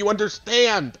 What don't you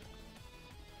understand?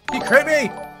 He crit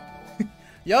me.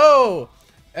 Yo,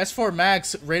 S4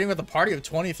 Max rating with a party of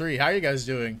 23. How are you guys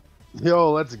doing?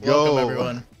 Yo, let's go. Welcome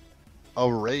everyone.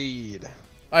 A raid.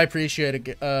 I appreciate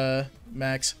it,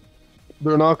 Max.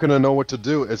 They're not gonna know what to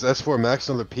do. Is S4 Max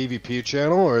another PvP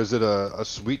channel, or is it a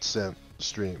sweet scent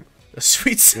stream? A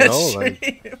sweet scent stream?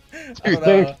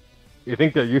 Like, you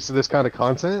think they're used to this kind of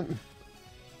content?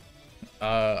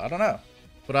 I don't know.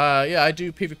 But yeah, I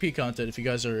do PvP content if you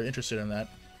guys are interested in that.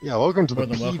 Yeah, welcome to the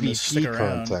PvP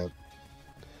content.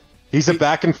 He's a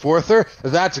back and forther?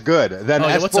 That's good. Then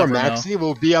S4 Maxi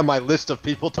will be on my list of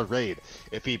people to raid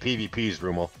if he PvPs,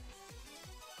 Rumel.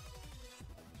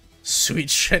 Sweet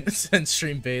shit and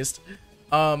stream based.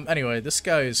 Anyway, this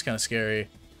guy is kind of scary.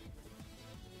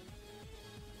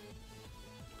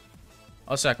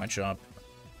 I'll sack my chomp.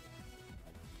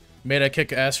 Made I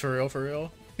kick ass for real, for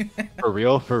real?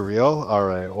 For real?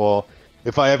 Alright, well,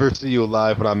 if I ever see you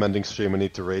live when I'm ending stream, I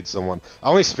need to raid someone. I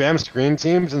only spam screen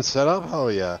teams and setup?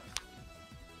 Hell yeah.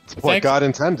 It's what God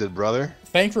intended, brother.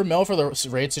 Thank Ramel for the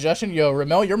raid suggestion. Yo,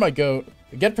 Ramel, you're my goat.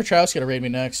 Get Petrowski to raid me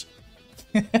next.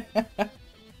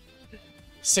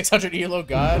 600 ELO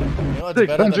God. You know,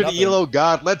 600 ELO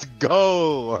God, let's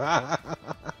go!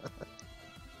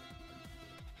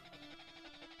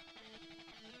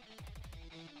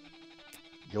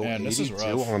 Yo, man, this is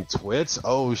rough. On Twitch?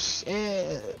 Oh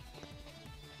shit!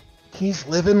 He's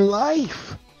living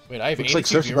life! Wait, I have Looks like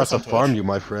Cersei's about to farm you,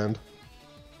 my friend.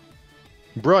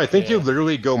 Bro, I think you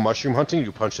literally go mushroom hunting,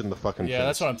 you punch it in the fucking face. Yeah,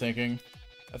 that's what I'm thinking.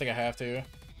 I think I have to. I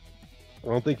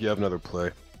don't think you have another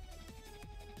play.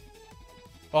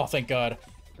 Oh, thank God.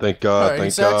 Thank God,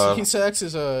 thank God. He sacks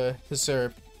his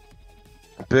syrup.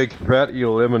 Big fat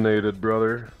eliminated,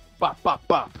 brother. Bop, bop,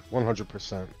 bop.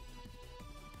 100%.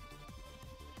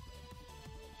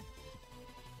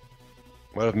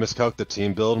 Might have miscalculated the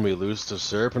team build and we lose to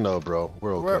Serp? No, bro.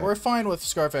 We're okay. We're fine with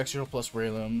Scarf Extra plus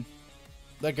Raylum.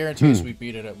 That guarantees we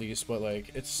beat it at least, but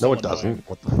like, it's so no, it doesn't.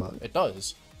 What the fuck? It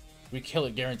does. We kill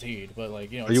it guaranteed, but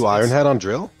like, you know. Are you Ironhead on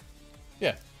drill?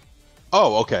 Yeah.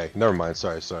 Oh, okay. Never mind.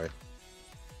 Sorry.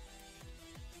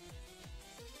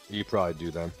 You probably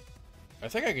do then. I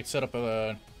think I could set up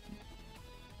a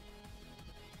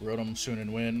Rotom soon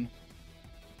and win.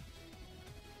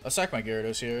 I'll sack my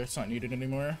Gyarados here. It's not needed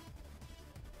anymore.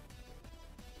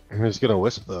 He's gonna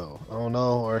wisp though. Oh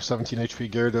no, our 17 HP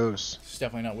Gyarados. It's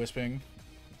definitely not wisping.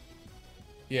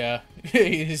 Yeah,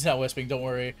 he's not wisping. Don't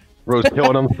worry. Bro's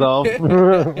killing himself.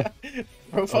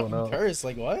 Bro, fucking curse.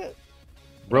 Like what?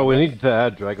 Bro, we need to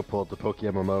add Dragapult to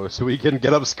PokeMMO so we can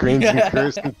get up screens and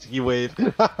curse and T-Wave.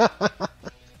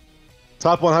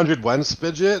 Top 100 when,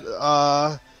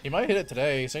 Spidget? He might hit it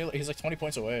today. He's like 20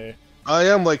 points away. I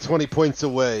am like 20 points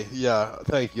away. Yeah,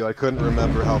 thank you. I couldn't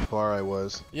remember how far I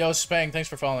was. Yo, Spang, thanks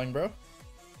for following, bro.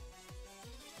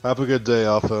 Have a good day,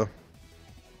 Alpha.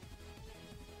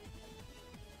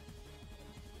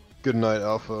 Good night,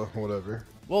 Alpha. Whatever.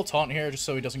 We'll taunt here just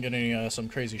so he doesn't get any some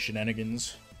crazy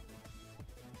shenanigans.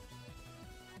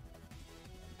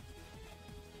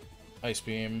 Ice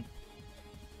Beam.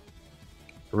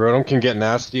 Rotom can get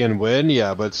nasty and win,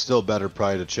 yeah, but it's still better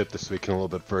probably to chip this weekend a little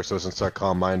bit first so it doesn't start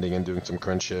calm minding and doing some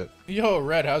crunch shit. Yo,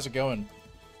 Red, how's it going?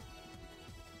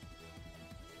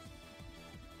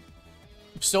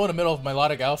 I'm still in the middle of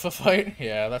Milotic Alpha fight?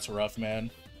 Yeah, that's rough,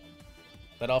 man.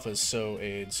 That Alpha is so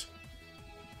AIDS.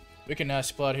 We can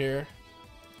nasty plot here.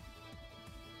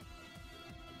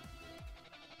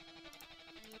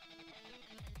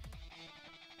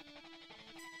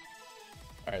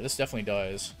 Alright, this definitely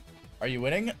dies. Are you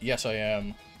winning? Yes, I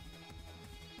am.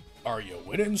 Are you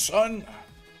winning, son?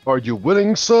 Are you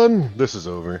winning, son? This is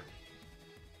over.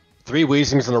 3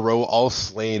 Weezings in a row, all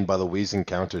slain by the Weezing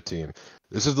counter team.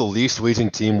 This is the least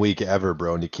Weezing team week ever,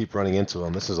 bro, and you keep running into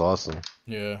them. This is awesome.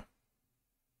 Yeah.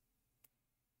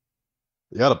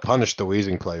 You gotta punish the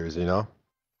Weezing players, you know?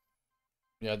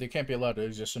 Yeah, they can't be allowed to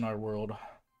exist in our world.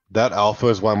 That Alpha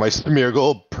is why my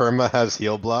Smeargle perma has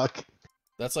heal block.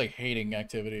 That's like hating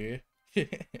activity.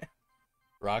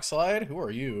 Rock Slide? Who are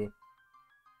you?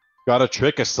 Got a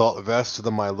trick Assault Vest to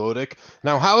the Milotic.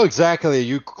 Now, how exactly are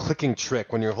you clicking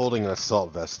trick when you're holding an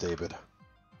Assault Vest, David?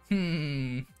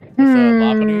 With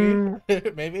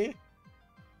Lopunny? Maybe?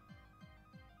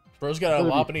 Bro's got a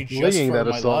Lopunny just for that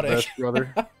my Assault Milotic. Vest,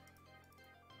 brother.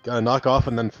 Gotta knock off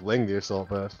and then fling the Assault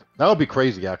Vest. That would be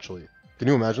crazy, actually. Can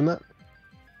you imagine that?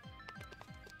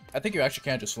 I think you actually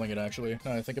can't just fling it, actually,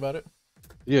 now that I think about it.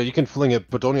 Yeah, you can fling it,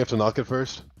 but don't you have to knock it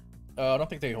first? I don't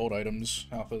think they hold items,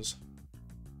 alphas.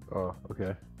 Oh,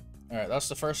 okay. Alright, that's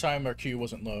the first time our Q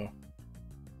wasn't low.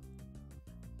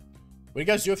 What do you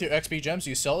guys do with your XP gems?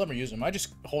 Do you sell them or use them? I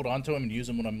just hold on to them and use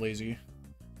them when I'm lazy.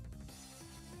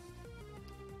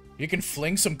 You can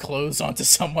fling some clothes onto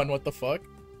someone, what the fuck?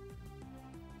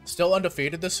 Still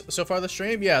undefeated this so far this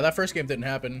stream? Yeah, that first game didn't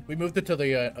happen. We moved it to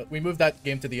the we moved that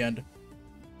game to the end.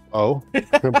 Oh?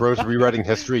 Bro's rewriting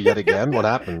history yet again? What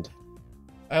happened?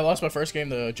 I lost my first game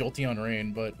to Jolteon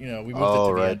Rain, but you know, we moved it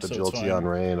to the end, the so Jolteon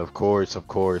Rain, of course, of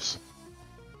course.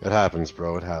 It happens,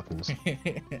 bro, it happens.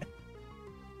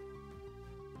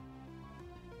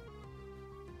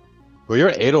 Well, you're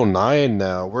 809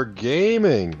 now. We're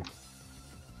gaming.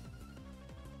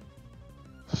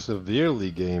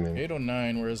 Severely gaming.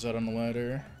 809, where is that on the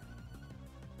ladder?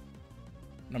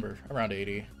 Number around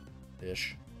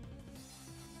 80-ish.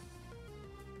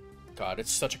 God,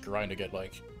 it's such a grind to get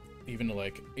like even to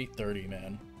like 830,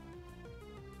 man.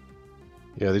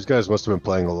 Yeah, these guys must have been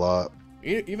playing a lot.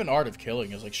 Even Art of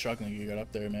Killing is like struggling to get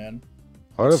up there, man.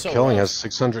 Art of Killing has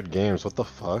 600 games. What the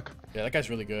fuck? Yeah, that guy's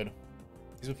really good.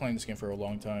 He's been playing this game for a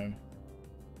long time.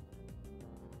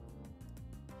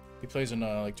 He plays in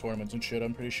like tournaments and shit,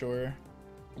 I'm pretty sure.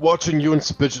 Watching you and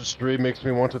Spidget stream makes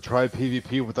me want to try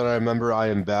PvP, but then I remember I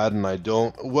am bad and I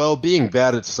don't. Well, being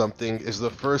bad at something is the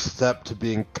first step to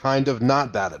being kind of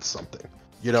not bad at something.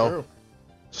 You know? True.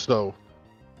 So,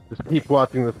 just keep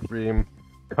watching the stream,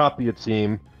 copy a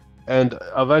team, and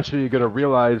eventually you're going to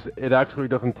realize it actually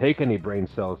doesn't take any brain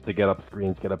cells to get up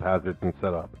screens, get up hazards, and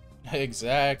set up.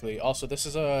 Exactly. Also, this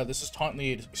is Taunt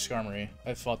Lead Skarmory.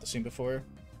 I've fought the scene before.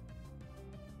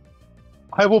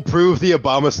 I will prove the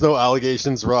Obama Snow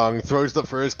allegations wrong. Throws the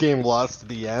first game, lost to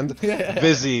the end.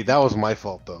 Busy. That was my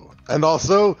fault, though. And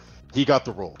also, he got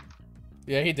the roll.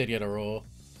 Yeah, he did get a roll.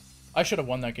 I should have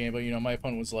won that game, but, you know, my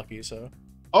opponent was lucky, so...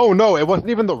 Oh, no, it wasn't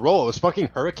even the roll. It was fucking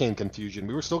Hurricane confusion.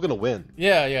 We were still gonna win.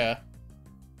 Yeah, yeah.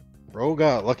 Bro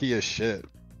got lucky as shit.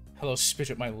 Hello,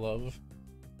 Spidget, my love.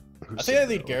 I think I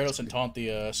lead Gyarados and taunt the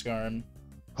Skarm.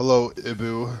 Hello,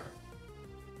 Ibu.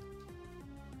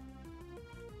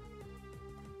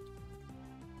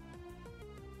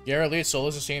 Gyara leads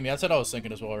Solos the team. Yeah, that's what I was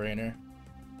thinking as well, Rainer.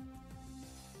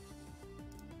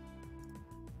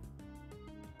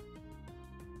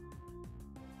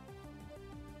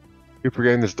 You're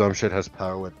forgetting this dumb shit has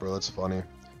power whip, bro. That's funny.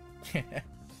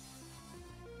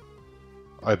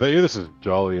 I bet you this is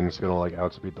Jolly and it's gonna like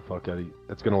outspeed the fuck out of you.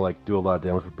 It's gonna like do a lot of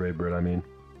damage with Brave Bird, I mean.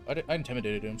 I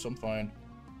intimidated him, so I'm fine.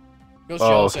 Goes Oh,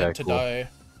 Jealous okay, in to cool. die.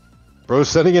 Bro,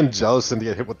 sending in Jealous and to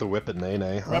get hit with the whip at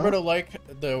Nene, huh? Remember to like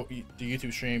the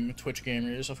YouTube stream, Twitch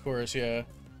gamers, of course, yeah.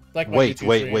 Like my Wait, YouTube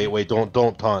wait, stream. wait, wait, don't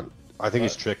taunt. I think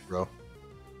he's What? tricked, bro.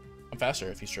 I'm faster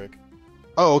if he's trick.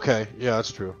 Oh, okay. Yeah,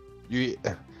 that's true. You're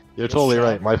Goes totally Chomp.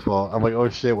 right. My fault. I'm like, oh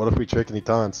shit, what if we trick and he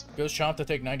taunts? Goes Chomp to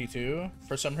take 92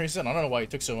 for some reason. I don't know why he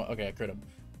took so much. Okay, I crit him.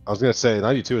 I was gonna say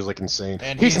 92 is like insane.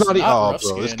 And he's not. not Oh,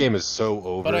 bro, this rough game is so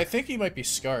over. But I think he might be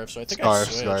Scarf, so I think I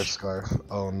switch. Scarf.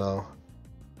 Oh no.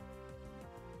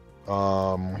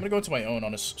 I'm gonna go into my own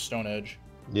on a Stone Edge.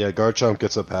 Yeah, Garchomp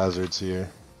gets up hazards here.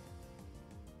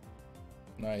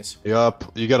 Nice.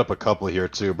 Yup, you got up a couple here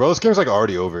too, bro. This game's like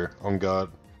already over. Oh god.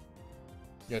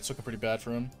 Yeah, it's looking pretty bad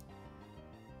for him.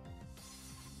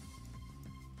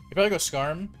 You probably go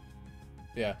Skarm.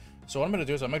 Yeah. So what I'm gonna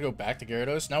do is I'm gonna go back to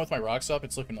Gyarados. Now with my Rocks up,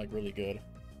 it's looking like really good.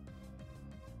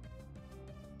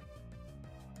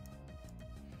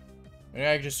 Maybe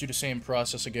I can just do the same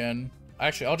process again.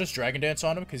 Actually, I'll just Dragon Dance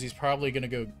on him because he's probably gonna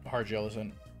go hard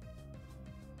Jellicent.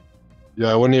 Yeah,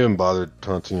 I wouldn't even bother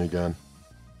taunting again.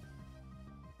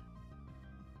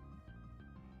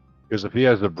 Because if he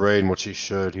has the brain, which he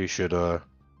should, you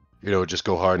know, just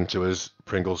go hard into his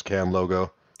Pringles Cam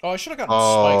logo. Oh, I should have gotten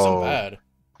spikes. I'm bad.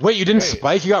 Wait, you didn't Wait.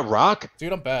 spike? You got rock?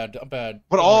 Dude, I'm bad. I'm bad.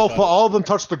 But Don't worry about all of them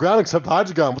touched the ground except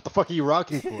Hydreigon. What the fuck are you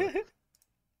rocking for? it.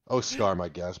 Oh, Scarm, I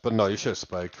guess. But no, you should have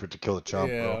spiked to kill the Chomp,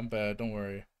 Yeah, bro. I'm bad. Don't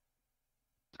worry.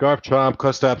 Scarf Chomp,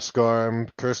 Custap Scarm,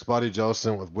 Cursed Body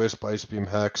Jellicent with Wisp, Ice Beam,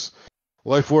 Hex,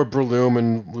 Life Orb Breloom,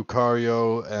 and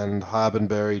Lucario, and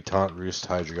Habenberry, Taunt Roost,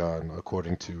 Hydreigon,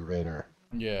 according to Rainer.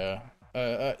 Yeah.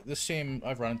 This team,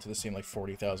 I've run into this team like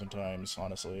 40,000 times,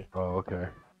 honestly. Oh, okay.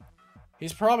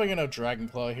 He's probably gonna Dragon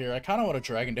Claw here. I kind of want to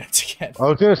Dragon Dance again. I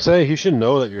was gonna say, he should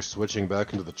know that you're switching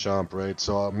back into the Chomp, right?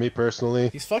 So, me personally...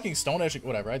 He's fucking Stone Edge.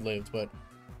 Whatever, I lived, but...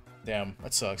 Damn,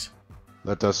 that sucks.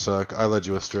 That does suck. I led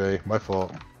you astray. My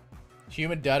fault.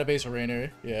 Human Database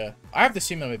Arraigner. Yeah. I have the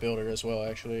team on my builder as well,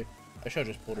 actually. I should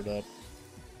have just pulled it up.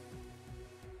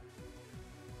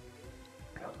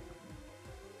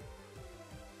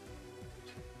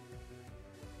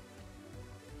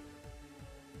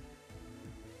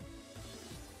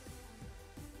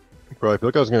 Bro, I feel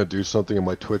like I was gonna do something in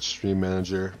my Twitch stream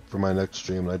manager for my next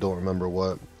stream, and I don't remember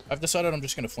what. I've decided I'm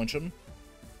just gonna flinch him.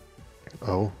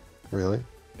 Oh, really?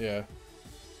 Yeah.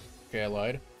 Okay, I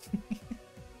lied.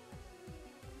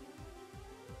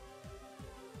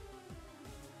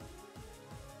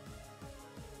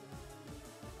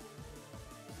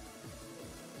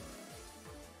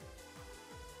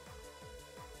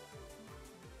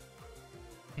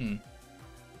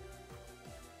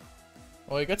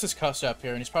 Well, he gets his cuss up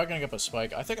here, and he's probably gonna get up a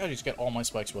spike. I think I just get all my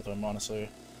spikes with him, honestly.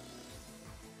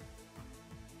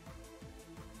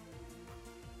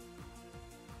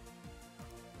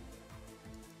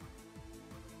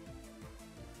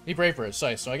 He Brave Bird,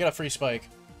 nice. So I get a free spike,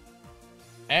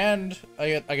 and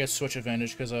I get switch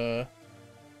advantage because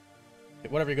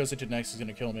whatever he goes into next is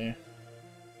gonna kill me.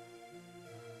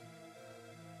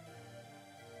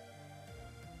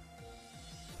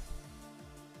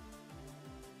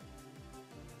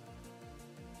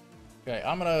 Okay,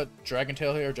 I'm gonna Dragon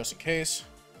Tail here just in case.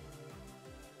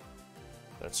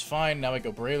 That's fine. Now I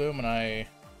go Breloom and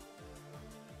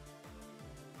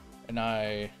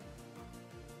I.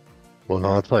 Well, no,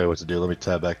 I'll tell you what to do. Let me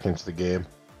tab back into the game.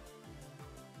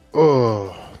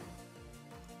 Oh.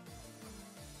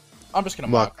 I'm just gonna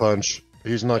Mock Punch.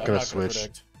 He's not gonna I'm switch.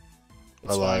 predict. I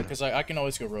It's fine, lied. because I can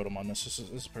always go Rotom on this. This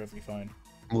is perfectly fine.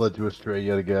 I led you astray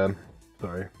yet again.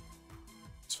 Sorry.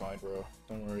 It's fine, bro.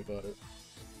 Don't worry about it.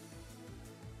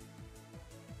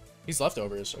 He's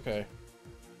leftovers. Okay.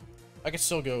 I could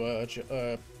still go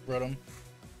Rotom.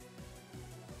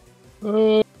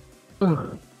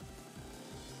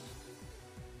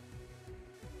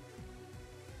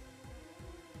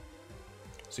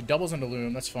 So he doubles into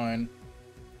Loom. That's fine.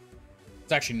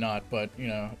 It's actually not, but you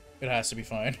know it has to be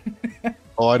fine.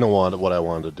 Oh, I know what I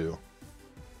wanted to do.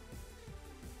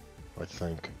 I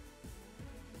think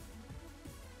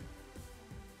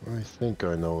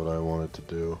I know what I wanted to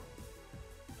do.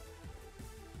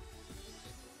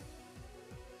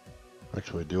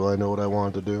 Actually, do I know what I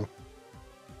wanted to do?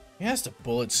 He has the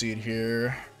Bullet Seed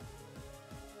here.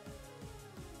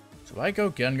 So I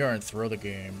go Gengar and throw the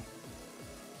game.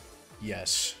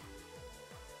 Yes.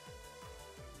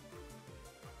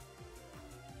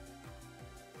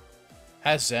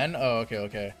 Has Zen? Oh, okay,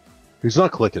 okay. He's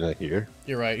not clicking it here.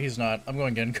 You're right, he's not. I'm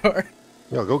going Gengar.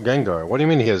 Yo, go Gengar. What do you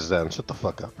mean he has Zen? Shut the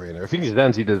fuck up, Rainer. If he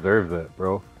Zens, he deserves it,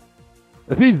 bro.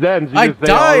 If he Zens, you I just say,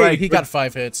 died! all right, He got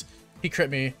 5 hits. He crit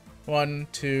me. 1,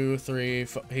 2, 3,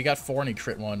 he got 4 and he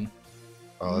crit 1.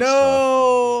 Oh,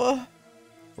 No!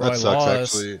 Bro, that I sucks,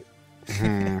 lost.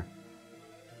 actually.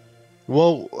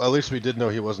 Well, at least we did know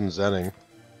he wasn't Zenning.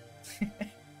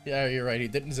 Yeah, you're right. He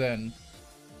didn't Zen.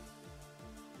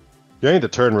 You need to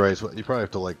turn right. So you probably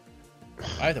have to, like...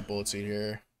 I have the bullet seed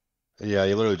here. Yeah,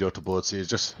 you literally do have to bullet seed. It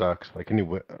just sucks. Like, can you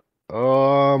win?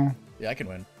 Yeah, I can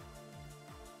win.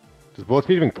 Does bullet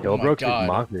seed even kill, Oh my bro? 'Cause he's God.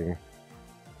 mocking.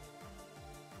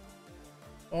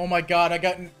 Oh my god, I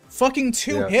got fucking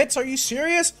 2 Yeah. hits? Are you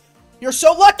serious? You're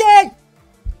so lucky!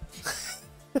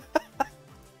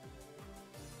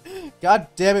 God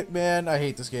damn it, man. I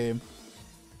hate this game.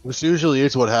 This usually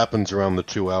is what happens around the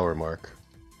 2-hour mark.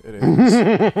 It is.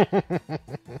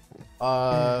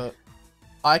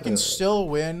 I can still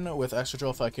win with extra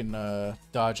drill if I can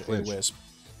dodge a wisp.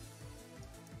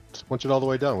 Just punch it all the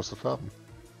way down. What's the problem?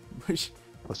 There's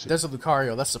a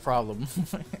Lucario, that's the problem.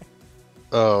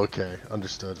 Oh, okay.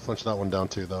 Understood. Flinch that one down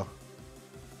too, though.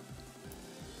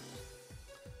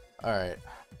 Alright.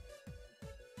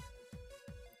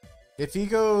 If he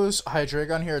goes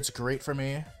Hydreigon here, it's great for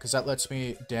me, because that lets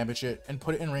me damage it and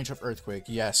put it in range of Earthquake.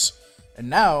 Yes. And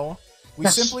now, we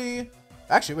simply...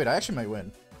 Actually, wait, I actually might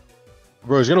win.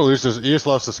 Bro, he's gonna lose this. He just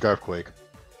lost the Scarfquake.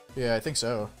 Yeah, I think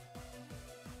so.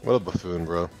 What a buffoon,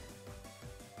 bro.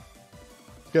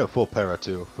 Get a full para,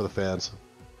 too, for the fans.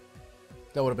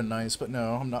 That would have been nice, but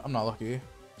no, I'm not lucky.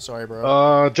 Sorry,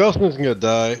 bro. Justin's gonna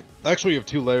die. Actually, you have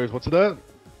 2 layers. What's it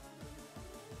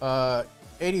at?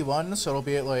 81, so it'll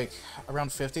be at, like,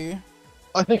 around 50.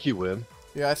 I think you win.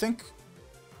 Yeah, I think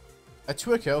a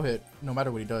 2-hit KO hit, no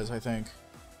matter what he does, I think.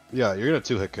 Yeah, you're gonna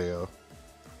 2-hit KO.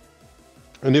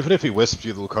 And even if he wisps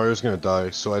you, the Lucario's gonna die,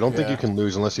 so I don't think you can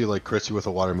lose unless he, like, crits you with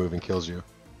a water move and kills you.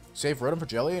 Save Rotom for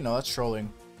Jelly? No, that's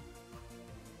trolling.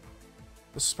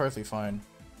 This is perfectly fine.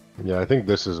 Yeah, I think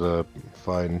this is a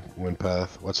fine win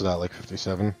path. What's that, like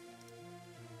 57?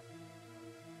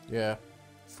 Yeah.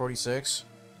 46.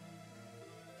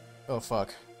 Oh,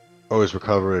 fuck. Oh, he's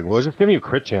recovering. Well, he's just giving you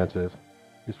crit chances.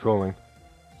 He's trolling.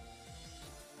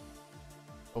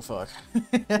 Oh, fuck.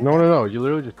 No. You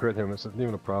literally just crit him. It's not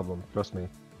even a problem. Trust me.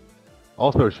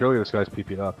 Also, surely this guy's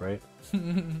PP'd up, right?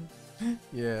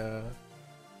 Yeah.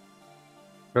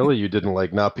 Surely you didn't,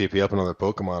 like, not PP up another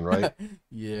Pokemon, right?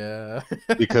 Yeah.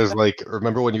 Because, like,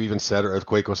 remember when you even said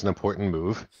Earthquake was an important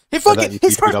move? He fucking...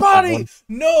 His first body!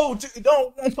 No, dude,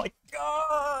 no! Oh my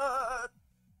god!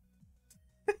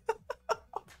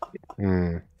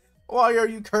 Why are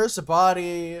you cursed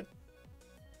body?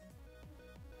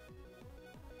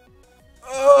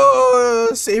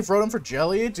 Oh, save Rotom for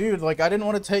Jelly? Dude, like, I didn't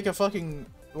want to take a fucking...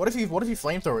 What if he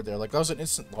flamethrowered there? Like, that was an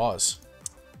instant loss.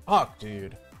 Fuck,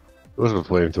 dude. It was a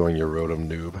flamethrowing your Rotom,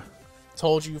 noob.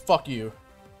 Told you, fuck you.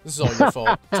 This is all your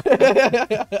fault.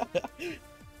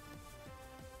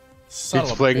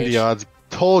 Explaining the odds.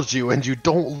 Told you, and you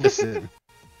don't listen.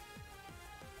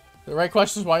 The right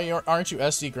question is, why aren't you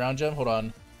SD ground gem? Hold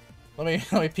on. Let me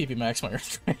PP max my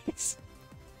earthquakes.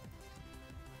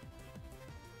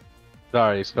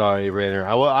 Sorry, Rainer.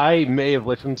 I may have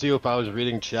listened to you if I was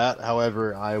reading chat.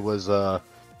 However, I was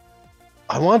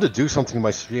I wanted to do something in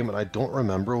my stream, and I don't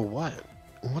remember what.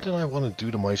 What did I want to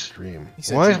do to my stream?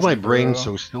 Why is my brain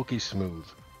so silky smooth?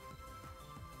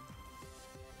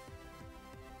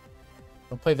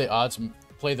 Don't play the odds.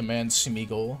 Play the man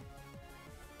Smeagol.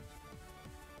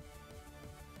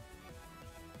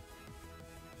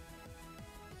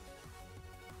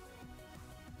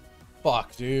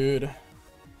 Fuck, dude.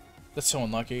 That's so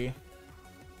unlucky.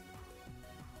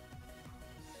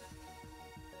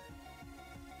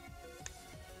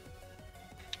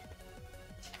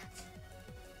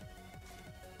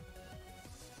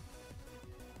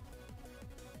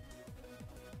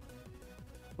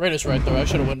 Right is right, though. I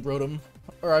should have went Rotom.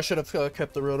 Or I should have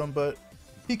kept the Rotom, but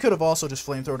he could have also just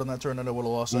flamethrowed on that turn and I would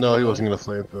have lost. No, he wasn't going to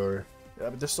flamethrower. Yeah,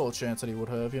 but there's still a chance that he would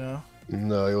have, you know?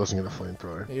 No, he wasn't going to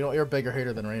flamethrower. You know, you're a bigger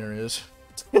hater than Rainer is.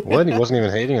 What? He wasn't even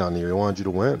hating on you. He wanted you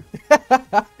to win.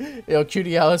 Yo,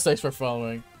 Cutie Alice, thanks for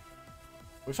following.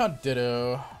 We found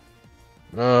Ditto.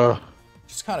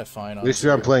 She's kind of fine, honestly. At least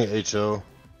I'm playing HO.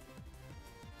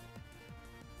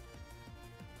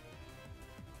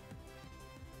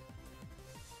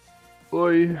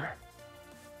 Boy.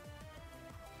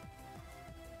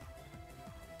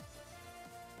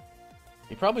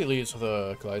 He probably leads with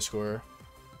a Gliscor.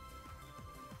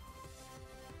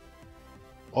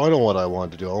 Oh, I know what I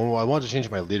wanted to do. I wanted to change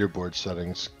my leaderboard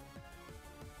settings.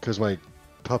 Because my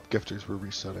top gifters were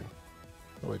resetting.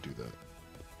 How do I do that?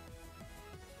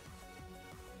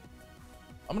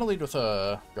 I'm gonna lead with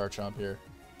a Garchomp here.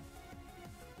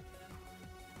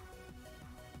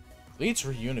 Leads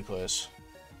for Uniclus.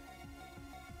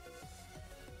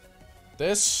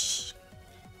 This...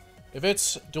 If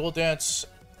it's Dual Dance,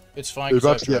 it's fine. You're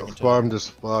about to to get farmed as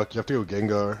fuck. You have to go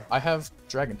Gengar. I have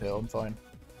Dragon Tail, I'm fine.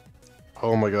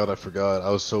 Oh my god, I forgot.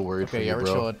 I was so worried for you, we're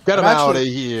bro. chilling. Get him out of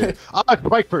here!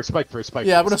 Spike first, spike first, spike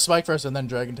Yeah, first. I'm gonna Spike first and then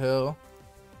Dragon Tail.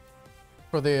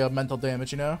 For the mental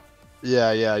damage, you know?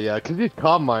 Yeah, because he's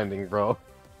calm minding, bro.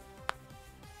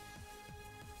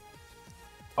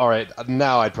 Alright,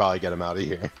 now I'd probably get him out of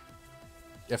here.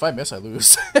 If I miss, I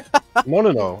lose.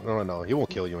 No. He won't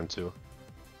kill you in 2.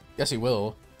 Yes, he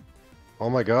will. Oh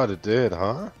my god, it did,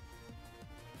 huh?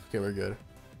 Okay, we're good.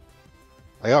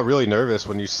 I got really nervous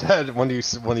when you said when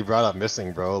you brought up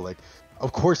missing, bro. Like,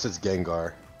 of course it's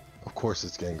Gengar. Of course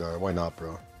it's Gengar. Why not,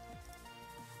 bro?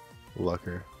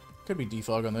 Lucker. Could be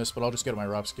defog on this, but I'll just get my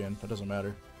Rock Skin. That doesn't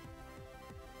matter.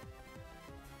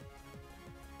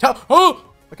 Oh!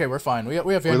 Okay, we're fine. We have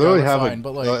Vanguard, literally we're have fine,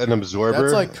 but like an absorber.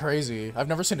 that's like crazy. I've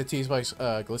never seen a T-Spikes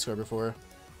Gliscor before.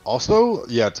 Also,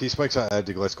 yeah, T-Spikes I add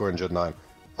to Gliscor in Gen 9.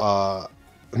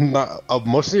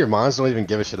 Most of your mons don't even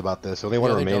give a shit about this. The only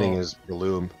one remaining is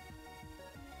Gloom.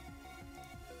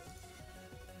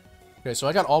 Okay, so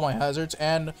I got all my hazards,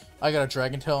 and I got a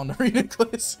Dragon Tail and a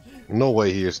Reuniclus. No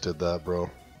way he just did that, bro.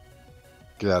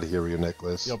 Get out of here,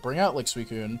 Reuniclus. Yo, bring out like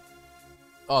Suicune.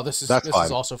 Oh, this is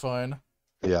also fine.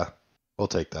 Yeah, we'll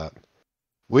take that.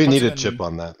 We need a chip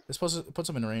on that. This puts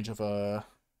him in range of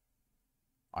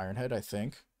Ironhead, I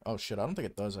think. Oh shit, I don't think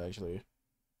it does actually.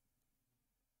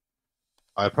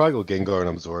 I'd probably go Gengar and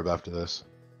Absorb after this.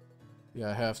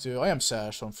 Yeah, I have to. I am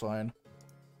Sash, so I'm fine.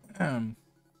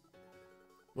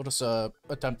 We'll just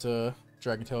attempt to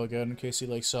Dragon Tail again in case he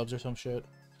like subs or some shit.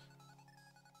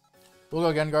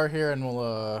 We'll go Gengar here and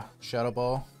we'll Shadow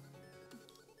Ball.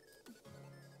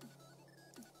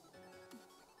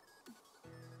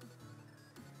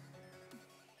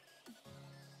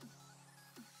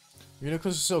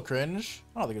 Uniclus is so cringe?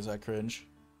 I don't think it's that cringe.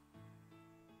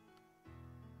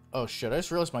 Oh shit, I just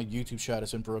realized my YouTube chat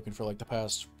has been broken for like the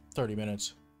past 30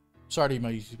 minutes. Sorry to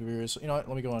my YouTube viewers. You know what,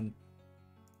 let me go on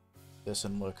this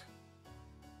and look.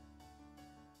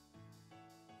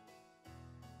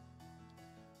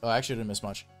 Oh, I actually didn't miss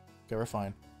much. Okay, we're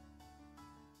fine.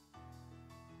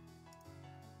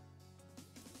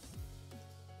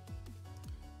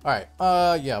 Alright,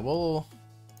 yeah, we'll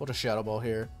just Shadow Ball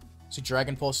here. See,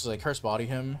 Dragon Pulse is like Curse Body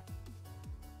him.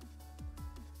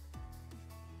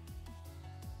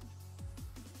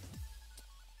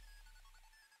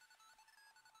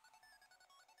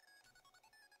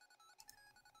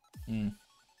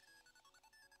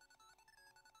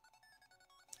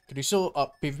 Could you still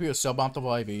PvP with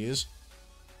suboptimal IVs?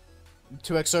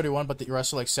 2x31, but the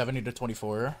rest are like 70 to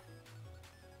 24.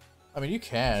 I mean, you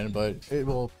can, but it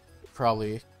will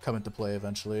probably come into play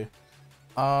eventually.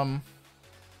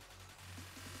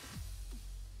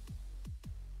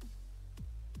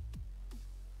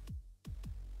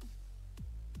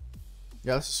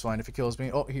 Yeah, this is fine if he kills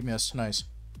me. Oh, he missed. Nice.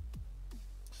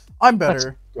 I'm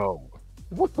better. Let's go.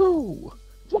 Woohoo!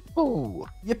 Woohoo!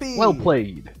 Yippee! Well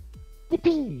played.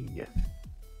 Yippee!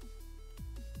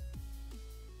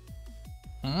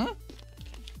 I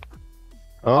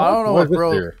don't know what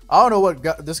bro. I don't know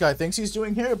what this guy thinks he's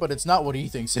doing here, but it's not what he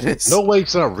thinks it is. No way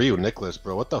it's not Reuniclus,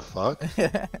 bro. What the fuck?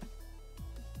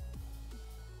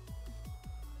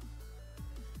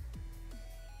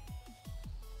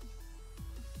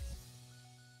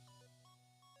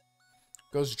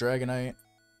 Goes Dragonite.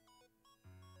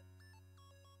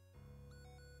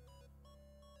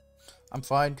 I'm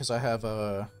fine because I have you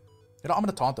know, I'm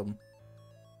gonna taunt him.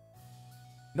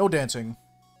 No dancing.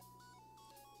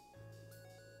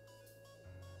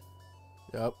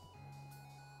 Yep.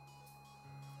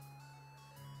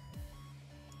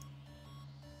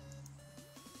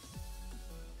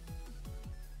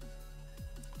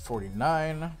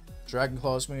 $49. Dragon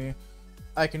Claws me.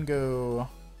 I can go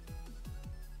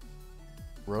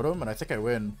Rotom, and I think I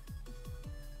win.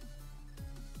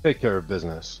 Take care of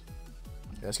business.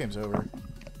 Yeah, this game's over.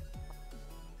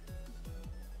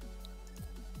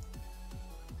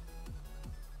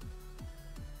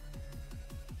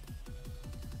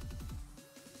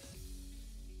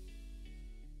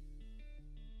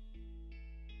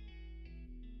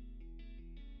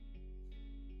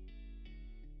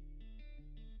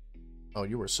 Oh,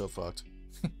 you were so fucked.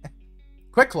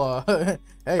 Quick Claw! Hey.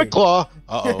 Quick Claw!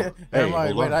 Uh-oh.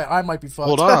 Hey, wait, I might be fucked.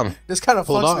 Hold on. This kind of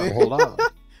fucks me. Hold on.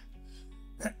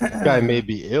 This guy may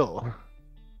be ill.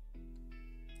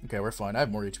 Okay, we're fine. I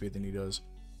have more HP than he does.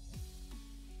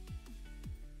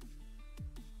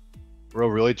 Bro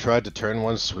really tried to turn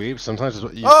one sweep. Sometimes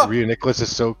Reuniclus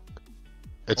is so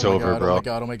It's Oh my over, god, bro. oh my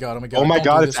god, oh my god, oh my god. Oh my Don't do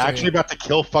god, this it's to me. actually about to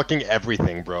kill fucking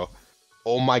everything, bro.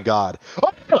 Oh my god.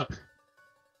 What?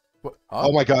 Oh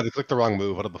Huh? my god, it clicked the wrong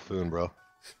move. What a buffoon, bro.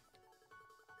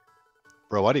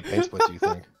 Bro, why did he paint split, do you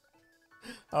think?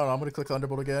 I don't know, I'm gonna click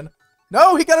Thunderbolt again.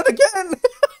 No, he got it again!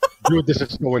 Dude, this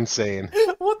is so insane.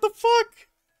 What the fuck?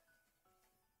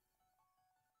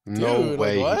 No Dude, like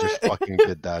way he just what? fucking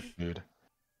did that, dude.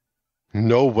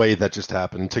 No way that just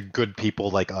happened to good people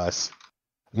like us.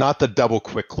 Not the double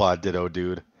quick claw ditto,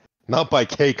 dude. Not by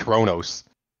K Kronos.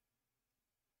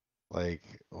 Like,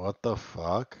 what the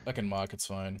fuck? I can mock, it's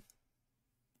fine.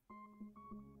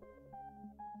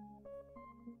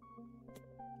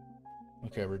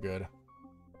 Okay, we're good.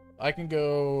 I can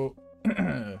go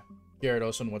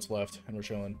Gyarados and what's left, and we're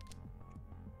chilling.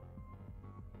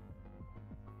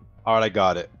 Alright, I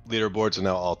got it. Leaderboards are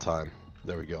now all time.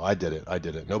 There we go. I did it. I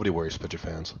did it. Nobody worries, Pitcher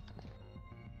fans.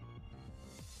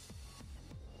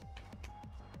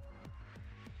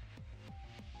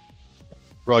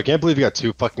 Bro, I can't believe you got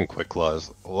 2 fucking quick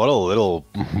claws. What a little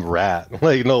rat.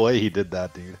 Like, no way he did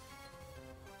that, dude.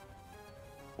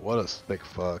 What a sick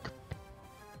fuck.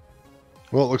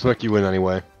 Well, it looks like you win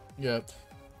anyway. Yeah.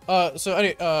 So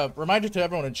anyway, reminder to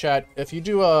everyone in chat, if you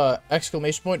do,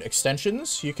 exclamation point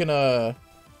extensions, you can,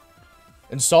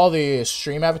 install the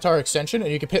stream avatar extension,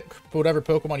 and you can pick whatever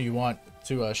Pokemon you want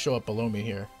to, show up below me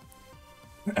here.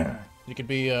 You could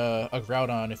be, a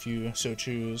Groudon if you so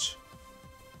choose.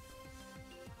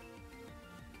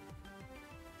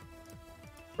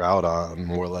 Groudon,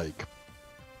 more like.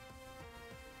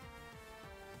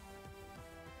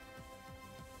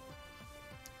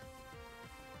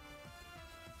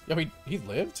 Yo, he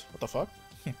lived? What the fuck?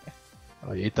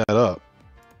 Oh, you ate that up.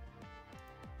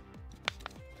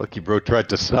 Lucky bro tried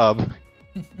to sub.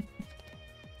 He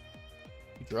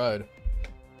tried.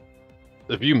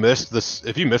 If you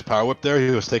missed Power Whip there,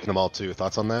 he was taking them all too.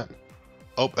 Thoughts on that?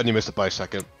 Oh, and you missed it by a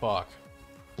second. Fuck.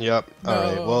 Yep. No.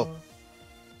 Alright, well.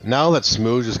 Now that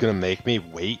Smooge is gonna make me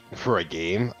wait for a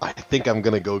game, I think I'm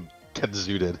gonna go get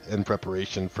zooted in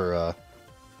preparation for,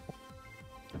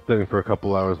 sitting for a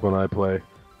couple hours when I play.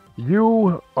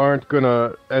 You aren't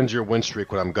gonna end your win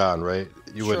streak when I'm gone, right?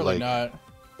 You would, Surely like... not.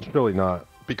 Surely not.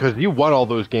 Because you won all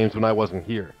those games when I wasn't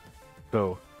here.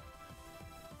 So...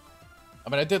 I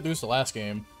mean, I did lose the last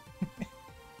game.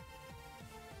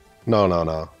 No.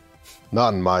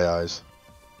 Not in my eyes.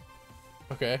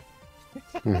 Okay.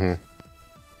 Mm-hmm.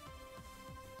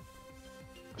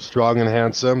 Strong and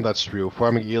handsome, that's true.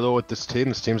 Farming Elo with this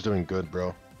team's doing good,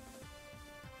 bro.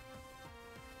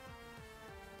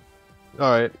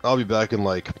 Alright, I'll be back in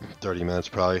like 30 minutes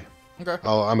probably. Okay.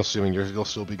 I'm assuming you'll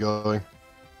still be going.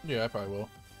 Yeah, I probably will.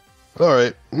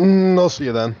 Alright, I'll see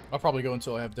you then. I'll probably go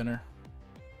until I have dinner.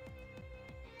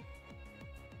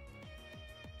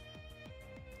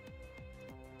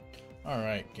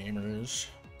 Alright, gamers.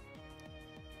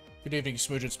 Good evening,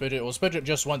 Smooge and Spidget. Well, Spidget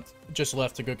just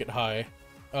left to go get high.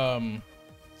 I'm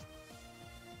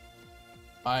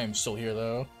still here,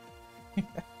 though.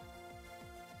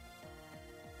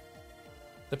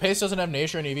 The pace doesn't have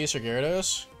nature and EVs for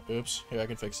Gyarados? Oops, here, I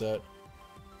can fix that.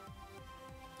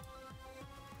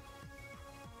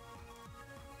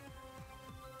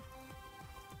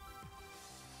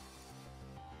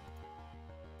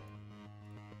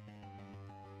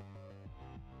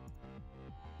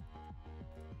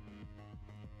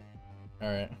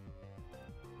 Alright.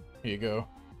 Here you go.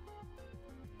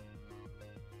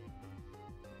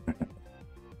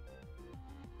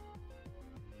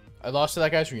 I lost to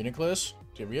that guy's Reuniclus.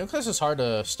 Dude, Reuniclus is hard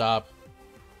to stop.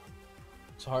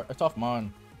 It's hard. It's tough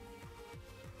mon.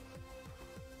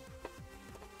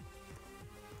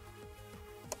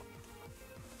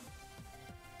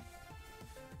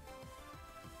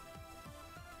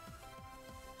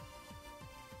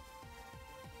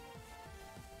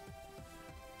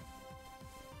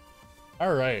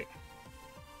 Alright.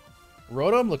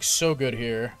 Rotom looks so good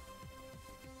here.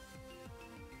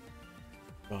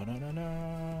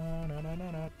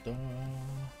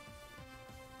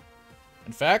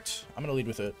 In fact, I'm gonna lead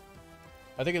with it.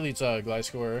 I think it leads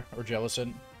Gliscor or Jellicent.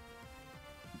 You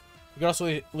can also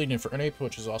lead Infernape,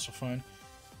 which is also fine.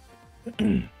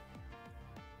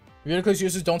 Reuniclus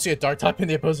users don't see a dark type in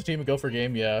the opposing team and go for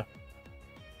game, yeah.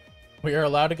 We are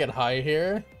allowed to get high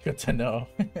here? Good to know.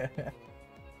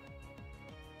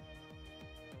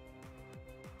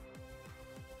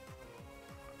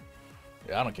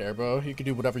 Yeah, I don't care, bro. You can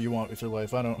do whatever you want with your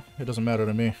life. It doesn't matter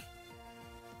to me.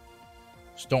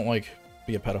 Just don't, like,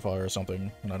 be a pedophile or something,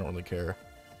 and I don't really care.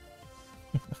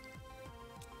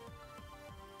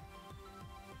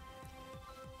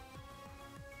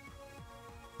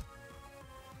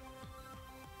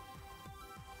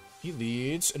 He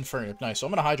leads Inferno. Nice. So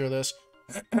I'm gonna Hydro this.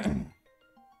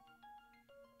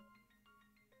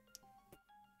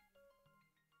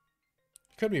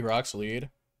 Could be Rock's lead.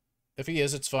 If he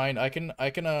is, it's fine.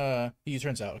 He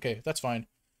turns out. Okay, that's fine.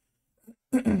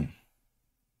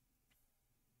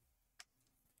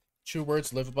 2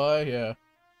 words live by, yeah.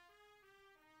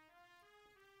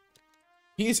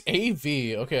 He's AV,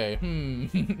 okay,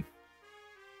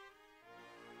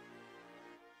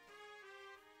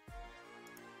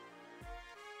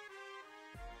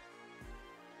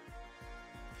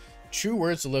 True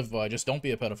words to live by, just don't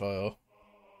be a pedophile.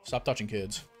 Stop touching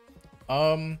kids.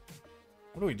 What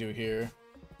do we do here?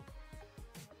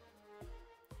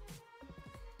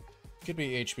 Could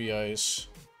be HB Ice.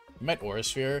 I might Aura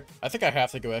Sphere. I think I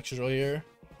have to go extra here.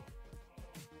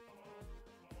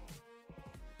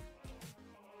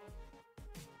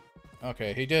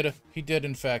 Okay, he did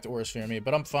in fact Aura Sphere me,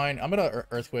 but I'm fine. I'm gonna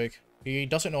Earthquake. He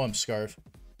doesn't know I'm Scarf,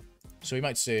 so he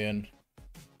might stay in.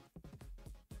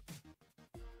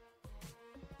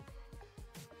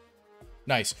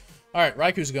 Nice. Alright,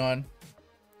 Raiku's gone.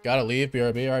 Gotta leave,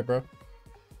 BRB. Alright, bro.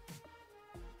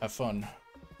 Have fun.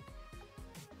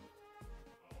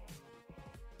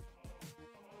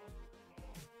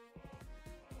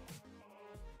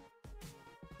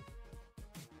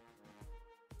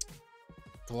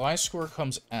 Gliscor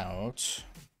comes out.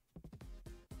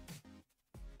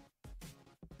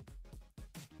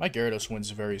 My Gyarados wins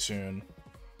very soon.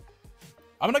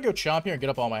 I'm gonna go Chomp here and get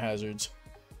up all my hazards.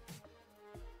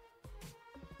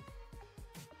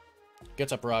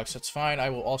 Gets up rocks. That's fine. I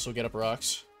will also get up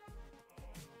rocks.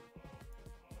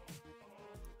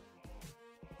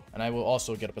 And I will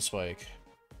also get up a spike.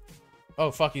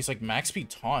 Oh, fuck. He's like max speed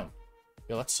taunt.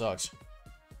 Yo, that sucks.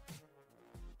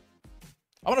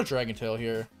 I'm gonna Dragon Tail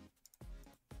here.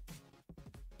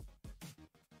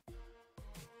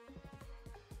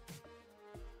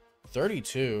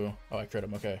 $32. Oh, I crit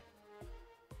him. Okay.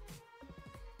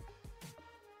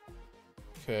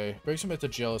 Okay. Breaks him into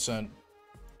Jellicent.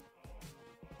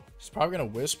 He's probably gonna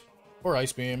Wisp or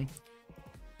Ice Beam.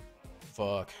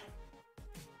 Fuck.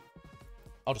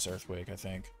 I'll just Earthquake, I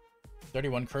think.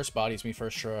 31 Curse bodies me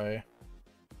first try.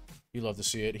 You love to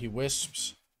see it. He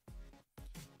Wisps.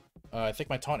 I think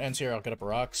my taunt ends here. I'll get up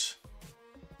rocks.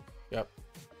 Yep.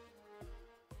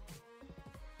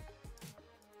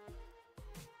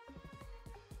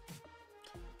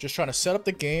 Just trying to set up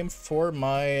the game for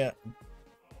my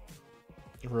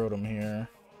Rotom here.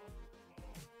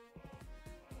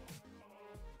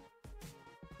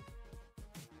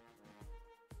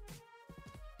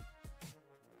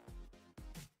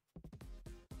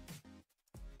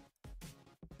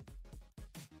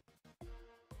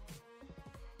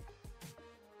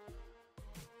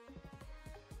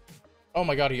 Oh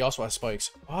my god, he also has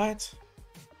spikes. What?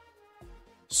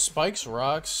 Spikes,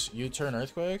 rocks, U-turn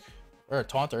Earthquake? Or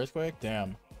taunt Earthquake?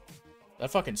 Damn. That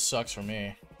fucking sucks for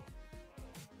me.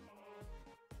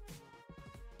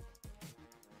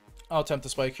 I'll attempt the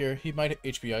spike here. He might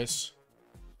HP Ice.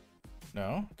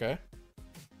 No? Okay.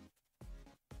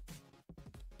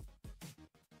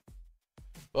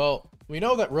 Well, we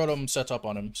know that Rotom sets up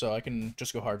on him, so I can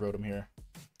just go hard Rotom here.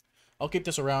 I'll keep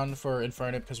this around for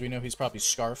Infernape because we know he's probably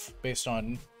Scarf based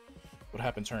on what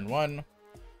happened turn 1.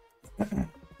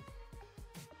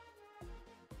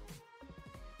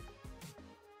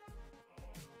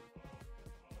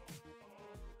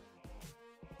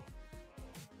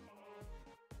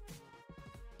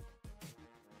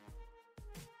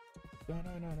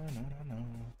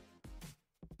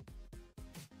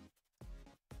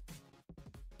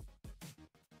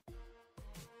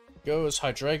 Goes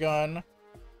Hydreigon.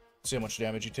 See how much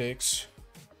damage he takes.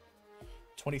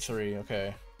 23,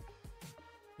 okay.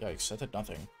 Yikes, that did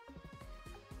nothing.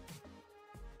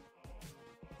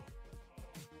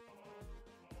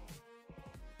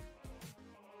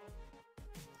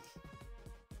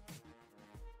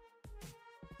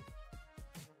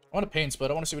 I want a Pain Split.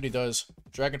 I want to see what he does.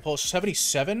 Dragon Pulse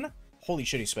 77? Holy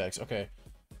shit, he specs. Okay.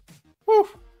 Woo!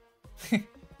 that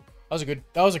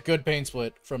was a good Pain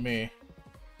Split from me.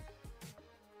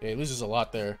 Yeah, he loses a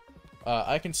lot there.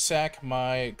 I can sack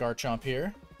my Garchomp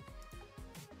here.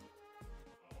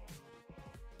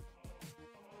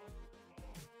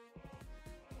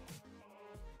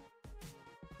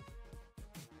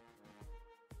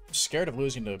 Scared of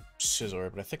losing to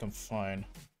Scizor, but I think I'm fine.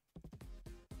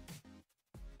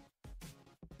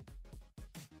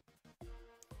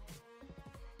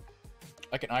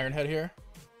 I can Iron Head here.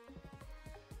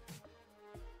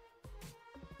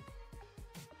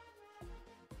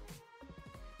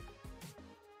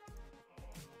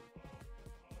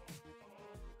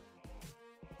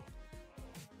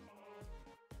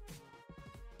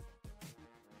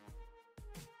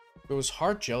 It was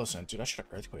hard Jellicent. Dude, I should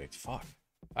have Earthquaked. Fuck.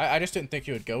 I just didn't think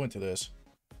he would go into this.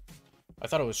 I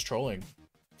thought it was trolling.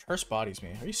 Curse bodies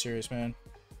me. Are you serious, man?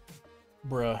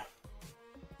 Bruh.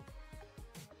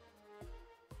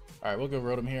 Alright, we'll go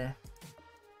Rotom here.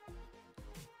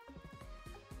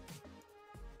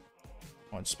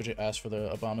 On Spidget ask for the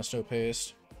Abomasnow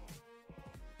paste.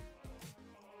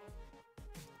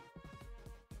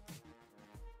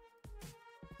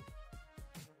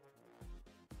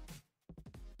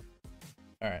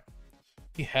 Alright.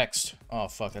 He hexed. Oh,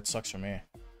 fuck. That sucks for me.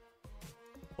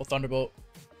 We'll Thunderbolt.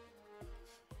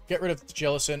 Get rid of the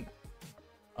Jellicent.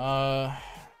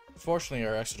 Fortunately,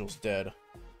 our Exegel's dead.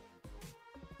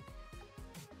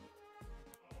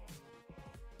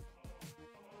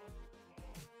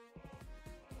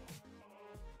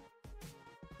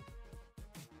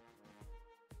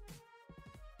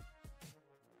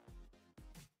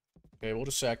 Okay, we'll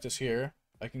just sack this here.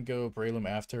 I can go Breloom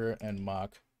after and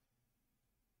Mach.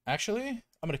 Actually,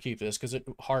 I'm gonna keep this because it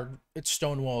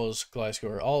stonewalls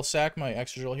Gliscor. I'll sack my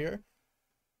Exegel here.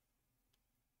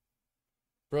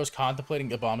 Bro's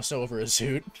contemplating Abomasnow over a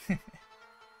Zoot.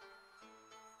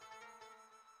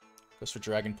 Goes for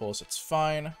Dragon Pulse, it's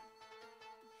fine.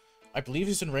 I believe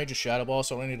he's in range of Shadow Ball,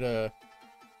 so I don't need to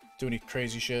do any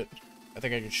crazy shit. I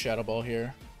think I can Shadow Ball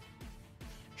here.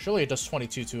 Surely it does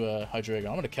 22 to Hydreigon.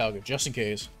 I'm gonna Calga just in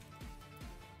case.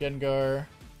 Gengar,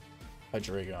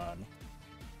 Hydreigon.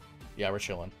 Yeah, we're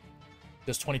chilling.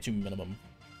 Does 22 minimum.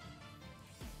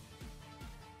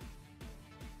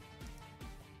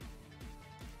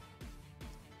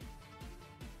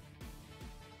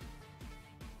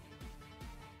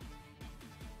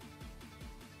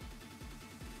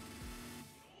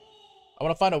 I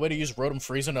want to find a way to use Rotom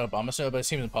Freeze on Abomasnow, but it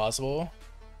seems impossible.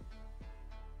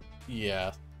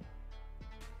 Yeah.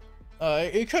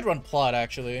 It could run Plot,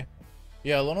 actually.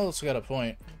 Yeah, Lonel's got a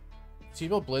point.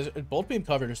 T-Bolt Blizzard, Bolt Beam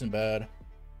covered isn't bad.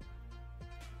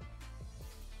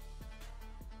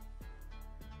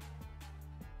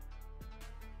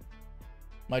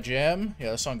 My Jam?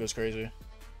 Yeah, this song goes crazy.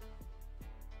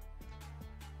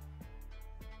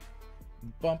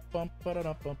 Bump, bump,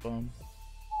 ba-da-da, bump, bump.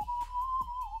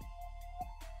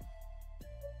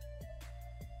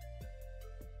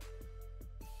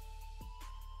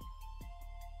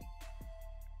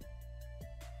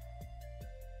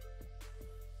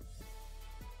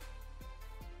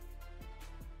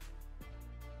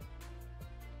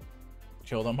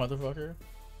 Kill that motherfucker.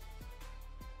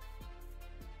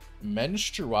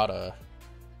 Menstruata.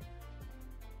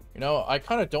 You know, I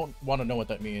kind of don't want to know what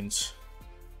that means.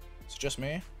 It's just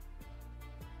me.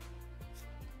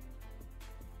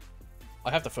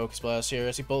 I have to Focus Blast here.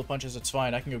 As he Bullet Punches, it's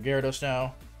fine. I can go Gyarados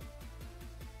now.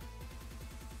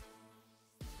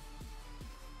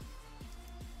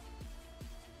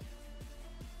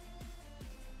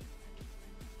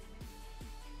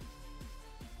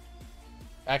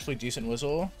 Actually decent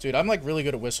whistle. Dude, I'm like really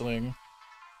good at whistling.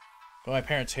 But my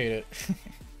parents hate it.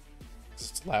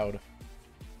 It's loud.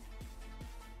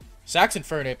 Saxon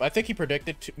Fernape. I think he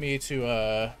predicted me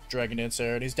to Dragon Dance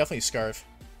there, and he's definitely Scarf.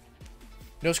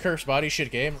 No Curse Body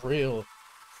shit game? Real.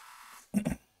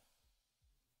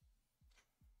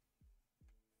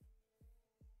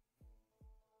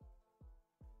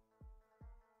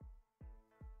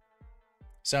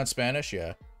 Sound Spanish?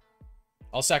 Yeah.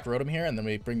 I'll sack Rotom here, and then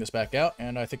we bring this back out,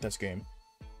 and I think that's game.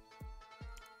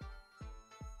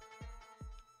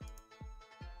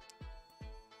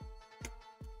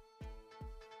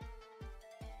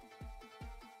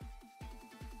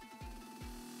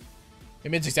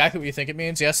 It means exactly what you think it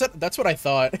means? Yes, that's what I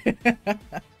thought.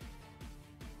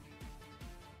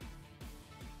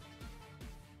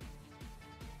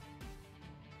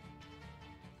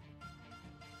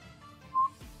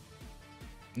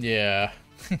 Yeah.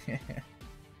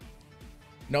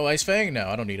 No Ice Fang? No,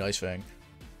 I don't need Ice Fang.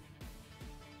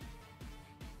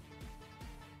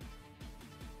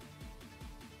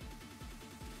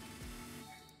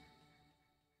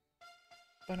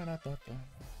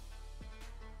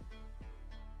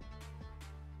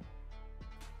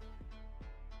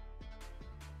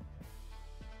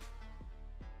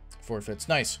 Forfeits.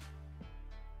 Nice.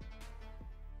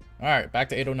 Alright, back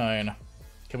to 809.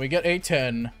 Can we get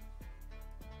 810?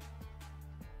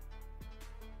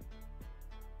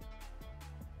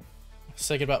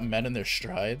 Thinking about men in their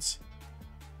strides.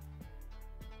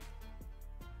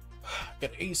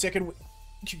 Got 8-second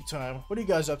queue time. What are you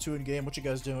guys up to in game? What you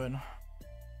guys doing?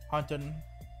 Hunting?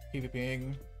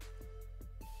 PvPing?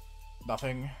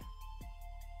 Nothing?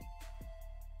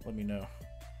 Let me know.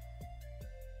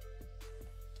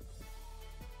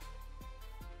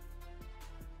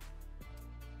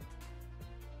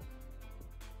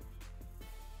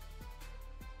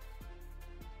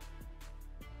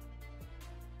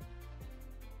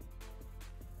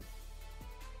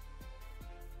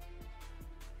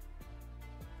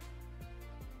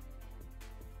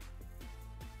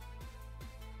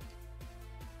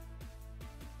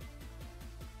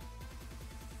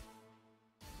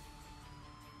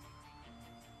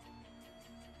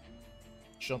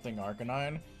 Something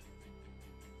Arcanine.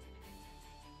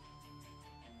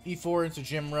 E4 into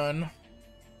Gym Run.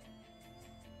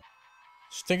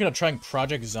 Just thinking of trying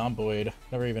Project Zomboid.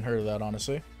 Never even heard of that,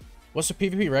 honestly. What's the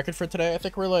PvP record for today? I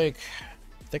think we're like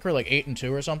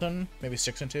 8-2 or something. Maybe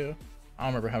 6-2. I don't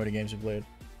remember how many games we played.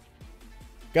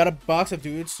 Got a box of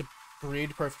dudes to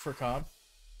breed, perfect for comp.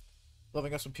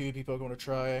 Loving us some PvP Pokemon to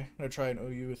try. I'm gonna try an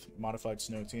OU with modified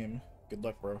Snow Team. Good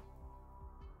luck, bro.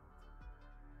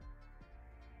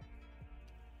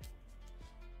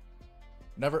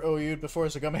 Never OU'd before,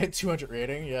 so I'm gonna hit 200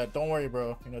 rating. Yeah, don't worry,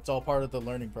 bro. You know, it's all part of the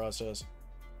learning process.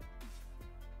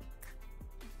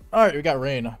 Alright, we got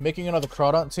Rain. Making another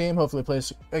Crawdont team. Hopefully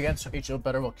plays against HO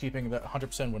better while keeping that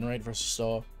 100% win rate versus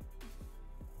Stall.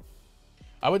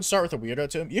 I would start with a Weirdo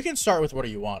team. You can start with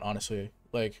whatever you want, honestly.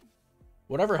 Like,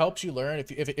 whatever helps you learn.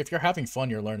 If you're having fun,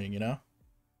 you're learning, you know?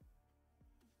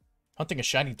 Hunting a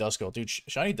shiny Duskull. Dude,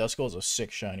 shiny Duskull is a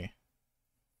sick shiny.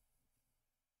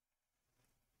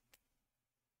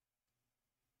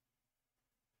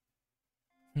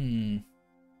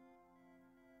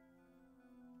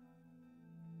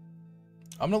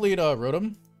 I'm gonna lead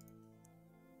Rotom.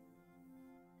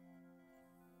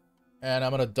 And I'm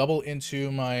gonna double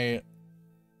into my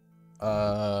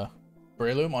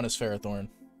Breloom on his Ferrothorn.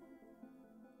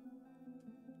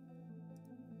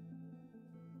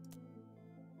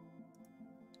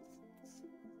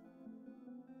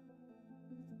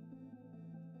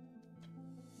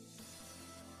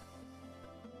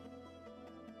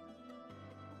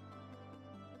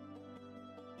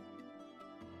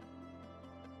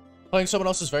 Playing someone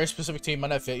else's very specific team might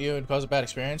not fit you and cause a bad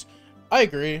experience. I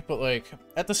agree, but like,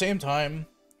 at the same time,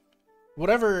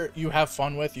 whatever you have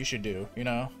fun with, you should do, you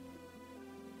know?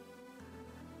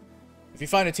 If you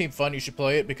find a team fun, you should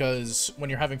play it, because when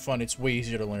you're having fun, it's way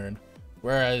easier to learn.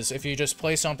 Whereas, if you just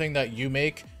play something that you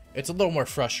make, it's a little more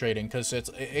frustrating, because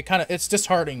it's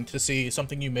disheartening to see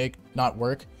something you make not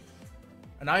work.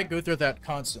 And I go through that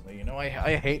constantly, you know?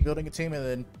 I hate building a team, and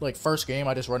then, like, first game,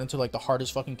 I just run into, like, the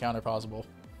hardest fucking counter possible.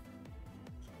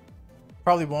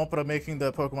 Probably won't, but I'm making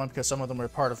the Pokemon because some of them are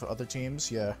part of other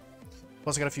teams, yeah.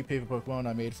 Plus I got a few PvP Pokemon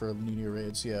I made for New Year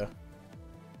raids, yeah.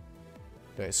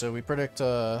 Okay, so we predict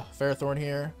Ferrothorn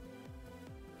here.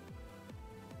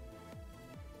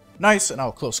 Nice, and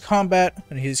I'll close combat,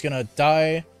 and he's gonna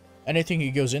die. Anything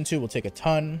he goes into will take a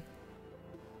ton.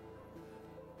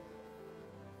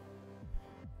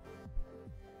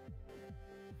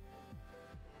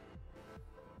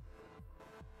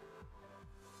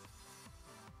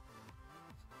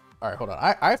 Alright, hold on.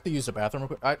 I have to use the bathroom real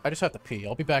quick. I just have to pee.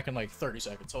 I'll be back in like 30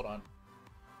 seconds. Hold on.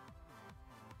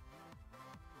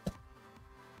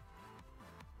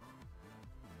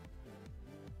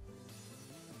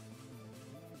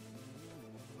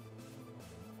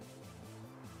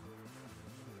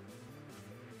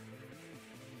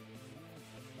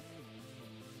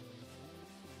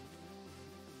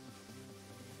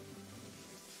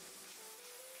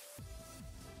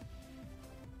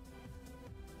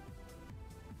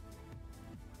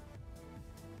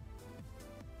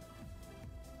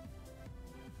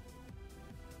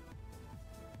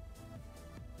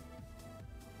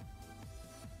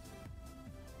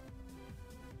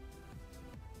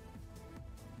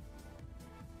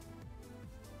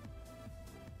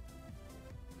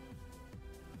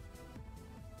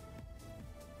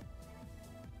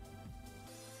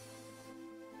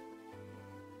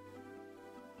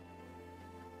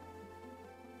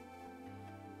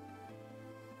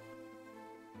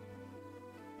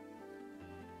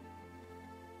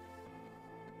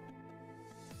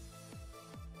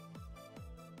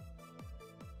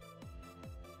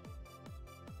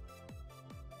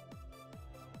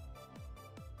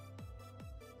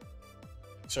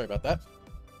 Sorry about that.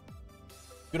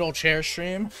 Good old chair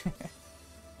stream.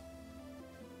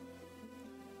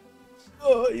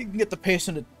 Oh, you can get the paste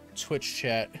into Twitch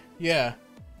chat. Yeah.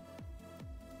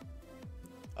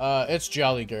 It's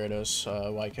Jolly Gyarados,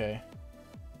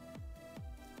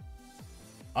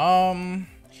 YK.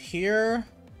 Here,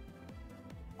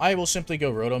 I will simply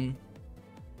go Rotom.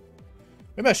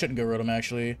 Maybe I shouldn't go Rotom,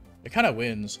 actually. It kind of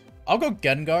wins. I'll go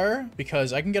Gengar,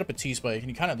 because I can get up a T-Spike, and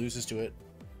he kind of loses to it.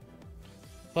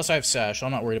 Plus, I have Sash, so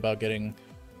I'm not worried about getting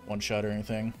one-shot or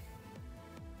anything.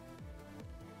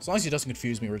 As long as he doesn't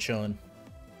confuse me, we're chilling.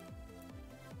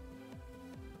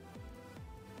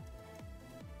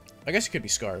 I guess it could be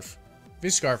Scarf. If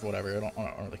he's Scarf, whatever, I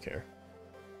don't really care.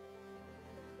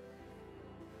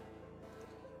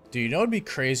 Dude, you know what would be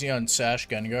crazy on Sash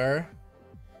Gengar?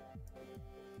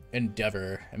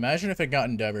 Endeavor. Imagine if it got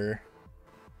Endeavor.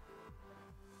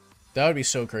 That would be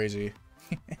so crazy.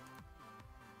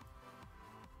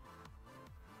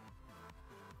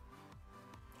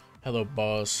 Hello,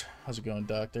 boss. How's it going,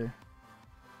 doctor?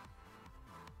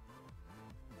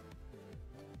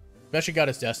 Especially got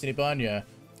his Destiny bond, yeah.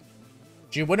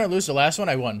 Did you win or lose the last one?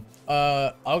 I won.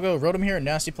 I'll go Rotom here and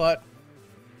Nasty Plot.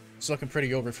 It's looking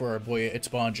pretty over for our boy It's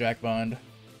Bond, Jack Bond.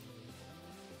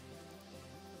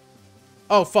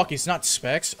 Oh, fuck, he's not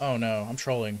Specs? Oh, no, I'm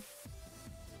trolling.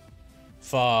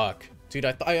 Fuck. Dude,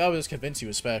 I was convinced he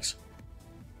was Specs.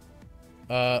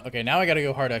 Okay, now I gotta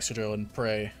go hard Extra Drill and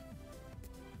pray.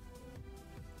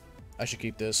 I should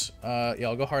keep this. Yeah,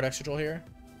 I'll go hard Extra Drill here.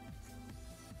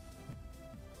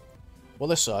 Well,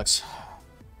 this sucks.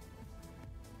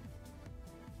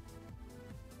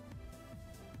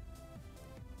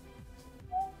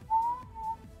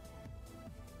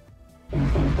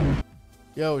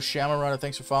 Yo, Shamarunner,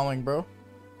 thanks for following, bro.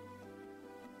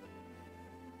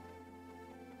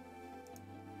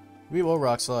 We will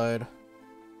Rock Slide.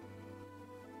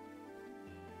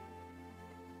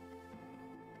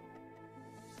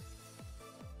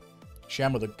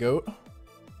 Shammer the goat.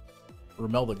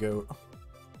 Ramel the goat.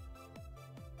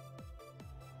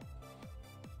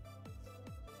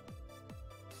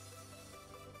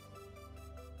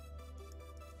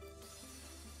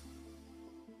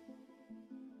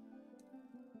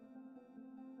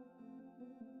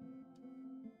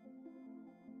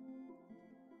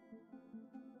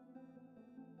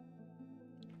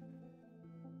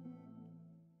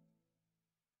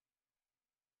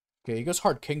 Okay, he goes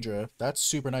hard Kingdra. That's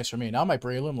super nice for me. Now my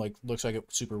Breloom, like, looks like it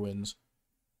super wins.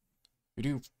 We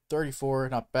do 34,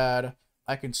 not bad.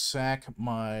 I can sack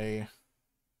my...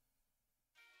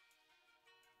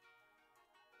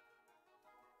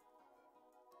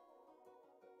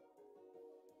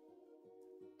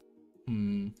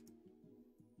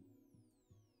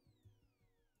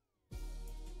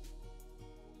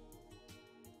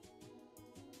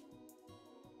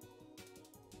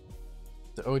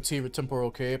 The OT with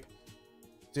Temporal Cape.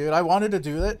 Dude, I wanted to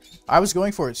do that. I was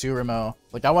going for it too, Ramel.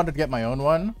 Like, I wanted to get my own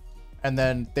one. And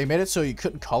then they made it so you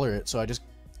couldn't color it, so I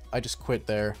just quit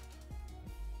there.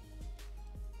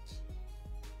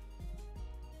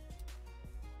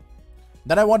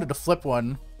 Then I wanted to flip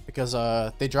one, because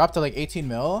they dropped to like 18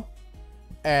 mil.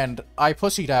 And I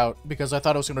pussied out, because I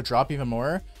thought it was going to drop even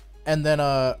more. And then,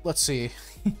 let's see.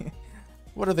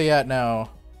 What are they at now?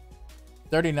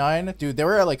 39? Dude, they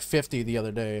were at like 50 the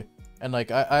other day. And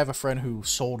like, I have a friend who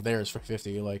sold theirs for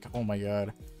 50. Like, oh my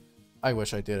god. I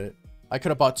wish I did it. I could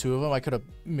have bought 2 of them. I could have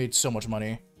made so much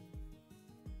money.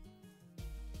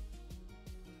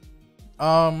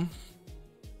 What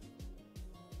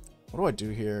do I do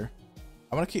here?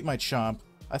 I'm gonna keep my Chomp.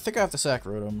 I think I have to sack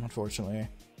Rotom, unfortunately.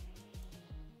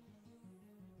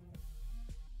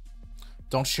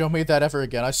 Don't show me that ever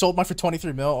again. I sold mine for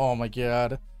 23 mil. Oh my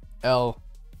god. L.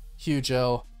 Huge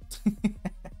L.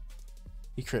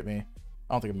 He crit me.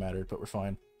 I don't think it mattered, but we're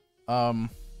fine. I'm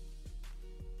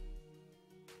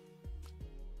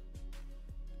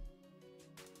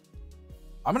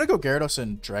gonna go Gyarados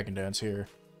and Dragon Dance here.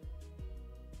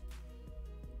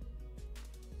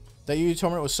 That UU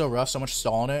tournament was so rough, so much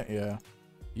stall in it. Yeah.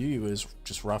 UU is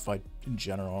just rough like in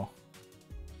general.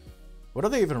 What do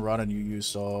they even run in UU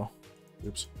stall?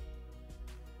 Oops.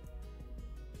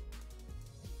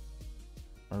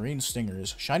 Marine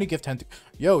Stingers. Shiny Gift Tentacle.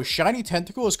 Yo, Shiny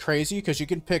Tentacle is crazy because you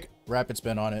can pick Rapid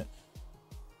Spin on it.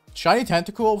 Shiny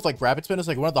Tentacle with like Rapid Spin is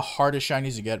like one of the hardest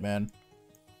shinies to get, man.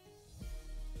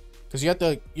 Because you have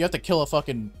to kill a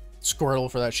fucking Squirtle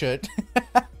for that shit.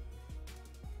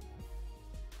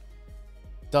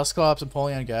 Dusclops,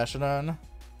 Empoleon, Gastrodon.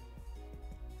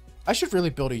 I should really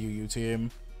build a UU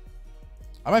team.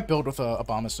 I might build with a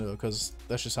Abomasnow because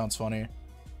that just sounds funny.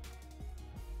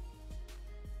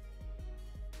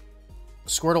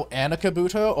 Squirtle and a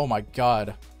Kabuto? Oh my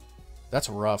god. That's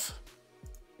rough.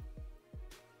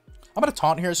 I'm gonna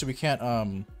taunt here so we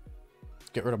can't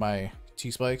get rid of my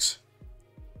T-Spikes.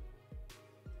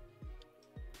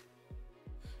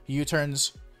 He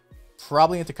U-turns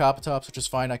probably into Copatops, which is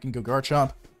fine. I can go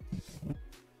Garchomp.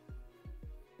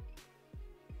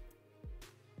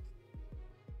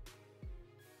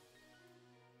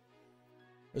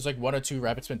 There's like 1 or 2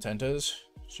 Rapid Spin Tentas.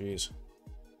 Jeez.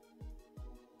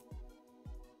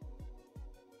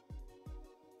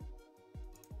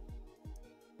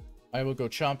 I will go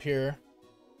Chomp here.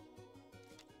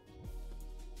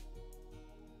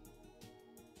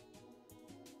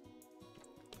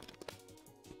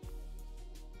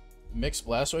 Mix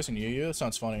Blastoise and UU? That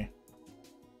sounds funny. Do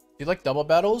you like double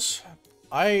battles?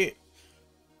 I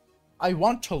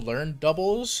want to learn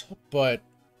doubles, but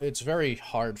it's very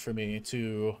hard for me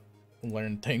to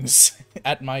learn things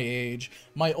at my age.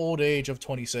 My old age of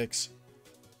 26.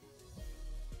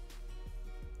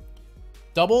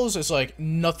 Doubles is like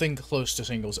nothing close to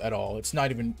singles at all. It's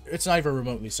not even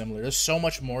remotely similar. There's so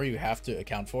much more you have to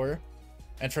account for.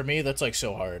 And for me, that's like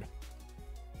so hard.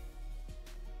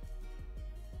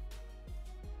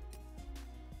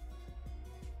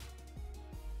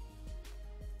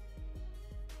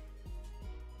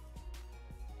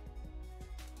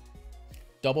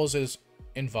 Doubles is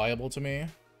inviolable to me.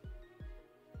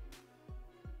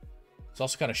 It's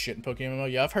also kind of shit in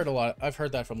PokeMMO. Yeah, I've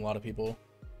heard that from a lot of people.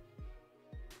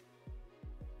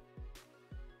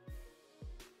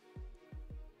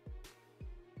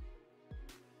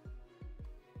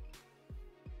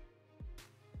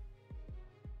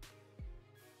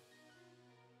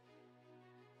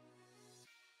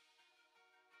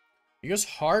 You use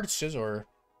hard scissor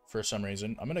for some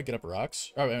reason. I'm gonna get up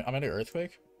rocks. Oh, I'm gonna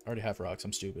earthquake. I already have rocks.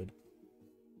 I'm stupid.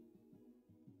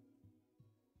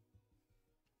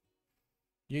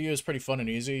 Yu Yu is pretty fun and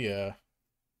easy. Yeah.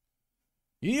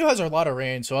 Yu Yu has a lot of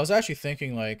range, so I was actually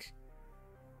thinking like,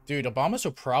 dude,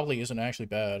 Abomasnow probably isn't actually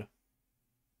bad.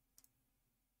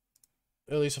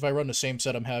 At least if I run the same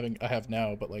set I have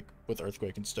now, but like with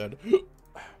earthquake instead.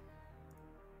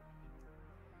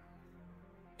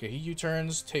 Okay, he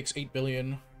U-turns, takes 8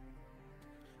 billion.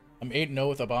 I'm 8-0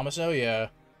 with Abomasnow, yeah.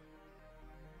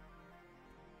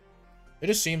 It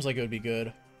just seems like it would be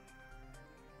good.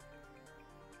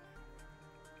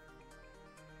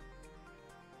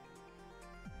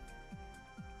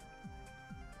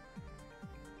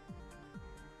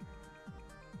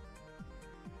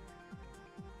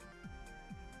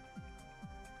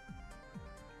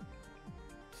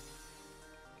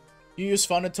 You use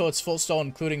fun until it's full stall,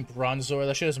 including Bronzor.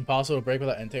 That shit is impossible to break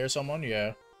without Entei or someone?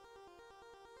 Yeah.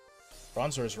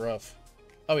 Bronzor is rough.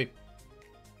 Oh, wait.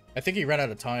 I think he ran out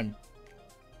of time.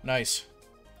 Nice.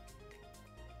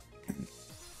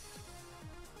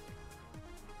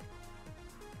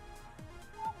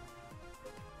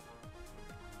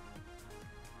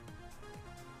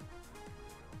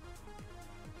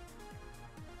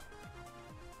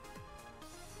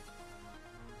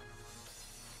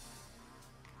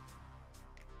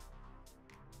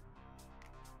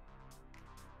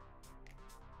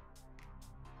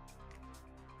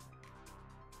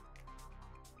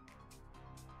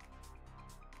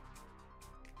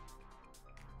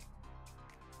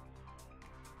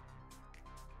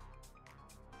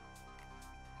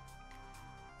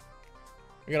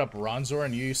 We got a Bronzor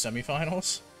and Yu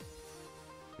semifinals?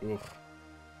 Oof.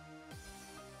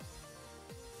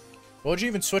 What would you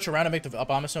even switch around to make the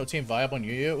Abomasnow team viable in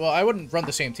Yu Yu? Well, I wouldn't run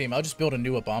the same team. I'll just build a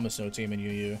new Abomasnow team in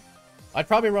Yu Yu. I'd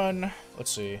probably run...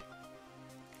 Let's see.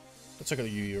 Let's look at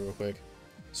the Yu Yu real quick.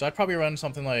 So I'd probably run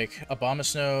something like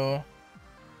Abomasnow...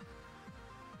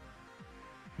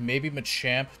 Maybe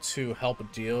Machamp to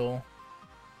help deal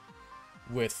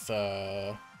with,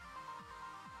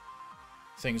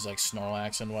 things like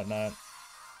Snorlax and whatnot.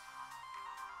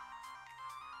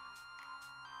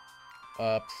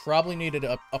 Probably needed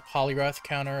a Poliwrath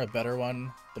counter, a better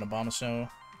one than Abomasnow.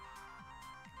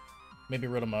 Maybe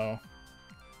Rotom-O.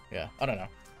 Yeah, I don't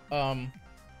know.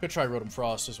 Could try Rotom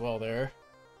Frost as well there.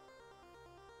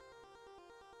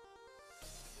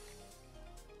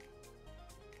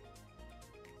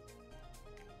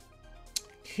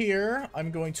 Here,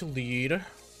 I'm going to lead.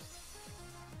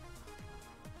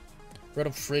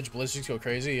 Rotom Fridge Blizzards go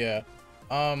crazy, yeah.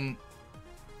 I'll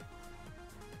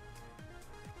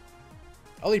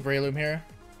lead Breloom here.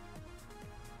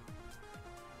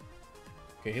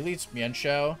 Okay, he leads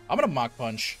Mienshao. I'm gonna Mach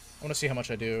Punch. I wanna see how much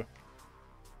I do.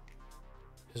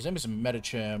 His name is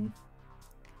Medicham.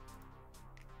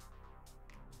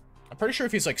 I'm pretty sure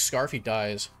if he's like Scarf, he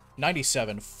dies.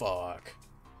 97, fuck.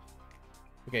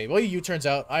 Okay, well, he U-turns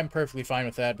out. I'm perfectly fine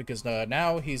with that because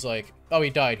now he's like, oh,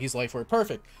 he died. He's Life Orb.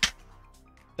 Perfect.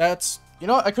 That's, you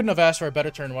know what? I couldn't have asked for a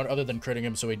better turn one other than critting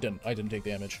him, so I didn't take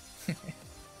damage.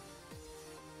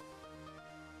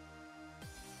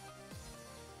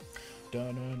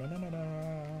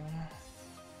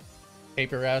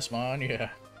 Paper ass mon, yeah.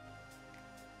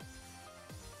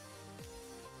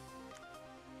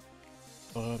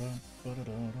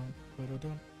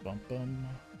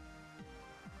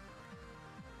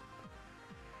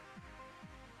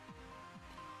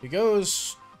 He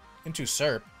goes into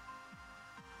Serp.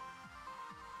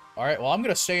 Alright, well, I'm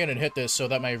gonna stay in and hit this so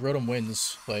that my Rotom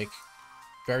wins, like,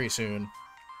 very soon.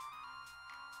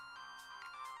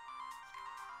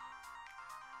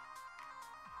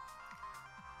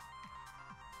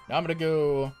 Now I'm gonna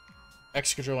go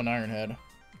Excadrill and Iron Head.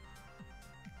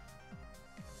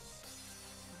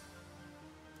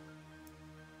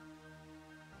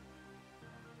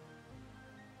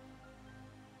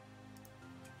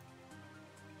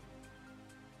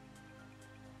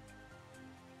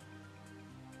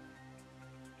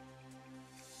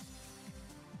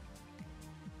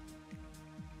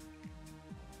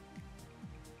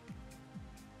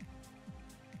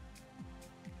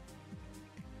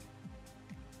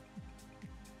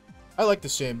 I like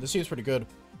this team. This team's pretty good.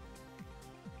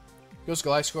 Goes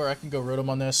Gliscor. I can go Rotom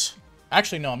on this.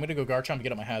 Actually, no. I'm going to go Garchomp to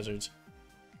get up my hazards.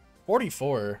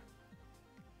 44.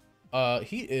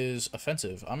 He is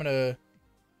offensive. I'm going to...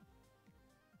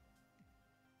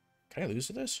 Can I lose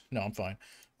to this? No, I'm fine.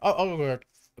 I'll go...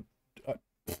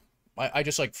 I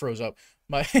just, like, froze up.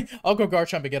 I'll go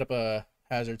Garchomp to get up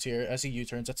hazards here. As he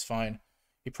U-turns, that's fine.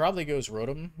 He probably goes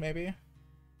Rotom, maybe?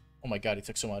 Oh my god, he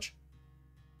took so much.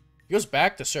 He goes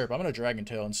back to Serp. I'm going to Dragon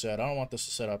Tail instead. I don't want this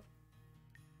to set up.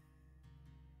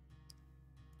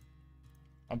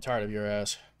 I'm tired of your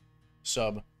ass.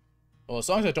 Sub. Well, as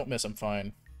long as I don't miss, I'm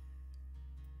fine.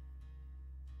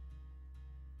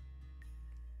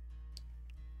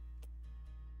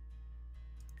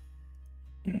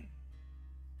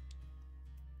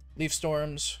 Leaf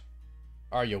Storms.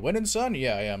 Are you winning, son?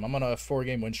 Yeah, I am. I'm on a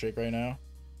 4-game win streak right now.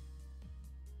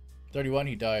 31,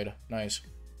 he died. Nice.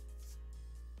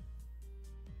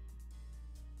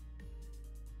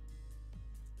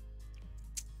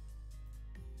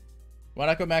 Why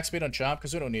not go max speed on Chomp?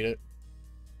 Because we don't need it.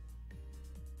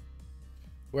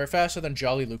 We're faster than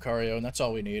Jolly Lucario, and that's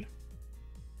all we need.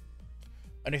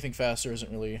 Anything faster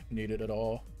isn't really needed at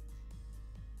all.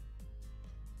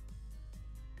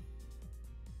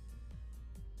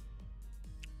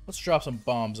 Let's drop some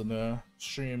bombs in the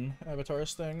stream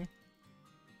avatars thing.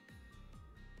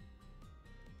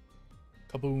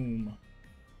 Kaboom.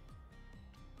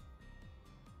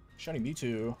 Shiny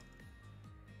Mewtwo.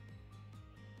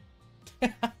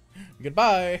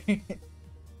 Goodbye.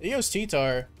 He goes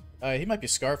T-Tar. He might be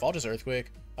Scarf. I'll just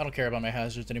Earthquake. I don't care about my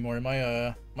hazards anymore.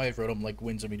 My Rotom like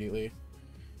wins immediately.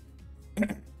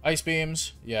 Ice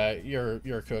Beams. Yeah,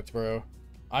 you're cooked, bro.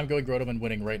 I'm going Rotom and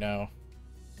winning right now.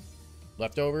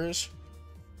 Leftovers.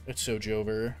 It's so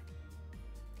Jover.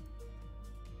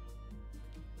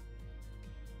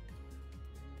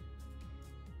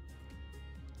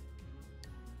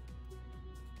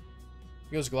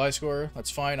 He goes Gliscor.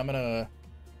 That's fine. I'm gonna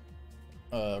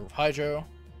Hydro.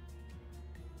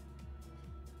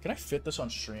 Can I fit this on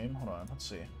stream? Hold on, let's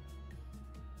see.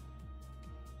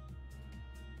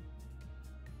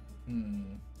 If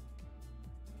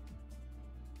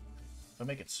I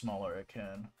make it smaller, I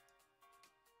can.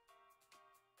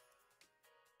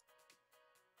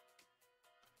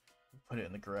 Put it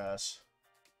in the grass.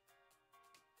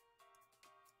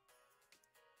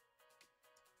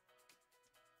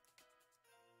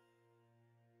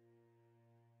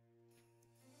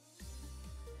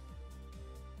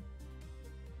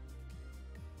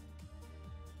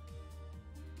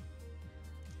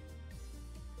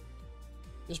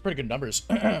 These are pretty good numbers.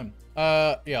 Yeah,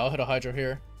 I'll hit a Hydro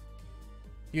here.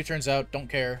 U-turns out, don't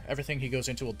care. Everything he goes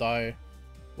into will die.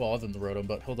 Well, other than the Rotom,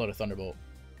 but he'll die to Thunderbolt.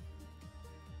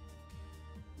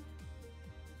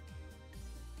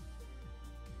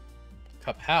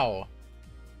 Kapow.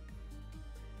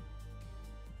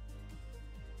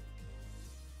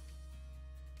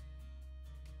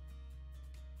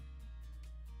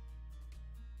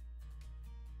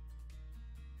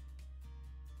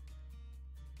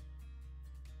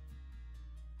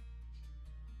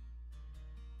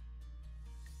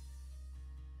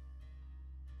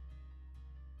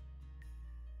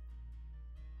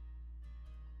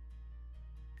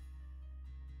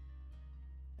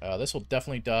 This will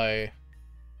definitely die.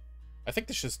 I think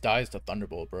this just dies to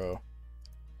Thunderbolt, bro.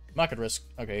 I'm not gonna risk.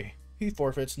 Okay, he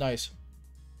forfeits. Nice.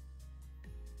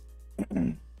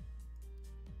 We'll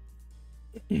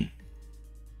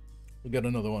get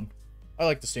another one. I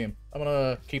like this team. I'm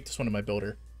gonna keep this one in my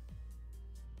builder.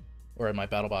 Or in my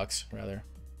battle box, rather.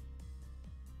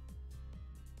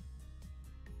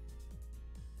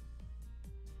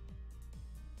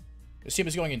 This team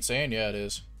is going insane. Yeah, it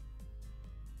is.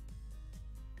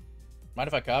 Mind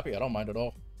if I copy? I don't mind at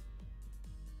all.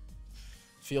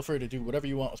 Feel free to do whatever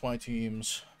you want with my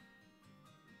teams.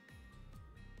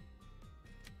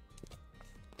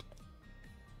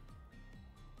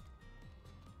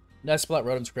 That Splat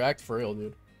Rotom's cracked for real,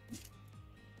 dude.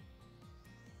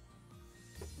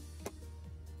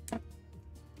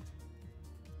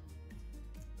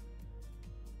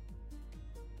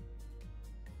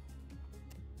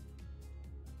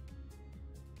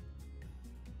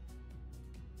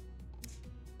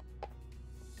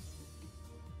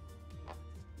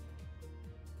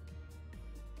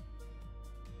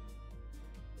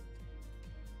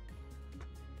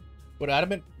 Would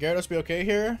Adamant Gyarados be okay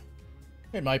here?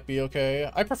 It might be okay.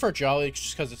 I prefer Jolly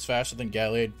just because it's faster than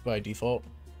Gallade by default.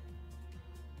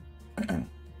 It's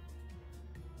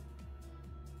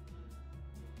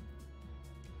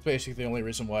basically the only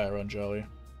reason why I run Jolly.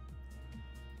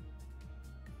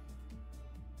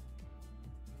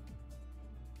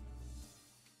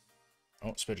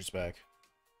 Oh, Spidget's back.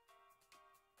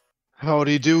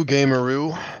 Howdy do,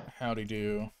 gameroo. Howdy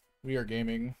do. We are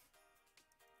gaming.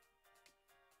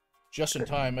 Just in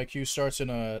time. My queue starts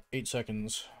in 8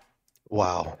 seconds.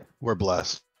 Wow, we're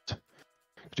blessed. Could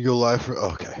you go live for?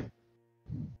 Okay.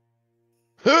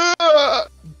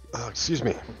 Excuse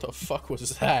me. What the fuck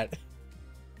was that?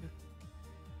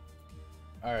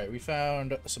 Alright, we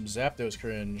found some Zapdos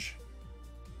cringe.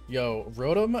 Yo,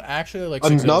 Rotom actually like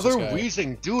another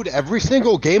Weezing, dude. Every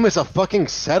single game is a fucking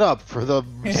setup for the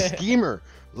schemer.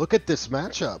 Look at this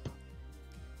matchup.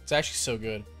 It's actually so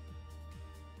good.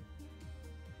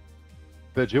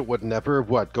 Fidget would never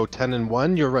go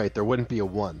 10-1. You're right. There wouldn't be a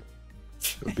 1.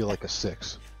 It would be like a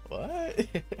 6. What?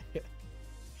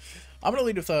 I'm gonna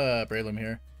lead with Breloom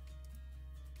here.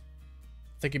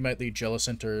 I think he might lead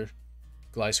Jellicent or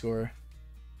Gliscor.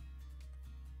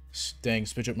 Dang,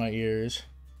 spit up my ears.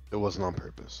 It wasn't on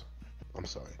purpose. I'm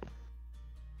sorry.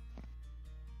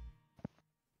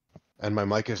 And my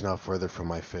mic is now further from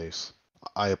my face.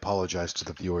 I apologize to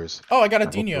the viewers. Oh, I got a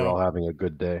hope Dino. you're all having a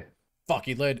good day. Fuck,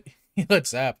 he led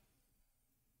Zap.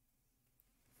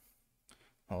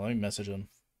 Oh, let me message him.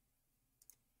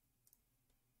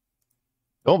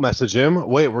 Don't message him.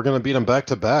 Wait, we're gonna beat him back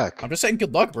to back. I'm just saying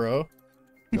good luck, bro.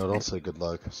 No, don't say good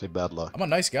luck. Say bad luck. I'm a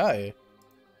nice guy.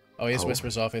 Oh, he has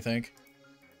whispers off, I think.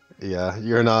 Yeah,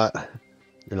 you're not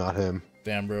him.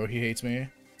 Damn, bro, he hates me.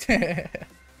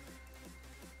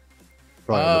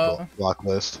 Probably on the block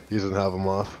list. He doesn't have him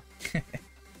off.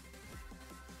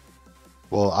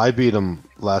 Well, I beat him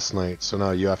last night, so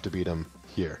now you have to beat him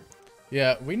here.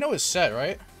 Yeah, we know his set,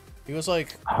 right? He was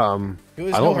like, I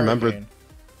don't remember.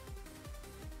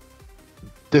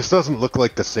 This doesn't look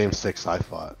like the same 6 I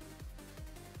fought.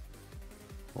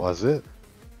 Was it?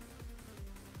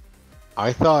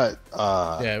 I thought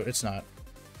yeah, it's not.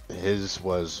 His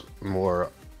was more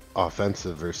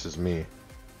offensive versus me.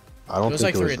 I don't it was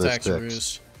think like it was 3 attacks, this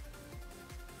Bruce.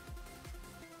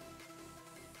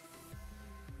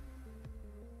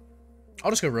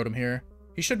 I'll just go Rotom here.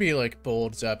 He should be like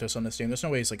bold Zapdos on this team. There's no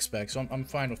way he's like spec, so I'm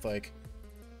fine with like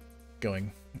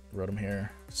going Rotom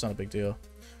here. It's not a big deal.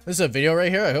 This is a video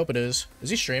right here. I hope it is. Is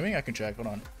he streaming? I can check. Hold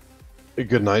on.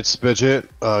 Good night, Spidget.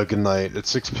 Good night. It's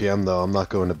 6 p.m. though. I'm not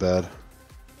going to bed.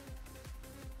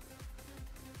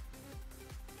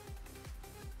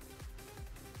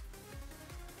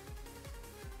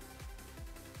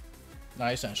 Nah,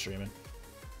 he's not streaming.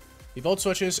 He Volt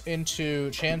switches into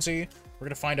Chansey. We're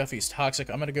going to find out if he's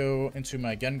toxic. I'm going to go into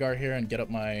my Gengar here and get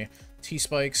up my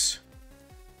T-Spikes.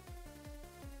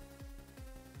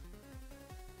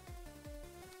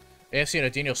 AFC and a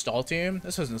Dino stall team?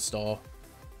 This isn't stall.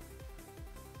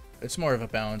 It's more of a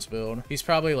balanced build. He's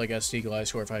probably like SD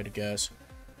Gliscor if I had to guess.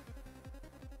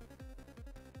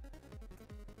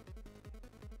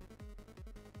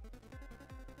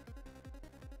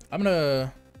 I'm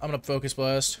gonna Focus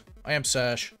Blast. I am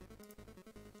Sash.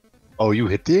 Oh, you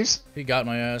hit these? He got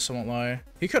my ass, I won't lie.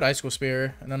 He could Icicle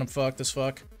Spear, and then I'm fucked as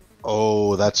fuck.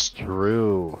 Oh, that's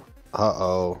true.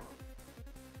 Uh-oh.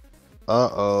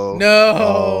 Uh-oh. No!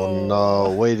 Oh,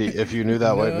 no. Wait, if you knew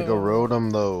that, why'd we go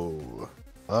Rotom, though?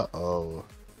 Uh-oh.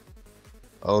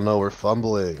 Oh, no, we're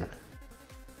fumbling. We're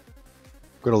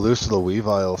gonna lose to the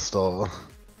Weavile stall.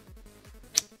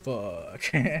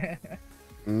 Fuck.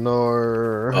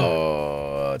 No.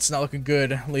 Oh, it's not looking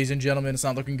good. Ladies and gentlemen, it's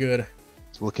not looking good.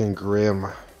 It's looking grim.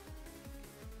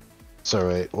 It's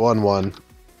alright. 1-1.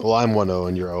 Well, I'm 1-0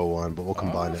 and you're 0-1, but we'll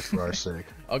combine it for our sake.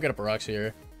 I'll get a Barox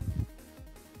here.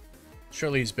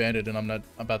 Surely he's banded and I'm not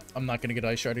gonna get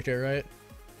Ice Sharded here, right?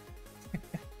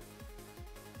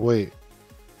 Wait.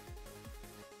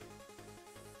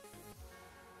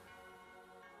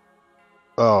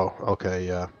 Oh, okay,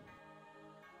 yeah.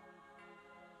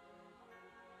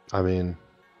 I mean...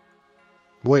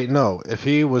 Wait, no. If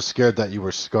he was scared that you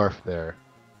were Scarf there,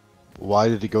 why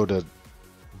did he go to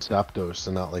Zapdos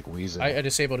and not, like, Weezing? I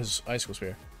disabled his Icicle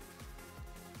Spear.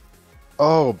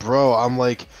 Oh, bro, I'm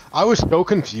like... I was so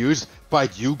confused by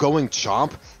you going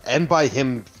Chomp and by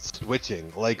him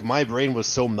switching. Like, my brain was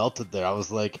so melted there. I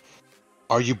was like,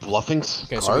 are you bluffing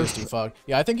Scarf? Okay, so he's defogged.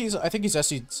 Yeah, I think he's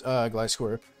SC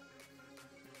Gliscor.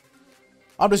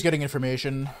 I'm just getting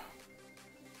information.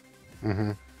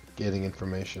 Mm-hmm. Getting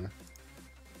information.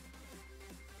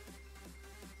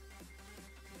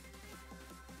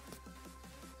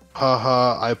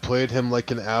 Haha, I played him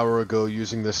like an hour ago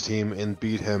using this team and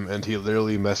beat him, and he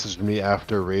literally messaged me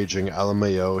after raging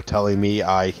LMAO, telling me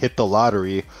I hit the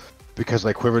lottery because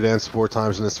I quiver danced 4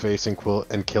 times in his face and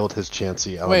killed his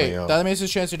Chansey LMAO. Wait, that means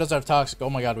his Chansey doesn't have Toxic. Oh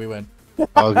my god, we win.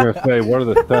 I was gonna say, what are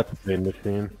the stats,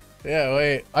 Machine? Yeah,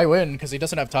 wait, I win because he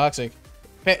doesn't have Toxic.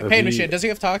 Pain Machine, does he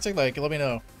have Toxic? Like, let me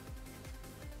know.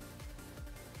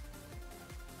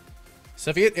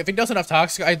 So if he doesn't have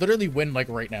Toxic, I literally win, like,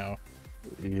 right now.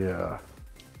 Yeah.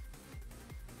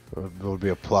 It would be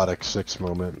a Plotix 6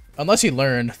 moment. Unless he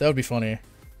learned. That would be funny.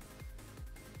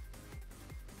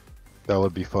 That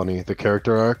would be funny. The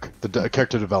character arc? The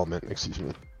character development, excuse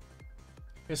me.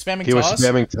 He was spamming He toss? was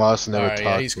spamming toss and never Alright,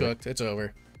 tossed. yeah, he's cooked. It's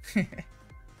over.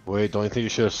 Wait, don't you think you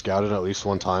should have scouted at least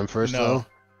one time first, No. though?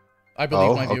 I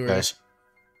believe my okay. viewers.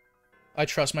 I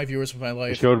trust my viewers with my You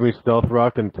life. showed me Stealth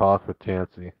Rock and toss with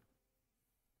Chansey.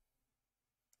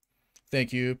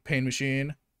 Thank you, Pain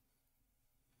Machine.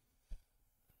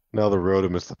 Now the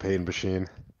Rotom is the Pain Machine.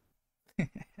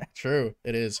 True,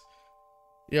 it is.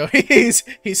 Yo, he's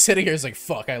sitting here. He's like,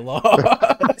 "Fuck, I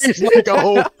lost." He's like,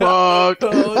 "Oh fuck!"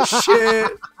 Oh shit!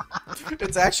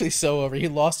 It's actually so over. He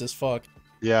lost as fuck.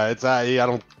 Yeah, it's I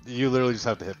don't. You literally just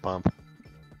have to hit pump.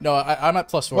 No, I'm at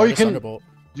 +4. Oh, I just Thunderbolt.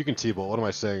 You can T-Bolt. What am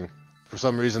I saying? For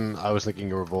some reason, I was thinking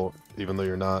you were Volt, even though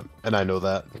you're not, and I know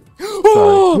that.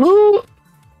 Sorry.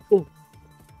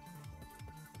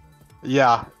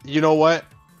 Yeah, you know what?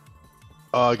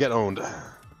 Get owned.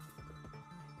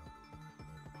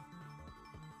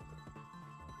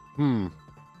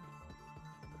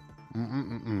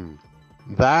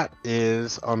 That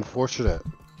is unfortunate.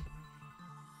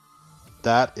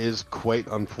 That is quite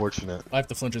unfortunate. I have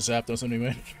to flinch a zap, though, so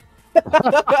anyway.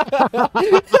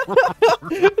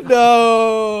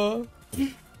 No!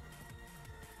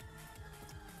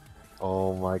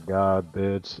 Oh my god,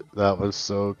 bitch. That was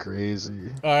so crazy.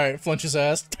 Alright, flinch his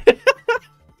ass.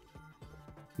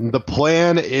 The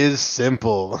plan is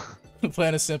simple. The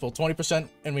plan is simple. 20%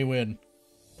 and we win.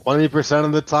 20%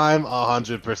 of the time,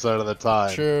 100% of the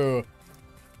time. True.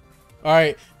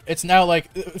 Alright, it's now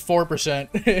like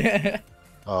 4%.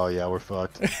 Oh yeah, we're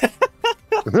fucked.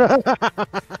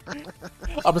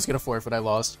 I'm just gonna forfeit, I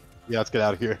lost. Yeah, let's get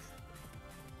out of here.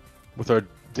 With our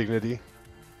dignity.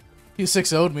 He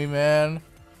 6-0'd me, man.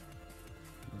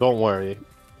 Don't worry.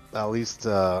 At least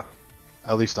I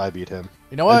beat him.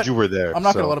 You know what? And you were there. I'm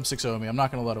not gonna let him 6-0 me. I'm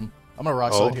not gonna let him. I'm gonna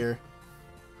rock slide here.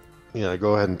 Yeah,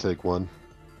 go ahead and take one.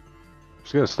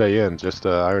 Just gonna stay in, just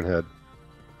Ironhead.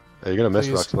 Hey, you're gonna miss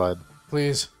rock slide.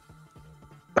 Please.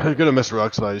 You're gonna miss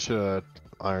rock slide. You should have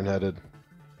Ironheaded.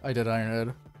 I did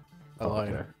Ironhead. I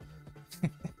lied.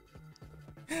 Okay.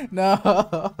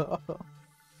 No.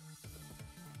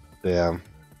 Damn.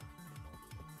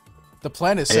 The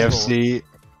plan is simple. AFC.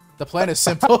 The plan is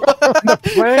simple. The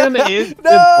plan is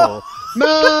simple.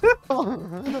 No.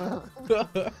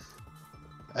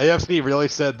 AFC really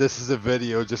said this is a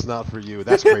video, just not for you.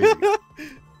 That's crazy.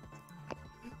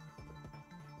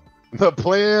 The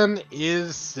plan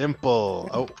is simple.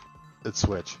 Oh, it's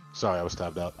switch. Sorry, I was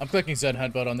tabbed out. I'm clicking Z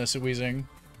headbutt on this Weezing.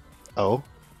 Oh.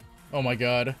 Oh my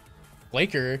god.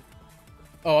 Laker.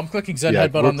 Oh, I'm clicking Z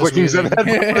headbutt on this clicking Weezing. Z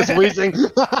headbutt on this Weezing.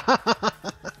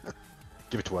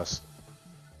 Give it to us.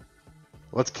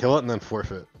 Let's kill it and then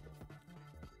forfeit.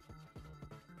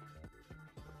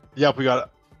 Yep, we got it.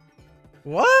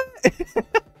 What?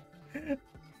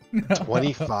 No.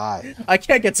 25. I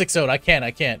can't get 6-0'd. I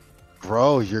can't.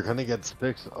 Bro, you're gonna get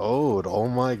 6-0'd. Oh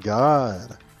my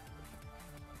god.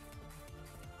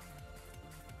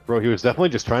 Bro, he was definitely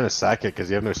just trying to sack it because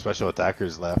you have no special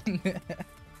attackers left.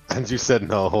 And you said,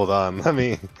 no, hold on. Let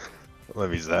me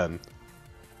zen.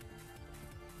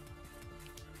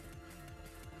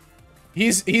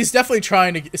 He's definitely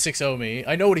trying to 6-0 me.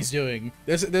 I know what he's doing.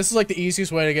 This is like the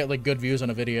easiest way to get like good views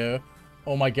on a video.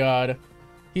 Oh my god.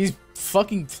 He's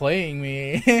fucking playing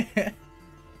me.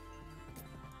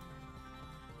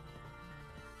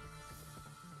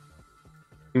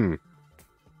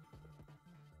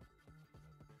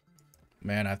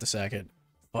 Man, I have to sack it.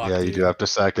 Fuck, yeah, you dude. do have to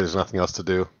sack it. There's nothing else to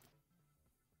do.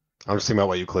 I'm just thinking about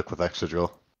what you click with extra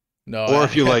drill. No. Or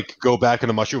if you like go back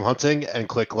into mushroom hunting and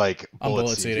click like bullet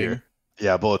seed seeding. here.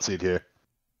 Yeah, bullet seed here.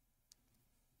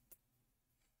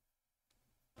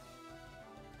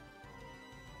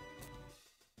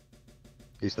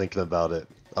 He's thinking about it.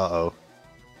 Uh-oh.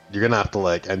 You're gonna have to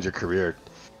like end your career.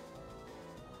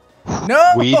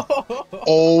 No!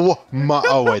 Oh my!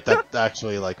 Oh wait, that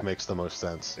actually like makes the most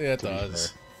sense. Yeah, it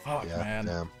does. Fuck, yeah, man.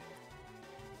 Damn.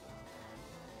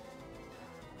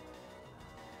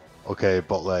 Okay,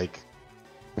 but like,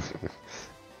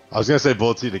 I was gonna say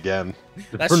bullet seed again.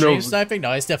 That's stream sniping?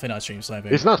 No, it's definitely not stream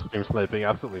sniping. It's not stream sniping.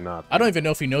 Absolutely not. I don't even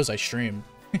know if he knows I stream.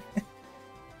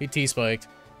 He T-spiked.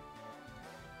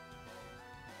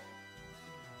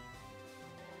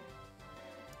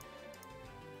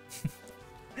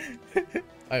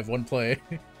 I have one play.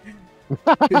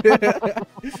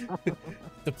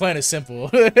 The plan is simple.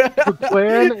 The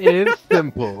plan is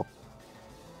simple.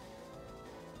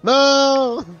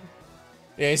 No!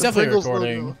 Yeah, he's The definitely Pringles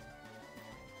recording. logo.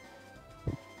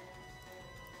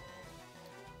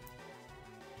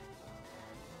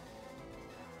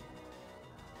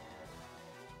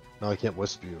 No, I can't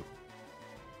wisp you.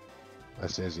 I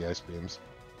say as the ice beams.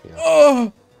 Yeah.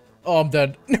 Oh! Oh, I'm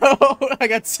dead. No! I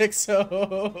got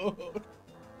 6-0.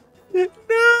 No!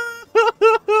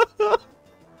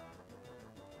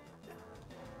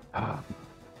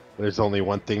 There's only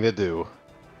one thing to do.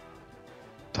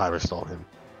 Timer stall him.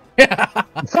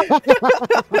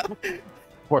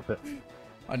 Worth it.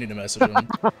 I need to message him.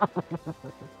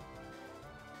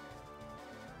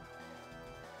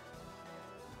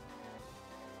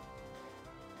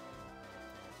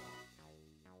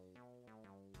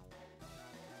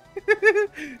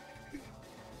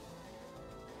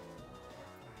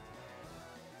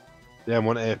 Damn,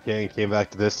 when AFK and came back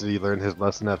to this, did he learn his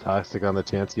lesson of toxic on the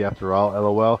Chansey after all?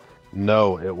 LOL.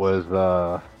 No, it was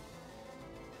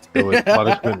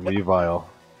punishment revile.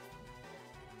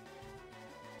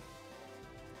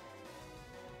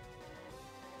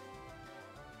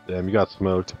 Damn, you got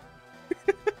smoked.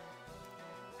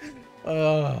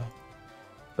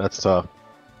 That's tough.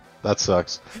 That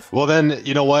sucks. Well then,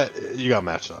 you know what? You got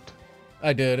matched up.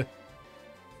 I did.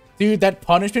 Dude, that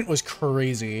punishment was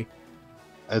crazy.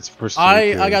 It's for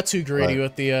I got too greedy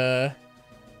with the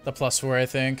 +4, I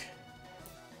think.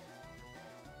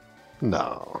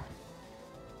 No.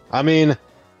 I mean,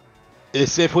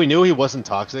 if we knew he wasn't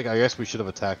toxic, I guess we should have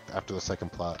attacked after the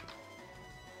second plot.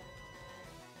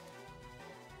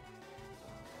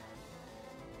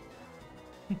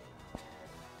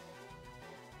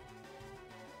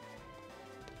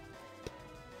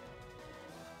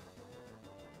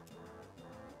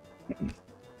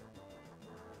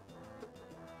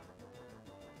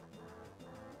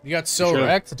 You got so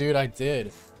wrecked, dude. I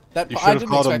did. I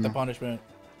didn't expect the punishment.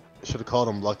 Should have called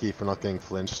him lucky for not getting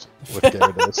flinched with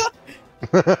Gyarados.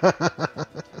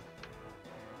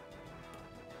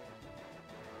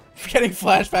 Getting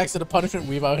flashbacks to the punishment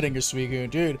Weavile hitting your Suicune.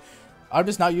 Dude, I'm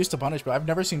just not used to punishment. I've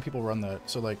never seen people run that,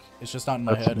 so like it's just not in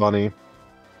my head. That's funny.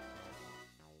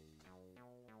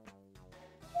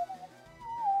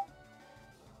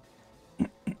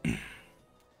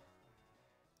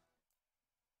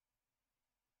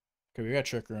 Okay, we got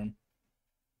Trick Room.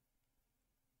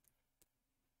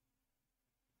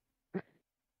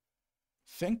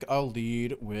 Think I'll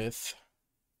lead with...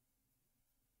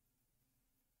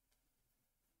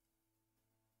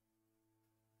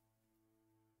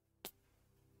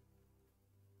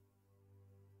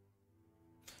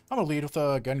 I'm gonna lead with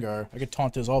Gengar. I could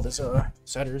taunt all his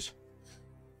setters.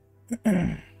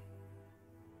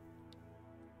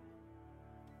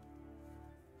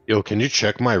 Yo, can you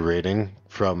check my rating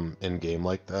from in-game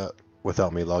like that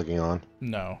without me logging on?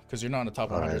 No, because you're not in the top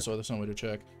 100, right. so there's no way to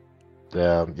check.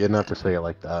 Yeah, you didn't have to say it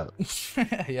like that.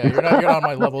 Yeah, you're not on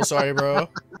my level. Sorry, bro.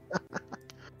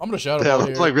 I'm gonna shout Yeah, out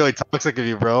that's here. like really toxic of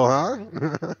you, bro, huh?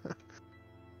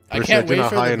 I can't wait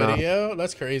for the video.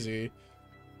 That's crazy.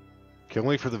 Can't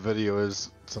wait for the video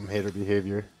is some hater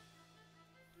behavior.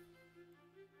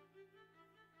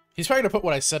 He's probably gonna put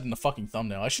what I said in the fucking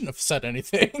thumbnail. I shouldn't have said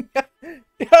anything.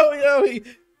 yo,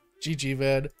 GG,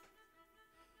 man.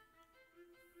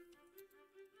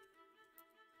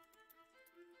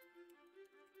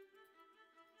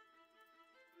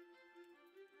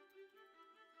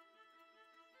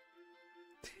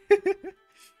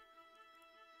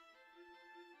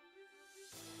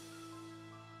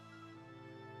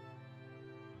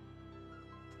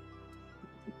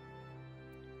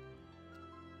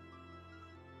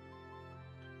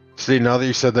 See, now that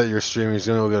you said that you're streaming, he's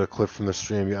gonna go get a clip from the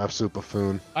stream, you absolute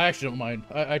buffoon. I actually don't mind.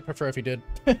 I'd prefer if he did.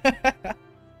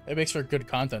 It makes for good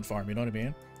content farm, you know what I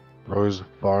mean? Bro's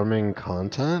farming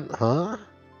content, huh?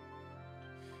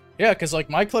 Yeah, because, like,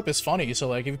 my clip is funny, so,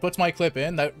 like, if he puts my clip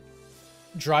in, that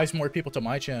drives more people to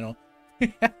my channel.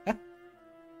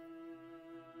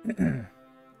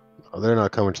 Oh, they're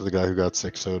not coming to the guy who got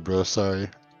 6-0'd, bro, sorry.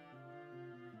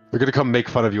 They're gonna come make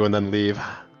fun of you and then leave.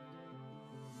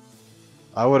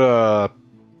 I would,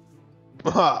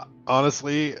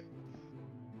 honestly,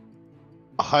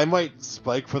 I might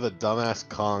spike for the dumbass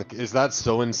conk. Is that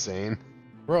so insane?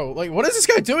 Bro, like, what is this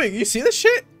guy doing? You see this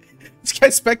shit? This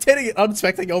guy's spectating and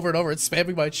unspectating over and over and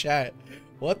spamming my chat.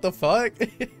 What the fuck?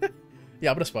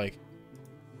 Yeah, I'm gonna spike.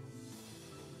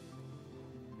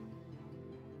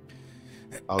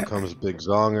 Out comes Big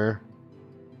Zonger.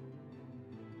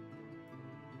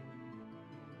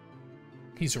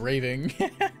 He's raving.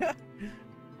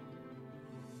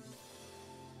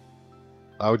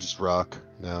 I would just rock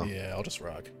now. Yeah, I'll just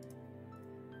rock.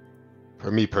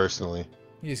 For me personally.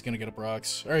 He's gonna get up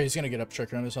rocks. Or he's gonna get up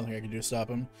Trick Room. There's nothing I can do to stop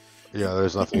him. Yeah,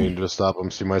 there's nothing you can do to stop him,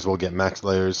 so you might as well get max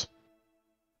layers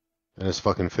in his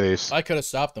fucking face. I could have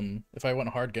stopped him if I went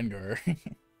hard Gengar.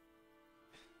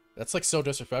 That's like so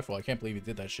disrespectful. I can't believe he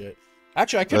did that shit.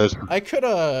 Actually, I could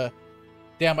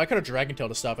have Dragon Tail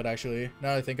to stop it, actually, now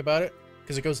that I think about it.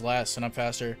 Because it goes last, and I'm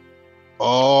faster.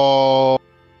 Oh,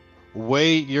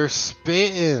 wait, you're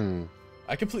spitting.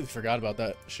 I completely forgot about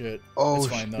that shit. Oh, it's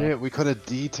fine, shit, though. we could have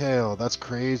detailed. That's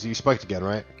crazy. You spiked again,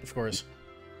 right? Of course.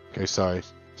 Okay, sorry.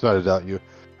 Sorry to doubt you.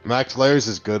 Max layers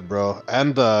is good, bro.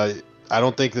 And, I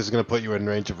don't think this is going to put you in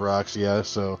range of rocks, yeah,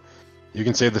 so you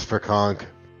can save this for Conk.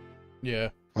 Yeah.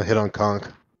 A hit on Conk.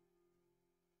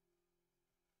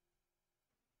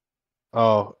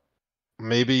 Oh,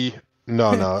 maybe... No,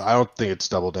 I don't think it's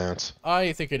double dance.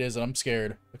 I think it is, and I'm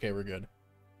scared. Okay, we're good.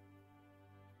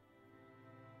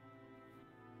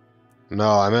 No,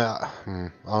 I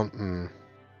mean...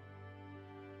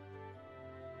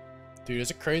 Dude,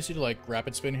 is it crazy to, like,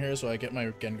 rapid spin here so I get my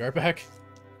Gengar back?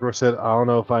 Bro said, I don't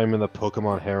know if I'm in the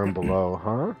Pokemon harem below,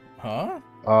 huh?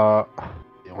 Huh?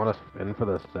 You want to spin for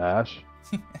the stash?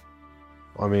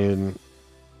 I mean...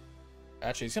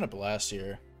 Actually, he's gonna blast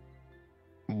here.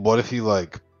 What if he,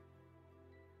 like...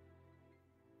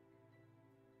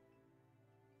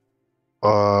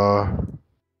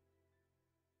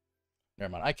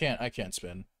 Never mind. I can't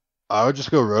spin. I would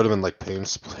just go Rotom and, like, Pain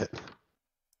Split.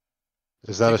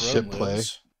 Is that a shit play?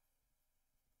 Lives.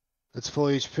 It's full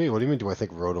HP. What do you mean, do I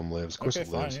think Rotom lives? Of course Okay,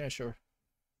 it lives. fine. Yeah, sure.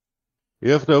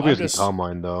 You have to just... Calm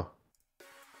Mind, though.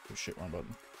 Oh, shit, wrong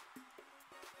button.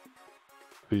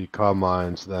 If you Calm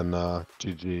Minds, then,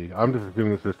 GG. I'm just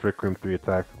assuming this is Trick Room 3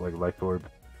 attacks, like Life Orb.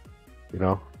 You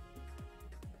know?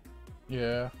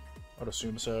 Yeah, I'd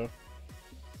assume so.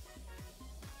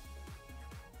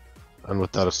 And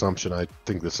with that assumption, I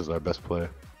think this is our best play.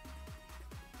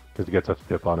 Because it gets us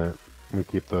tip on it. We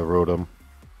keep the Rotom.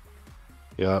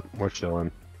 Yeah, we're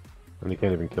chilling. And he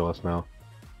can't even kill us now.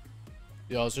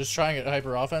 Yeah, I was just trying a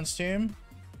hyper offense team.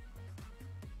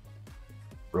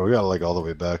 Bro, we got like all the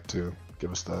way back too.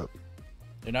 Give us that.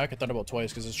 Yeah, now I can Thunderbolt twice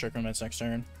because it's Trick Room next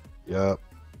turn. Yeah.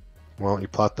 Why don't you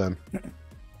plot then?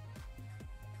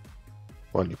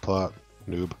 Why don't you plot,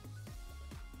 noob?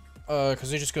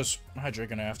 Because he just goes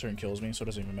Hydreigon after and kills me, so it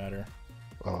doesn't even matter.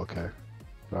 Oh, okay.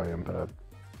 Sorry, I'm bad.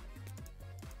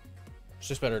 It's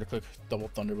just better to click double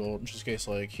Thunderbolt, just in case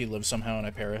like he lives somehow and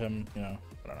I para him, you know,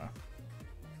 I don't know.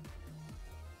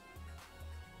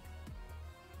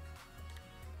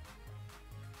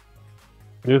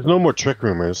 There's no more Trick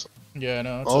Roomers. Yeah,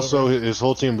 no. It's also, over. his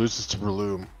whole team loses to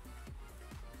Breloom.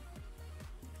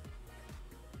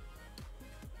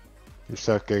 You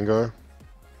sack Gengar?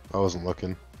 I wasn't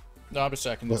looking. No, I'm just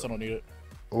sacking this. I don't need it.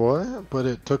 What? But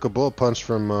it took a bullet punch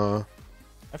from, I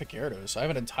have a Gyarados. I have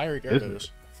an entire Gyarados.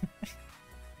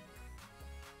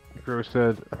 Bro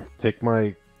said, take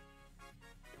my,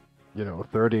 you know,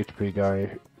 3rd HP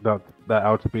guy that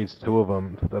outspeeds 2 of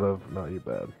them instead of not you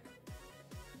bad.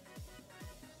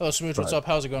 Hello, Smooch. What's up?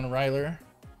 How's it going, Ryler?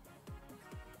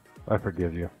 I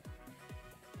forgive you.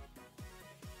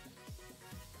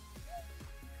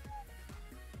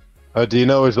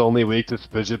 Dino is only weak to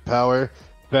Spidget power.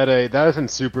 Fede, that isn't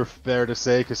super fair to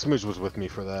say, because Smooch was with me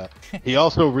for that. He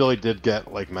also really did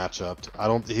get, like, match-upped. I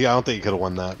don't think he could have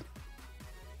won that.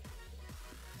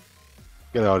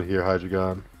 Get out of here,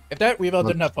 Hydreigon. If that Weavile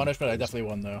didn't have punishment, I definitely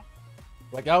won, though.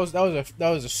 Like, that was a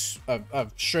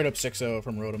straight-up 6-0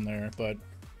 from Rotom there, but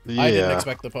yeah. I didn't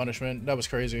expect the punishment. That was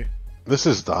crazy. This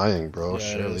is dying, bro,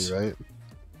 yeah, surely, right?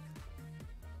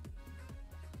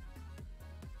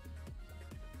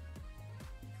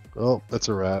 Oh, that's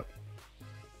a rat.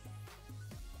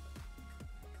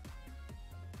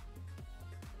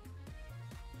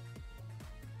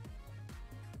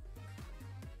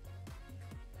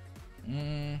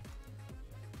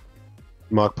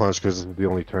 Mach Punch because this is the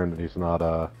only turn that he's not,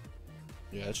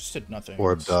 Yeah, it just did nothing.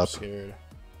 Orbed up. Scared.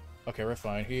 Okay, we're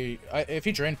fine. If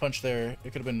he Drain Punch there,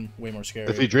 it could have been way more scary.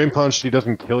 If he Drain Punched, he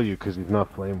doesn't kill you because he's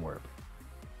not Flame Warp.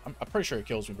 I'm pretty sure it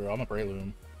kills me, bro. I'm a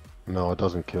Breloom. No, it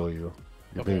doesn't kill you.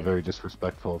 You're being very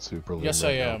disrespectful to Breloom. Yes,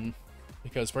 I am.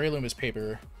 Because Breloom is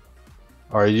paper.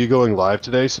 Are you going live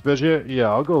today, Spidget? Yeah,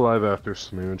 I'll go live after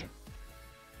Smooge.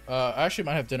 I actually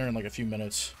might have dinner in like a few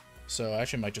minutes. So I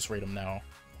actually might just raid him now.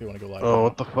 If you want to go live. Oh,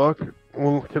 what the fuck?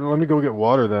 Well, let me go get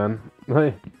water then.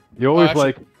 Hey, you always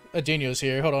actually, Adino's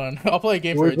here. Hold on. I'll play a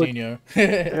game for Adino.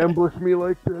 Ambush me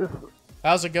like this.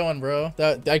 How's it going, bro?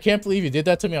 I can't believe you did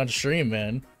that to me on stream,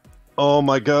 man. Oh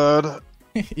my god.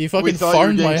 You fucking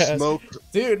farmed my ass. Smoked,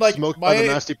 dude, like smoked by the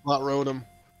nasty plot Rotom.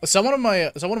 Someone in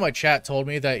my chat told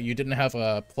me that you didn't have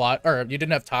a plot, or you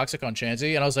didn't have toxic on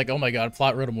Chansey, and I was like, oh my god,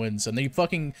 plot Rotom wins. And then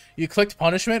you clicked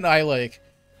punishment, and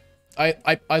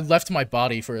I left my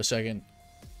body for a second.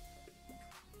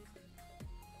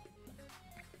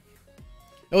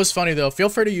 It was funny though. Feel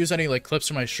free to use any like clips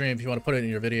from my stream if you want to put it in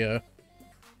your video.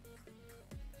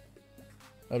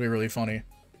 That'd be really funny.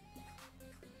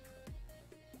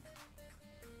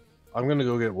 I'm gonna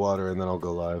go get water and then I'll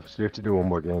go live. So you have to do one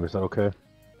more game. Is that okay?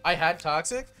 I had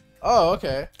toxic? Oh,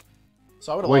 okay.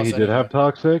 So I would have Wait, lost he did anyway. have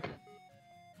toxic?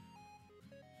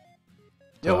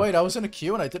 Yeah, wait, I was in a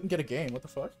queue and I didn't get a game. What the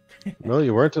fuck? No,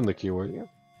 you weren't in the queue, were you?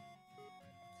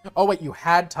 Oh, wait, you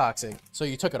had toxic. So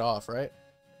you took it off, right?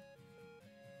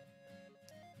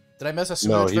 Did I miss a Smooch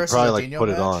No, he versus probably a like Dino put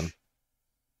match? it on.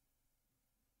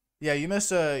 Yeah, you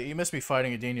missed me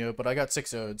fighting a Dino, but I got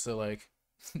 6-0'd, so like,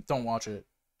 don't watch it.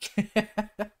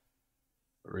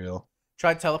 Real.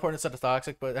 Tried teleporting instead of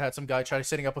toxic, but had some guy try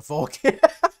setting up a Vulcan.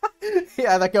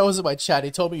 Yeah, that guy was in my chat.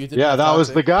 He told me you didn't. Yeah, have that toxic. was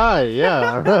the guy.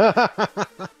 Yeah.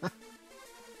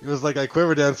 He was like, I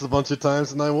quiver danced a bunch of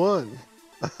times and I won.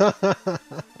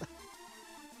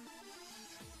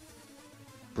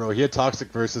 Bro, he had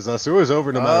toxic versus us. It was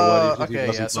over no matter what.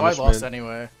 Okay, yeah. So I lost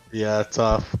anyway. Yeah,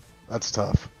 tough. That's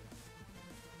tough.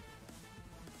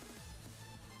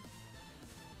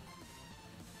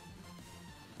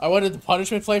 I wanted the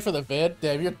punishment play for the vid.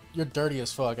 Damn, you're dirty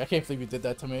as fuck. I can't believe you did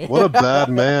that to me. What a bad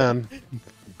man.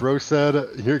 Bro said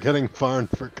you're getting farmed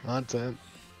for content.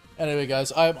 Anyway,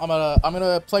 guys, I'm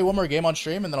gonna play one more game on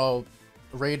stream and then I'll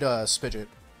raid Spidget.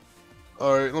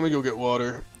 All right, let me go get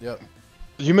water. Yep.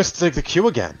 You missed the queue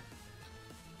again.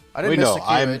 I didn't miss the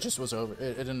queue. It just was over.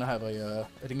 It didn't have a.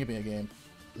 It didn't give me a game.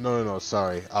 No,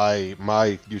 sorry.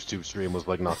 My YouTube stream was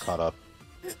like not caught up.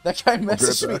 That guy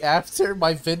messaged me after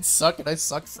my vids suck and I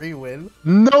suck free win.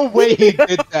 No way he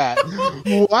did that.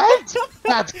 What?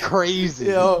 That's crazy.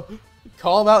 Yo,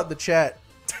 call him out in the chat.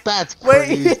 That's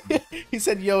crazy. Wait, he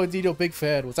said, "Yo, Dino, big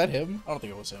fan." Was that him? I don't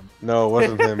think it was him. No, it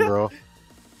wasn't him, bro.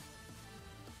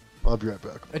 I'll be right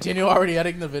back. Dino already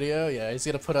editing the video. Yeah, he's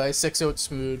gonna put a 6-0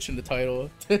 smooch in the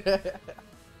title.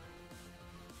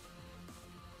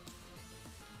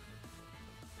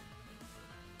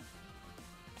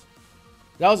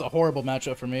 That was a horrible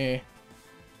matchup for me.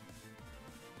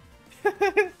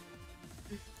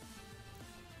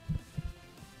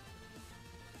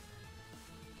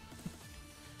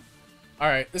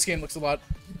 Alright, this game looks a lot...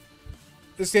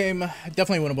 This game,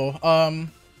 definitely winnable.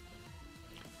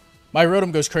 My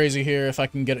Rotom goes crazy here if I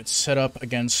can get it set up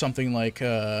against something like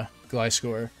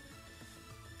Gliscor.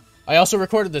 I also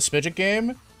recorded the Spidget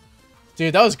game.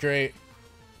 Dude, that was great.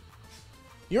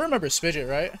 You remember Spidget,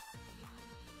 right?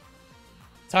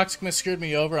 Toxicness screwed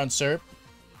me over on SERP.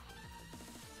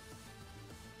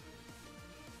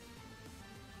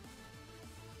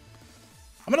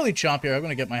 I'm gonna lead Chomp here. I'm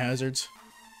gonna get my hazards.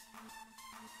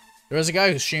 There was a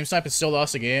guy who stream sniped and still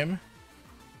lost the game.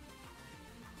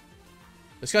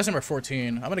 This guy's number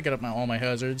 14. I'm gonna get up all my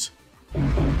hazards.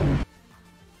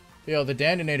 Yo, the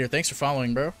Dandinator, thanks for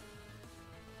following, bro.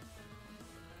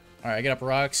 Alright, I get up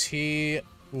rocks. He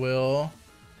will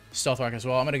stealth rock as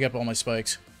well. I'm gonna get up all my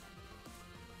spikes.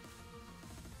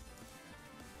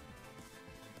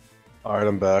 Alright,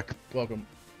 I'm back. Welcome.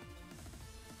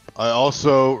 I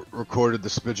also recorded the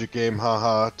Spidget game.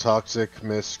 Haha, Toxic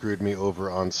Miss screwed me over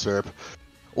on SERP.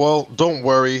 Well, don't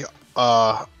worry.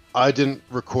 I didn't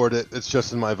record it. It's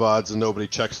just in my VODs and nobody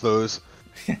checks those.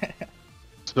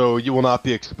 So you will not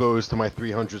be exposed to my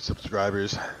 300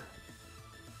 subscribers.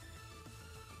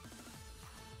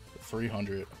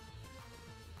 300.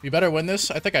 You better win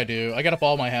this? I think I do. I got up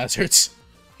all my hazards.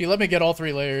 He let me get all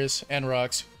 3 layers and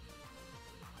rocks.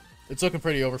 It's looking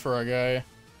pretty over for our guy.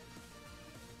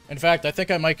 In fact, I think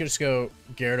I might just go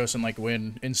Gyarados and like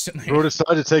win instantly. Bro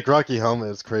decided to take Rocky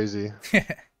Helmet. It's crazy.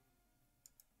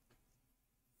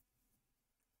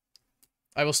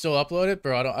 I will still upload it,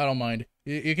 bro. I don't mind.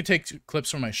 You can take clips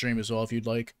from my stream as well if you'd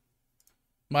like.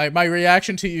 My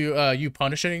reaction to you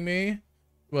punishing me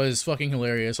was fucking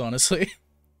hilarious, honestly.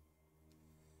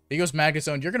 He goes Magnet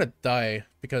Zone. You're gonna die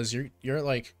because you're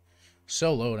like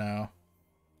so low now.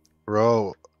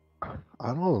 Bro, I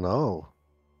don't know.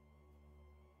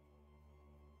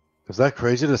 Is that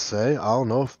crazy to say? I don't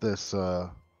know if this, Oh,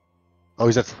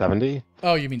 he's at 70?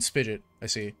 Oh, you mean Spidget. I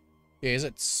see. Yeah, is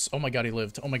it... Oh my god, he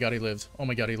lived. Oh my god, he lived. Oh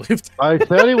my god, he lived. I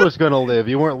said he was gonna live.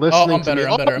 You weren't listening I'm better, to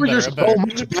me. I'm better, I'm you're better, I'm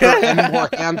better. so much better and more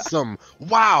handsome.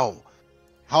 Wow!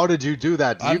 How did you do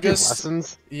that? Do you give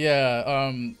lessons?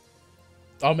 Yeah,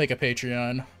 I'll make a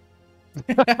Patreon.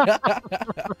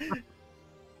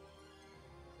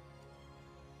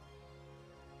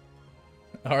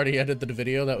 I already edited the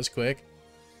video. That was quick.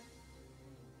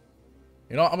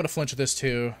 You know what? I'm gonna flinch with this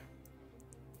too.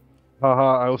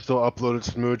 Haha, I will still upload it,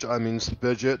 Smooch. I mean,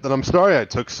 Spidget. Then I'm sorry I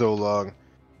took so long.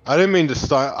 I didn't mean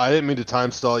to I didn't mean to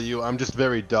time stall you. I'm just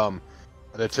very dumb,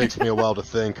 and it takes me a while to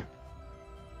think.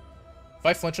 If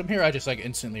I flinch him here, I just like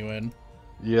instantly win.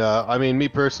 Yeah, I mean, me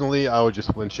personally, I would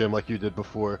just flinch him like you did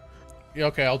before. Yeah,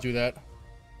 okay, I'll do that.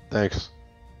 Thanks.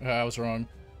 I was wrong.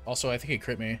 Also, I think he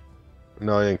crit me.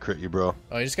 No, I didn't crit you, bro.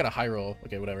 Oh, I just got a high roll.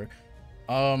 Okay, whatever.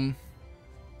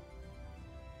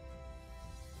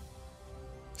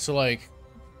 So like,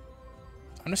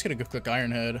 I'm just gonna go click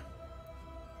Iron Head.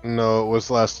 No, it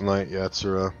was last night,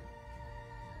 Yatsura.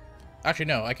 Actually,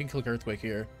 no, I can click Earthquake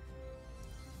here.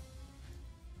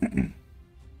 King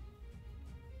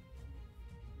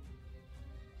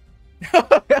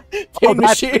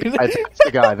Machine. That's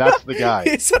the guy. That's the guy.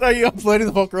 He said, "Are you uploading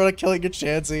the Pokemon killing a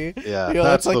Chansey?" Yeah, yo,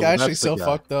 that's like actually that's so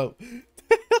fucked up.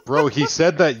 Bro, he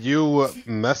said that you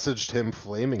messaged him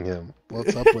flaming him.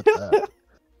 What's up with that?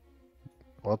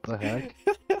 What the heck?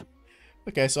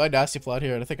 Okay, so I nasty plot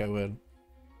here, and I think I win.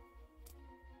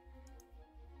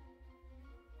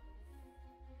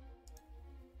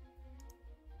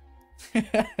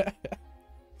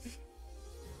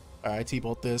 Alright,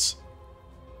 T-bolt this.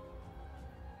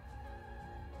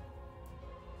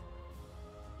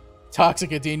 Toxic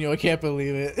Adino, I can't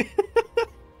believe it.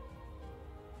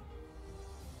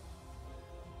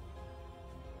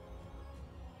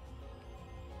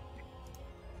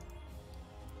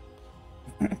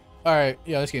 Alright,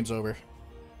 yeah, this game's over.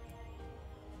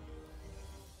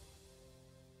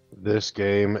 This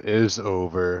game is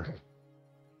over.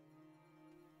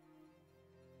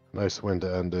 Nice win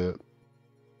to end it.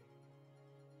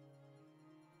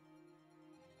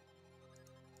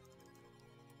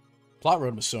 Plot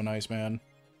Road was so nice, man.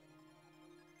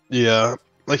 Yeah.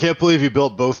 I can't believe you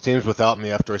built both teams without me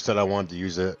after I said I wanted to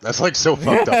use it. That's like so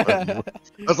fucked up of you.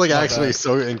 That's like actually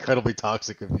so incredibly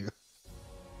toxic of you.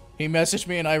 He messaged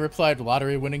me and I replied,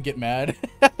 "Lottery winning, get mad."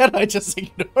 And I just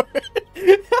ignored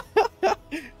it.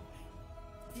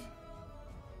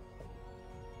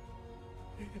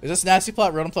 Is this Nasty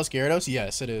Plot Rotom plus Gyarados?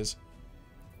 Yes, it is.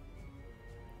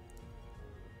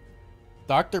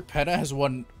 Dr. Penna has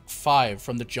won 5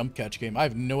 from the jump catch game. I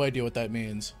have no idea what that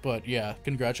means, but yeah,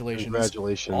 congratulations.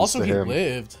 Congratulations. Also, to he him.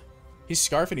 lived. He's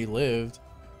Scarf and he lived.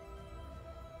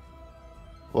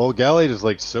 Well, Gallade is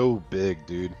like so big,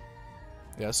 dude.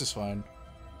 Yeah, this is fine.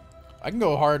 I can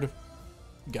go hard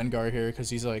Gengar here because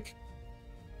he's like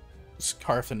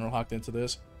scarfed and locked into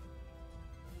this.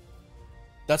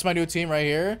 That's my new team right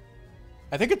here.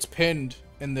 I think it's pinned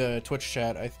in the Twitch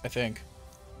chat, I think.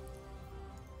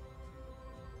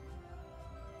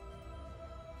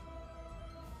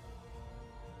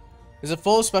 Is it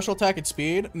full special attack and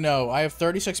speed? No, I have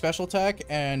 36 special attack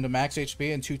and a max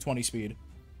HP and 220 speed.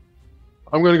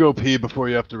 I'm gonna go pee before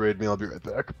you have to raid me. I'll be right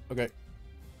back. Okay.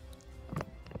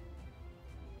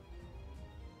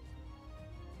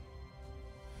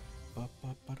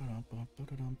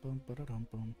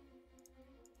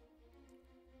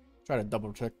 Try to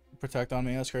double check protect on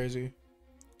me, that's crazy.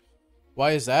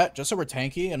 Why is that? Just so we're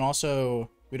tanky, and also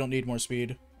we don't need more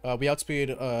speed. We outspeed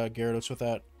Gyarados with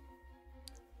that.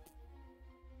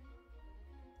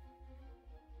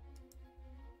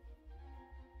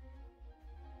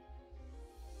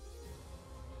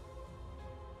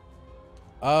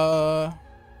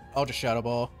 I'll just Shadow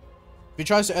Ball. If he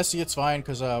tries to SC, it's fine,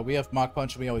 because we have Mach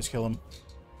Punch and we always kill him.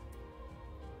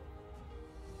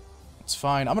 It's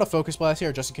fine. I'm gonna Focus Blast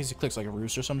here, just in case he clicks like a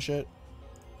Roost or some shit.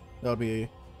 That would be...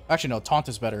 Actually, no, Taunt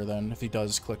is better than if he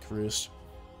does click Roost.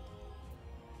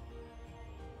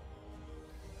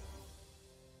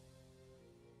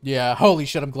 Yeah, holy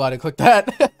shit, I'm glad I clicked that.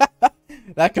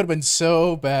 That could have been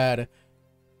so bad.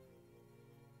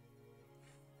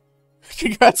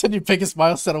 Congrats on your biggest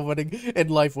milestone of winning in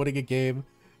life, winning a game.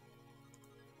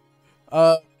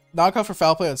 Knockout for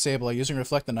foul play on Sableye using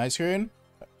Reflect the Night Screen.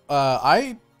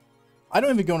 I don't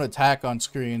even go into attack on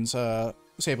screens,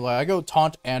 Sableye. I go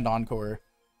Taunt and Encore.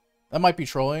 That might be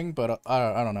trolling, but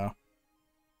I don't know.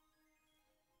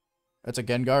 That's a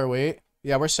Gengar, wait.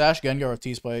 Yeah, we're Sash Gengar with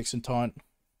T-Spikes and Taunt.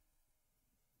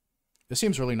 This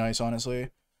seems really nice, honestly.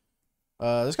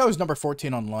 This guy was number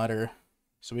 14 on ladder,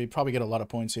 so we probably get a lot of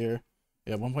points here.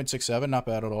 Yeah, 1.67, not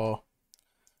bad at all.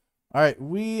 Alright,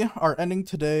 we are ending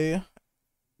today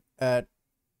at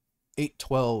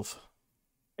 8:12.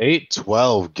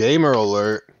 8:12, gamer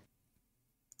alert.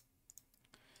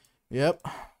 Yep.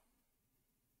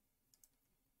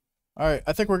 Alright,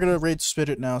 I think we're gonna raid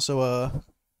Spidget now, so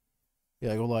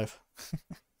yeah, go live.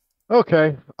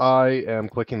 Okay, I am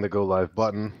clicking the go live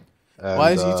button. And,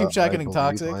 Why is YouTube chat I getting believe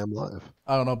toxic? I am live.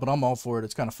 I don't know, but I'm all for it.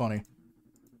 It's kind of funny.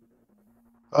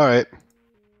 All right.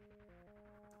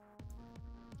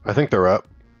 I think they're up.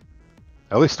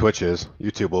 At least Twitch is.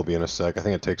 YouTube will be in a sec. I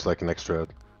think it takes like an extra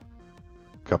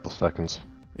couple seconds.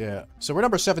 Yeah. So we're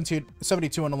number 72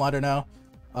 on the ladder now.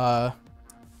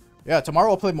 Yeah,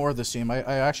 tomorrow I'll play more of this team. I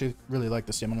actually really like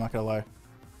this team, I'm not gonna lie.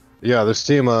 Yeah, this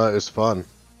team is fun.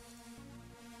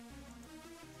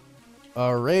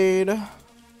 Raid.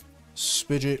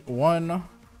 Spidget 1.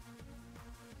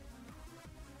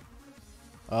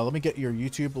 Let me get your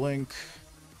YouTube link.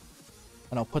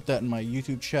 And I'll put that in my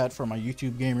YouTube chat for my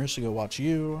YouTube gamers to go watch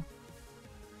you.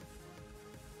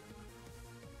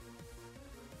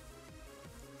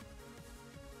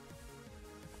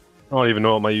 I don't even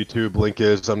know what my YouTube link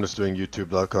is. I'm just doing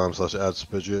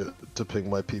youtube.com/adspidget to ping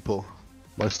my people,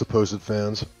 my supposed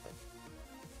fans.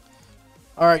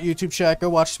 Alright, YouTube chat, go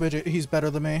watch Spidget. He's better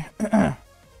than me.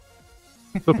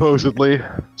 Supposedly.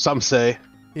 Some say.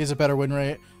 He has a better win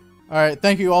rate. Alright,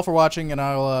 thank you all for watching, and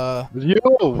I'll, Yo, see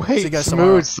you wait, guys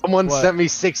tomorrow. Smooth, someone What? sent me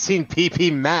 16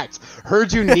 PP max.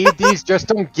 Heard you need these, just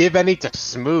don't give any to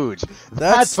Smooge.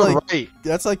 That's like, right.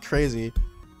 That's like crazy.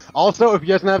 Also, if he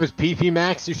doesn't have his PP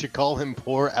max, you should call him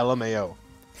poor LMAO.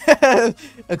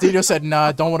 Adino said,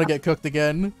 nah, don't want to get cooked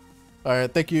again.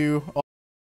 Alright, thank you all.